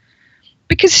laugh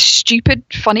because stupid,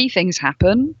 funny things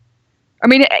happen. I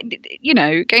mean,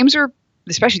 games are,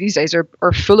 especially these days,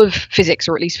 are full of physics,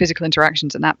 or at least physical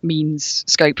interactions, and that means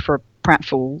scope for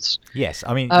pratfalls. Yes,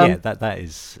 I mean, that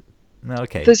is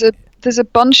okay. There's a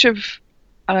bunch of,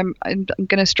 and I'm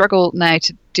going to struggle now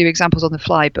to do examples on the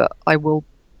fly, but I will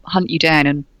hunt you down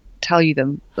and tell you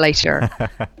them later.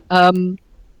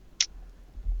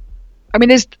 I mean,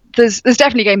 there's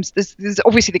definitely games. There's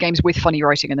obviously the games with funny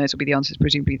writing, and those will be the answers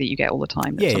presumably that you get all the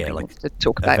time. Like to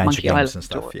talk about Monkey Island and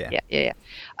stuff. Yeah.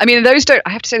 I mean, I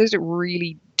have to say, those don't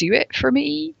really do it for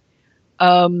me.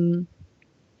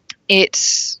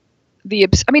 It's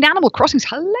Animal Crossing's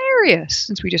hilarious.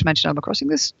 Since we just mentioned Animal Crossing,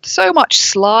 there's so much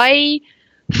sly,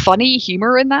 funny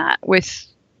humor in that with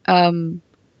the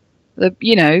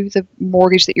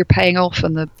mortgage that you're paying off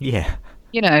and the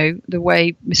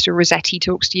way Mr. Rossetti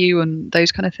talks to you and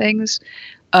those kind of things.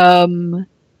 Let's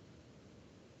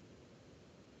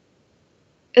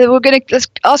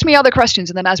ask me other questions,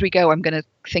 and then as we go, I'm gonna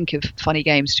think of funny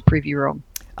games to prove you wrong.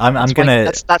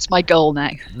 That's my goal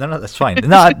now. No, that's fine.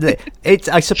 No,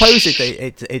 I suppose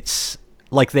it's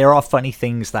like there are funny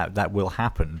things that will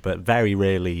happen, but very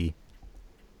rarely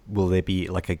will there be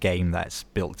like a game that's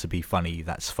built to be funny.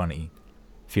 That's funny.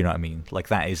 If you know what I mean, like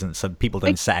that isn't. Some people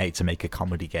don't set out to make a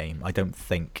comedy game. I don't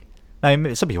think. I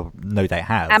mean, some people no doubt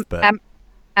have, but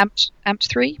Amped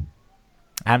 3.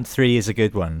 Amped 3 is a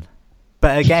good one,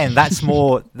 but again, that's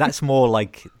more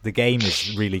like the game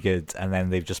is really good, and then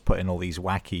they've just put in all these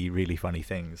wacky, really funny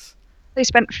things. They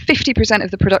spent 50%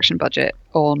 of the production budget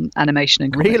on animation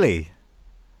and comics. Really?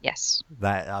 Yes.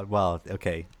 That well,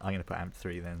 okay. I'm gonna put Amped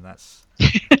 3 then. That's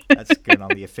going on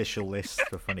the official list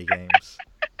for funny games.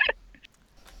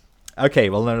 Okay,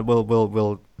 well, no,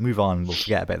 we'll move on. We'll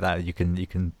forget about that. You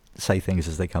can say things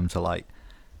as they come to light.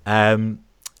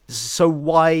 So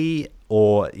why,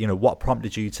 or what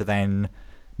prompted you to then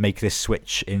make this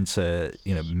switch into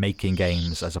making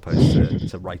games as opposed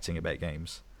to writing about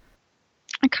games?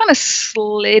 I kind of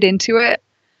slid into it.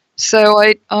 So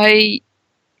I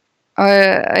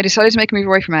decided to make a move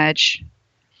away from Edge,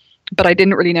 but I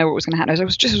didn't really know what was going to happen. I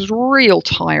was real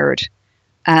tired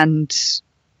and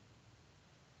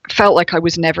felt like I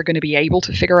was never going to be able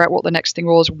to figure out what the next thing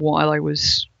was while I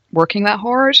was working that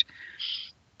hard.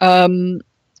 And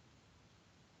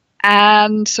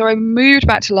so I moved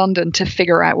back to London to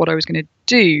figure out what I was going to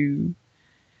do.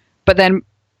 But then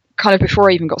kind of before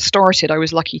I even got started, I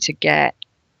was lucky to get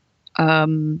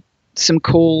some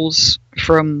calls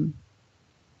from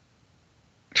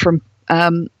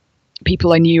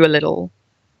people I knew a little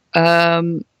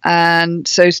And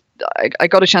so I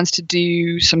got a chance to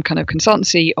do some kind of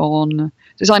consultancy on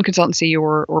design consultancy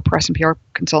or press and PR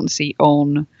consultancy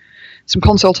on some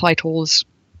console titles,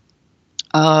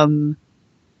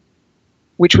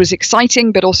 which was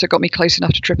exciting, but also got me close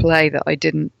enough to AAA that I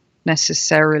didn't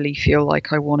necessarily feel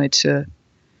like I wanted to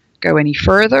go any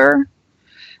further.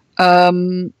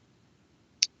 And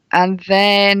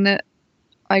then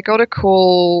I got a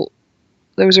call.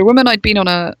 There was a woman I'd been on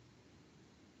a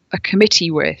committee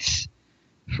with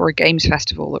for a games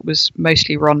festival that was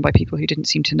mostly run by people who didn't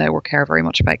seem to know or care very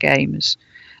much about games.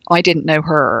 I didn't know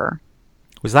her.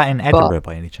 Was that in Edinburgh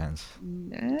by any chance?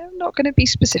 I'm not going to be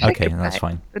specific. Okay, that's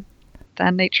fine.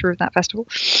 The nature of that festival.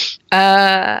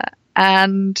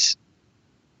 And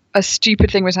a stupid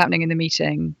thing was happening in the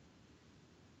meeting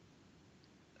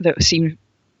that seemed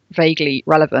vaguely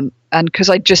relevant. And because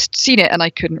I'd just seen it and I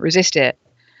couldn't resist it,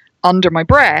 under my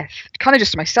breath, kind of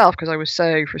just to myself, because I was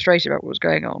so frustrated about what was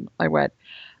going on, I went,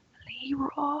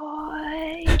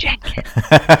 Leroy Jenkins.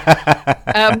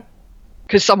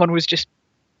 Because someone was just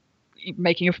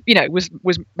making was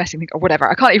messing things or whatever.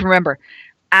 I can't even remember.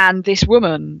 And this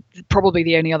woman, probably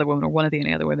the only other woman or one of the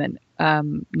only other women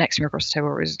next to me across the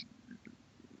table, was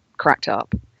cracked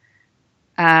up.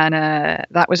 And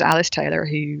that was Alice Taylor,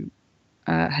 who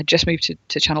had just moved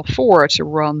to Channel 4 to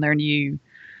run their new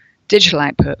digital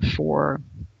output for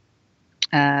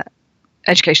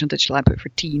educational digital output for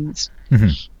teens. Mm-hmm.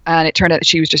 And it turned out that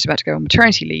she was just about to go on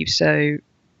maternity leave. So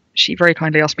she very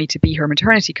kindly asked me to be her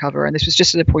maternity cover. And this was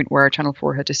just at a point where Channel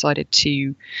 4 had decided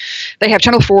to, they have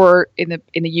Channel 4 in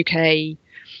the UK.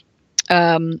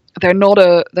 They're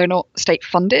not state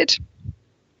funded,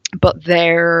 but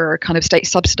they're kind of state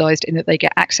subsidized in that they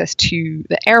get access to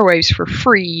the airwaves for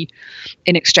free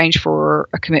in exchange for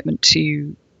a commitment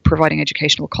to providing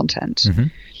educational content. Mm-hmm.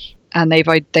 And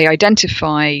they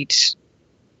identified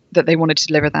that they wanted to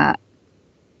deliver that,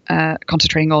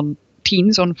 concentrating on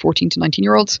teens, on 14 to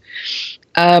 19-year-olds.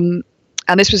 And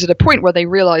this was at a point where they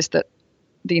realized that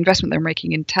the investment they were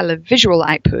making in televisual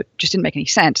output just didn't make any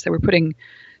sense. They were putting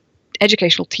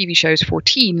educational TV shows for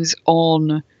teens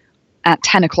on at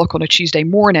 10 o'clock on a Tuesday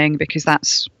morning because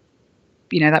that's,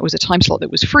 that was a time slot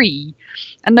that was free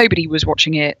and nobody was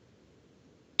watching it.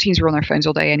 Teens were on their phones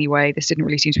all day anyway. This didn't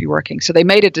really seem to be working. So they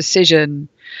made a decision,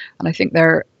 and I think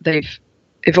they've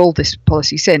evolved this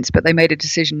policy since, but they made a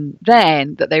decision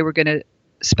then that they were going to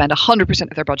spend 100%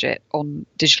 of their budget on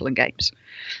digital and games,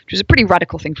 which was a pretty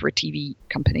radical thing for a TV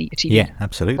company, a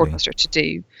TV broadcaster to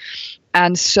do.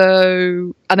 And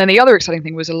then the other exciting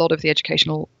thing was a lot of the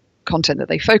educational content that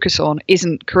they focus on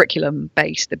isn't curriculum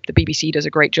based. The BBC does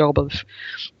a great job of,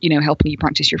 helping you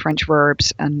practice your French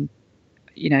verbs and,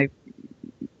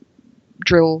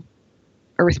 drill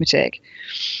arithmetic.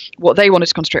 What they wanted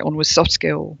to concentrate on was soft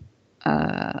skill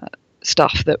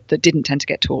stuff that didn't tend to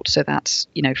get taught. So that's,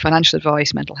 financial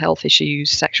advice, mental health issues,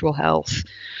 sexual health,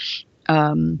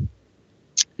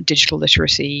 digital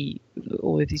literacy,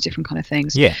 all of these different kind of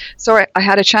things. Yeah. So I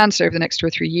had a chance over the next 2 or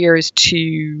 3 years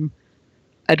to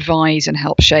advise and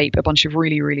help shape a bunch of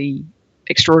really, really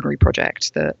extraordinary projects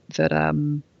that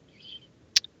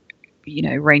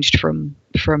ranged from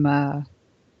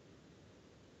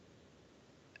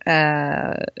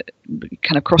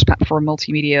kind of cross-platform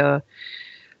multimedia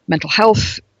mental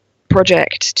health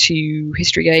project to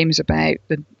history games about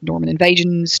the Norman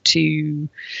invasions to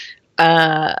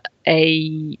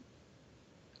a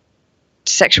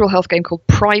sexual health game called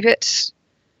Private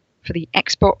for the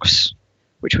Xbox,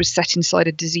 which was set inside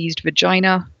a diseased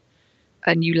vagina,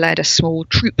 and you led a small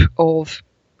troop of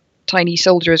tiny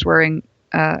soldiers wearing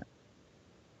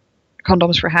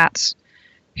condoms for hats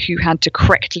who had to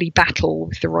correctly battle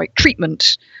with the right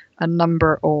treatment a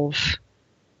number of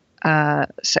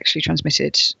sexually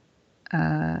transmitted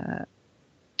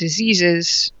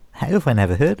diseases. How have I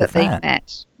never heard of that? They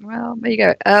met. Well, there you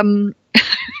go. I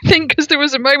think because there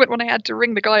was a moment when I had to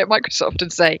ring the guy at Microsoft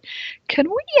and say, "Can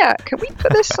we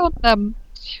put this on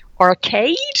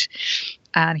arcade?"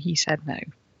 And he said no.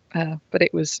 But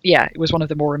it was one of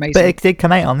the more amazing. But it did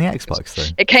come out on the Xbox,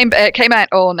 though. It came out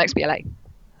on XBLA.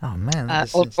 Oh man,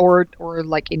 or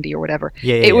like indie or whatever.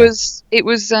 It was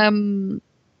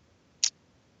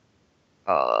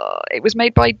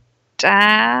made by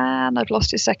Dan. I've lost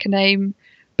his second name,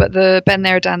 but the Ben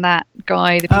There Dan That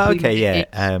guy.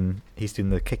 He's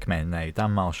doing the Kickman now.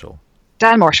 Dan Marshall.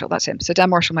 Dan Marshall, that's him. So Dan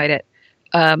Marshall made it,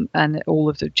 and all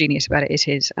of the genius about it is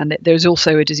his. And there's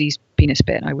also a diseased penis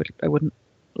bit. And I wouldn't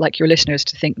like your listeners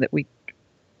to think that we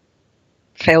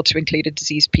failed to include a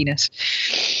diseased penis.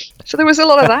 So there was a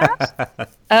lot of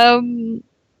that.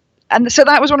 and so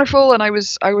that was wonderful. And I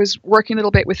was working a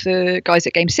little bit with the guys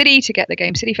at Game City to get the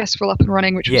Game City Festival up and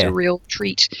running, which was a real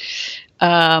treat.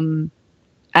 And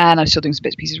I'm still doing some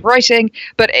bits and pieces of writing,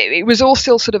 but it was all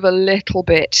still sort of a little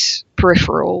bit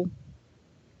peripheral.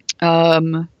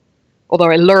 Although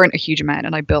I learned a huge amount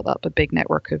and I built up a big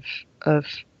network of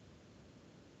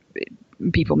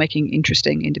people making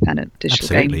interesting independent digital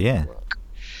games. Yeah.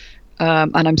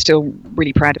 And I'm still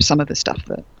really proud of some of the stuff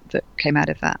that came out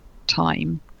of that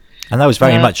time. And that was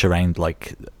very much around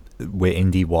like where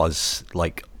indie was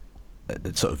like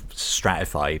sort of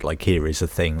stratified. Like, here is a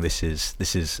thing. This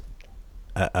is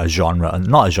a genre, and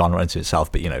not a genre unto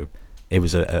itself, but it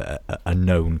was a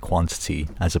known quantity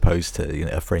as opposed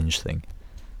to a fringe thing.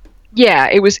 Yeah,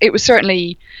 it was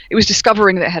certainly, it was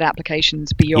discovering that it had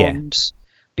applications beyond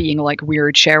being like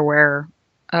weird shareware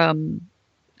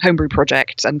homebrew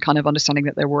projects, and kind of understanding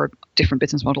that there were different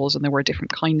business models and there were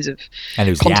different kinds of and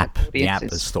it was the app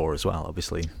store as well.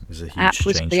 Obviously, it was a huge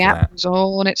change. The app was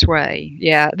on its way.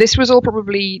 Yeah, this was all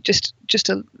probably just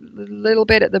a little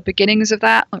bit at the beginnings of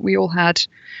that. Like, we all had,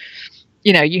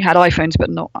 you had iPhones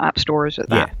but not app stores at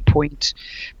that point,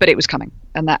 but it was coming,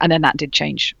 and then that did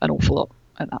change an awful lot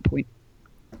at that point.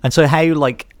 And so how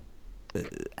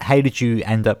did you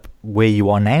end up where you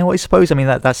are now, I suppose? I mean,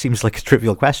 that seems like a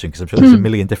trivial question, because I'm sure there's a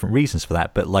million different reasons for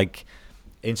that, but like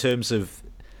in terms of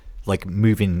like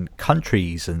moving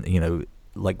countries and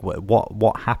like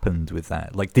what happened with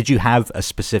that? Like, did you have a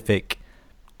specific,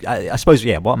 I suppose,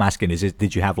 what I'm asking is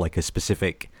did you have like a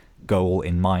specific goal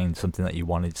in mind, something that you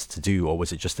wanted to do, or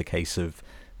was it just a case of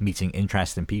meeting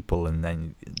interesting people and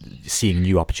then seeing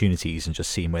new opportunities and just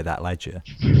seeing where that led you?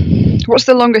 What's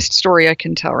the longest story I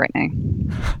can tell right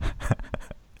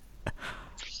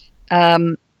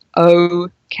now?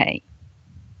 Okay.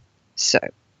 So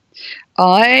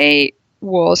I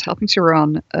was helping to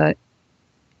run a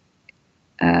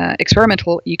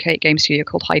experimental UK game studio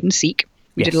called Hide and Seek.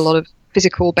 We did a lot of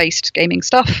physical based gaming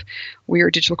stuff,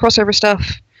 weird digital crossover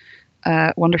stuff.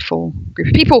 Wonderful group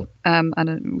of people,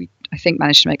 and we, I think,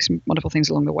 managed to make some wonderful things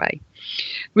along the way.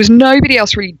 There was nobody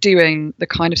else really doing the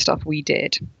kind of stuff we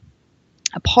did,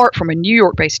 apart from a New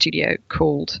York-based studio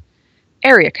called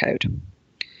Area Code.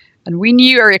 And we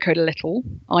knew Area Code a little.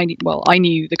 I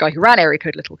knew the guy who ran Area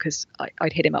Code a little, because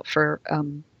I'd hit him up for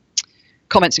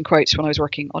comments and quotes when I was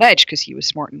working on Edge, because he was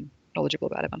smart and knowledgeable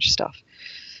about a bunch of stuff.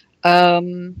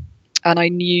 And I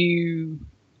knew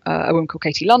a woman called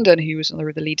Katie London, who was another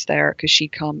of the leads there, because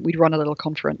we'd run a little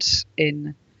conference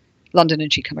in London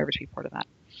and she'd come over to be part of that.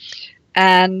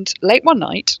 And late one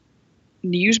night,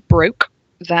 news broke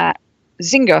that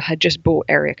Zynga had just bought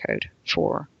Area Code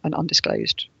for an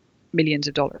undisclosed millions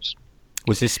of dollars.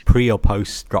 Was this pre or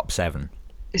post Drop 7?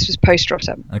 This was post Drop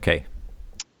 7. Okay.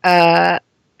 And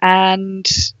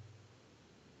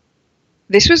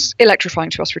this was electrifying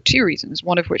to us for two reasons.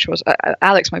 One of which was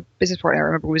Alex, my business partner, I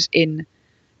remember, was in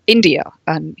India,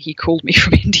 and he called me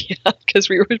from India because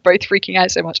we were both freaking out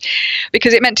so much,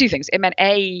 because it meant two things. It meant,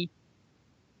 A,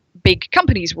 big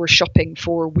companies were shopping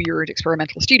for weird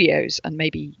experimental studios, and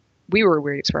maybe we were a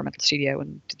weird experimental studio,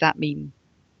 and did that mean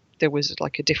there was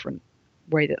like a different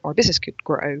way that our business could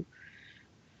grow?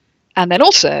 And then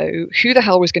also, who the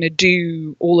hell was going to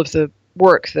do all of the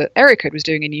work that Area Code was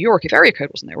doing in New York if Area Code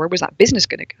wasn't there? Where was that business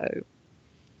going to go?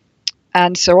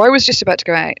 And so I was just about to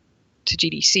go out to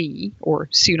GDC, or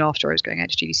soon after I was going out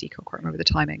to GDC, can't quite remember the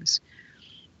timings.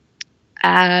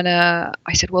 And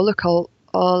I said, well, look, I'll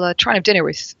try and have dinner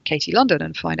with Katie London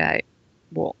and find out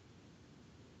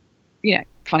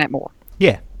find out more.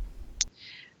 Yeah.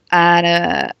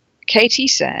 And Katie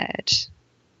said,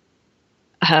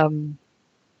 I'm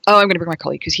going to bring my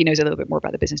colleague because he knows a little bit more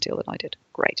about the business deal than I did.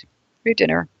 Great. We had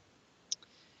dinner.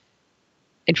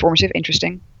 Informative,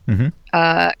 interesting.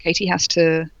 Mm-hmm. Katie has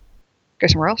to go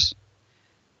somewhere else.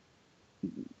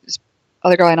 This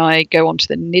other guy and I go on to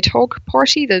the Nidhogg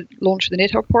party, the launch of the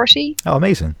Nidhogg party. Oh,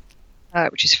 amazing.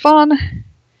 Which is fun.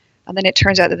 And then it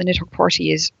turns out that the Nidhogg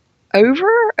party is over,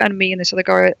 and me and this other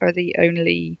guy are the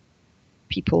only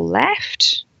people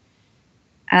left.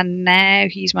 And now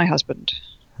he's my husband.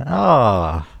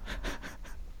 Oh.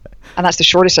 And that's the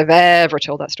shortest I've ever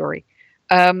told that story.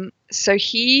 So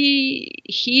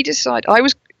he decided,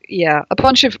 a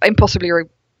bunch of impossibly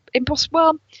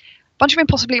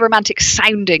romantic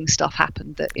sounding stuff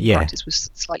happened that in practice was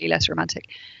slightly less romantic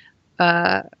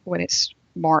when it's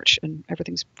March and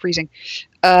everything's freezing.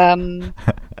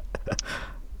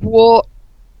 What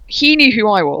he knew who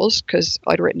I was because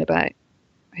I'd written about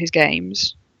his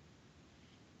games.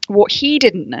 What he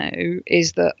didn't know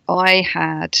is that I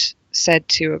had said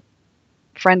to a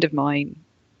friend of mine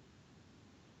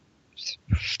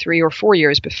 3 or 4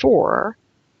 years before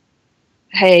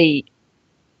hey,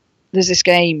 there's this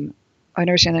game. I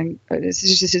never seen anything. This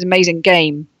is just this amazing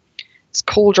game. It's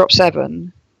Call Drop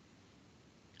 7.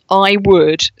 I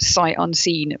would, sight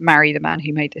unseen, marry the man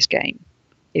who made this game,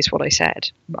 is what I said.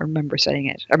 I remember saying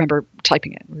it. I remember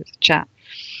typing it with the chat.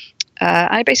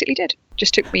 I basically did.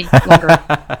 Just took me longer.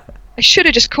 I should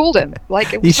have just called him.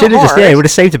 Like, it was You should have just, it would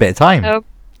have saved a bit of time.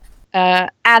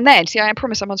 And then, see, I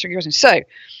promise I'm answering your question. So,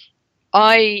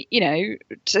 I,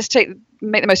 just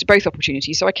make the most of both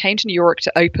opportunities. So I came to New York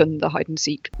to open the Hide and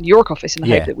Seek New York office in the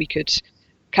hope that we could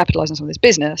capitalize on some of this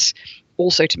business,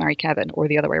 also to marry Kevin, or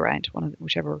the other way around,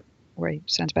 whichever way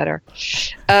sounds better.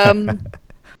 And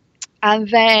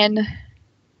then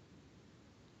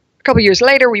a couple of years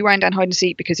later, we wound down Hide and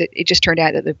Seek because it just turned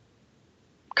out that the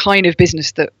kind of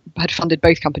business that had funded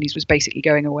both companies was basically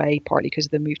going away, partly because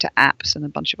of the move to apps and a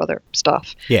bunch of other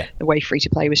stuff. Yeah. The way free to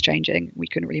play was changing. We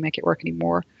couldn't really make it work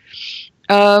anymore.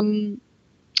 And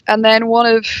then one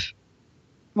of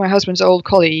my husband's old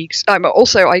colleagues, I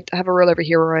have a role over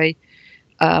here where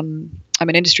I'm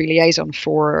an industry liaison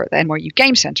for the NYU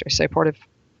Game Center. So part of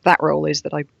that role is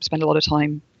that I spend a lot of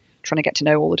time trying to get to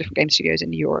know all the different game studios in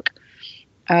New York.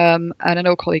 And an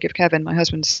old colleague of Kevin, my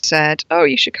husband, said, "Oh,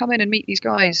 you should come in and meet these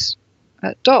guys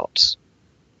at Dots."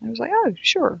 I was like, "Oh,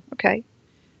 sure, okay."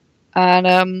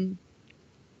 And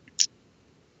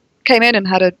came in and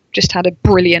had a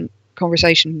brilliant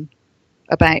conversation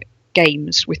about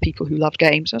games with people who love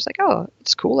games. I was like, "Oh,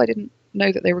 it's cool. I didn't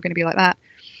know that they were going to be like that."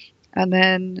 And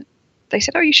then they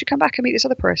said, "Oh, you should come back and meet this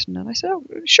other person." And I said, "Oh,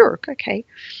 sure, okay."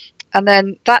 And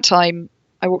then that time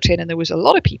I walked in and there was a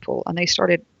lot of people and they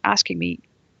started asking me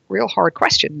real hard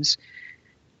questions.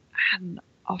 And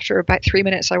after about 3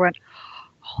 minutes, I went,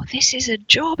 "Oh, this is a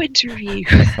job interview."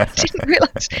 I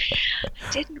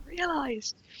didn't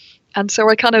realize. And so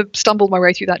I kind of stumbled my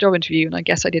way through that job interview, and I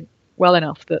guess I did well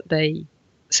enough that they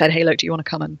said, "Hey, look, do you want to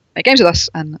come and make games with us?"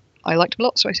 And I liked them a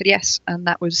lot, so I said yes. And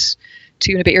that was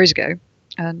 2 and a bit years ago.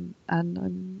 And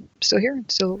I'm still here and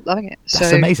still loving it.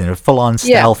 That's amazing. A full-on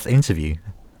stealth interview.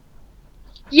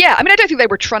 Yeah, I mean, I don't think they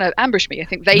were trying to ambush me. I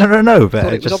think they no, but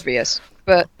thought it was obvious.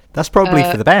 But that's probably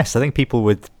for the best. I think people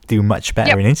would do much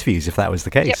better in interviews if that was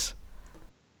the case.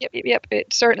 Yep.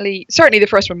 It certainly the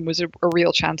first one was a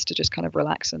real chance to just kind of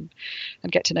relax and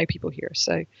get to know people here.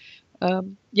 So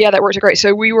that worked out great. So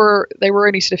they were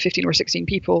only sort of 15 or 16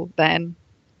 people then,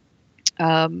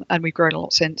 and we've grown a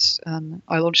lot since. And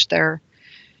I launched our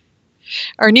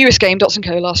newest game, Dots &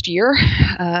 Co, last year,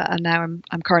 and now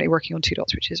I'm currently working on 2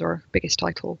 Dots, which is our biggest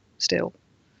title still.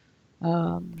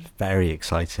 Very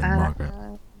exciting, Margaret.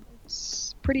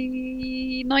 It's a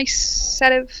pretty nice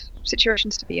set of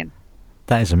situations to be in.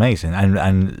 That is amazing,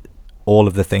 and all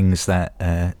of the things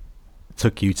that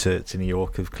took you to New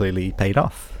York have clearly paid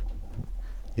off.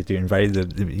 You're doing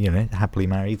happily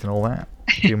married and all that.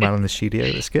 Doing well in the studio.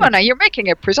 That's good. Oh no, you're making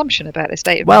a presumption about the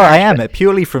state of Well, marriage, I am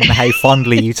purely from how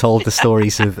fondly you told the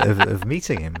stories of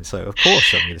meeting him. So of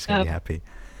course I'm just going to be happy.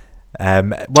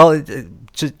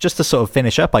 Just to sort of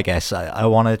finish up, I guess I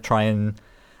want to try and,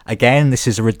 again, this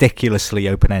is a ridiculously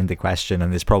open-ended question,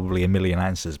 and there's probably a million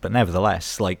answers, but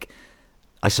nevertheless, like,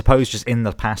 I suppose just in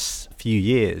the past few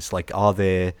years, like, are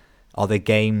there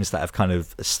games that have kind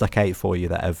of stuck out for you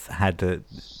that have had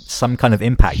some kind of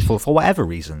impact for whatever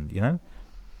reason, you know?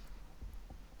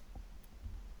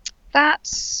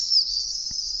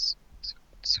 It's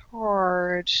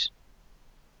hard.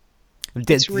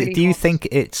 Do you think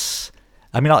it's...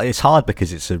 I mean, it's hard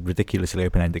because it's a ridiculously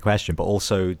open-ended question, but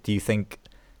also, do you think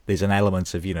there's an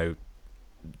element of,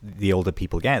 the older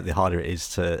people get, the harder it is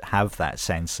to have that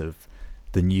sense of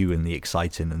the new and the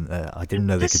exciting, and I didn't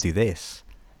know they could do this?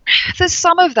 There's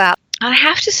some of that. I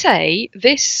have to say,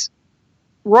 this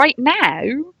right now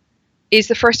is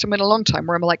the first time in a long time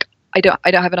where I'm like, I don't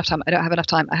have enough time.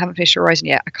 I haven't finished Horizon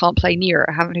yet. I can't play Nier.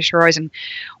 I haven't finished Horizon.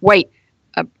 Wait,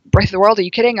 Breath of the Wild? Are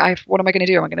you kidding? What am I going to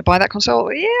do? Am I going to buy that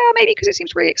console? Yeah, maybe, because it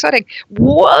seems really exciting.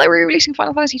 What? Are we releasing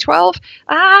Final Fantasy 12?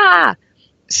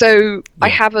 So yeah. I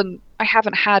haven't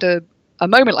had a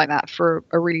moment like that for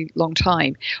a really long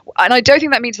time, and I don't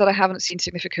think that means that I haven't seen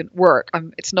significant work.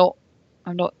 I'm not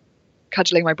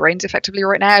cudgeling my brains effectively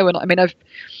right now, and I mean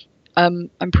I'm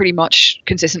pretty much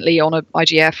consistently on a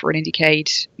IGF or an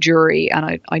Indiecade jury,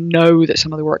 and I know that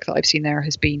some of the work that I've seen there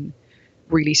has been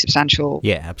really substantial,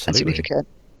 absolutely, and significant.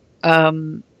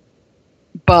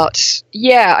 But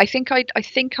yeah, I think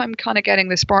I'm kind of getting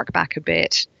the spark back a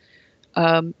bit,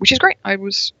 which is great. I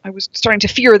was starting to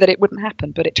fear that it wouldn't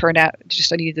happen, but it turned out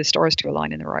I needed the stars to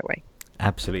align in the right way.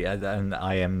 Absolutely, and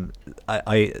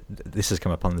I this has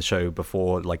come up on the show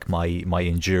before, like my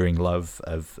enduring love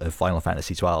of Final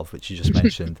Fantasy 12, which you just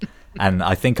mentioned. And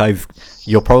I think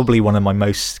you're probably one of my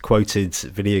most quoted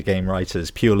video game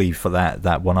writers purely for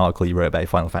that one article you wrote about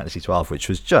Final Fantasy 12, which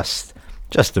was just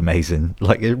amazing.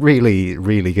 Like, it really,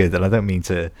 really good. And I don't mean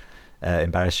to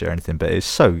embarrass you or anything, but it's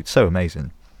so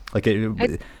amazing. Like,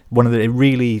 it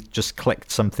really just clicked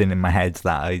something in my head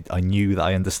that I knew that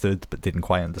I understood but didn't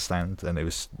quite understand, and it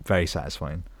was very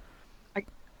satisfying.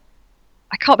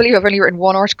 I can't believe I've only written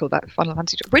one article about Final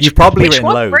Fantasy 12. You've probably written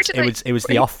one? loads. It was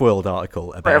the Off-World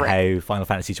article about how Final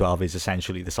Fantasy 12 is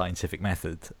essentially the scientific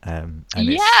method. And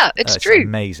it's true.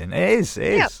 Amazing. It is.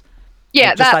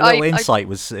 Yeah, just that little insight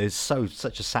is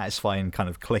such a satisfying kind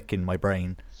of click in my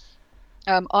brain.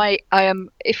 I am.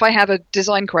 If I have a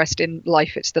design quest in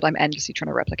life, it's that I'm endlessly trying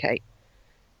to replicate,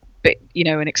 but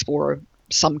and explore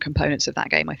some components of that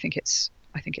game. I think it's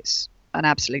an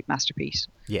absolute masterpiece.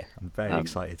 Yeah, I'm very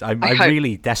excited. I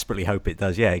really desperately hope it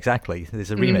does. Yeah, exactly.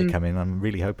 There's a remake coming. I'm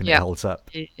really hoping it holds up.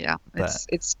 Yeah,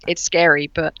 it's scary,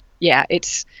 but yeah,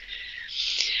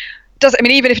 does. I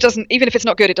mean, even if it's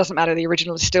not good, it doesn't matter. The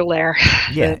original is still there.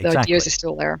 Yeah, the ideas are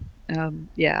still there.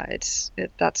 That's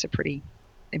a pretty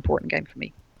important game for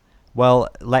me. Well,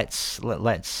 let's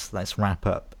wrap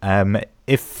up.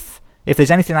 If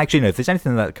there's anything if there's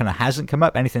anything that kind of hasn't come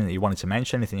up, anything that you wanted to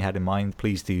mention, anything you had in mind,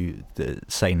 please do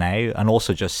say now, and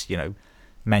also just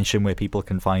mention where people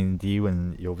can find you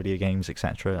and your video games,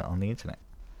 etc., on the internet.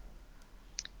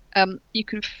 You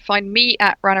can find me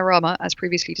at Ranarama, as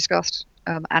previously discussed.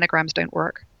 Anagrams don't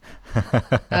work.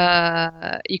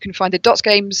 You can find the Dots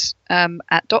games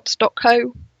at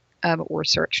dots.co, or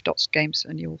search Dots games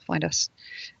and you'll find us.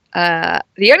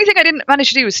 The only thing I didn't manage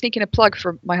to do was sneak in a plug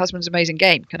for my husband's amazing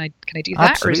game. Can I do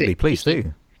that? Absolutely, please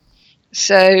do.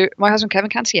 So my husband Kevin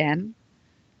Cancien,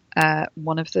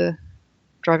 one of the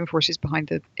driving forces behind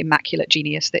the immaculate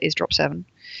genius that is Drop 7,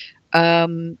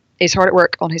 is hard at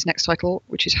work on his next title,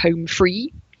 which is Home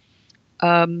Free,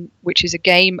 which is a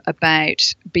game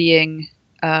about being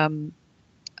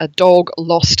a dog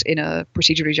lost in a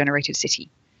procedurally generated city.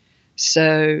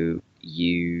 So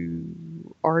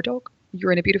you are a dog.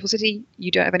 You're in a beautiful city,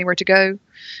 you don't have anywhere to go,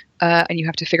 and you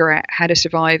have to figure out how to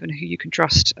survive and who you can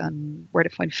trust and where to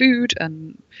find food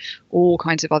and all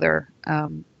kinds of other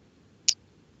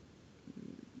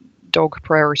dog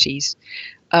priorities.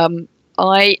 I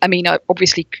mean,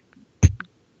 obviously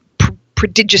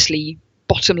prodigiously,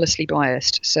 bottomlessly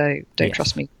biased, so don't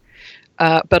trust me.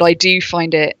 But I do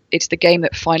find it's the game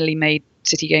that finally made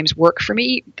city games work for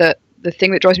me. That the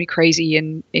thing that drives me crazy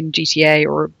in GTA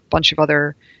or a bunch of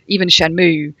other, even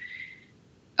Shenmue,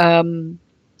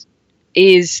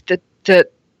 is that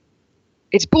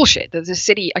it's bullshit. That the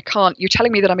city, you're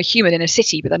telling me that I'm a human in a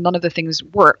city, but then none of the things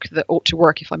work that ought to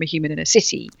work if I'm a human in a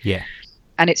city. Yeah.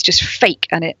 And it's just fake,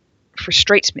 and it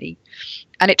frustrates me.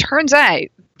 And it turns out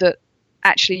that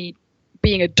actually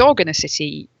being a dog in a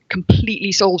city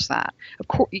completely solves that. Of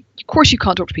course you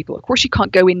can't talk to people. Of course you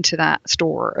can't go into that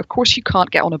store. Of course you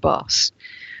can't get on a bus.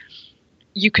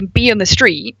 You can be on the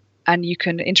street and you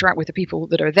can interact with the people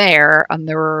that are there, and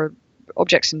there are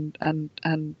objects and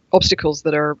obstacles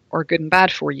that are good and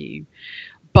bad for you.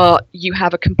 But you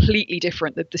have a completely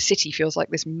different, the city feels like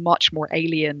this much more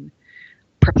alien,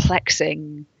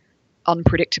 perplexing,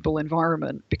 unpredictable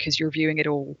environment, because you're viewing it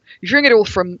all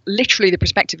from literally the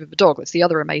perspective of a dog. That's the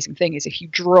other amazing thing, is if you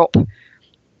drop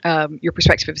your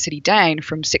perspective of a city down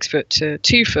from 6 foot to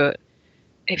 2 foot,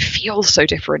 it feels so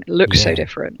different, it looks so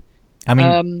different. I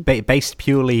mean, based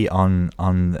purely on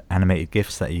animated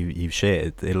GIFs that you've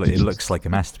shared, it looks like a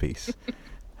masterpiece.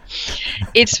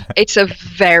 It's a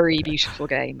very beautiful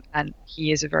game, and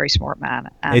he is a very smart man.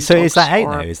 And so is that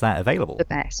out now? Is that available? The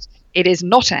best. It is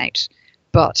not out,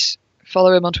 but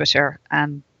follow him on Twitter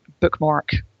and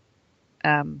bookmark,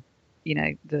 the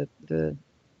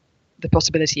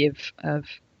possibility of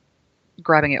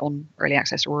grabbing it on early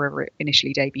access or wherever it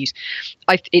initially debuts.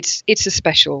 It's a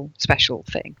special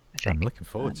thing, I think. I'm looking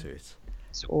forward to it.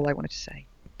 That's all I wanted to say.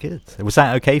 Good. Was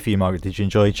that okay for you, Margaret? Did you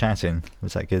enjoy chatting?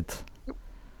 Was that good? It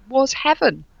was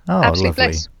heaven. Oh, absolute lovely.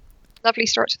 bliss. Lovely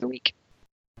start to the week.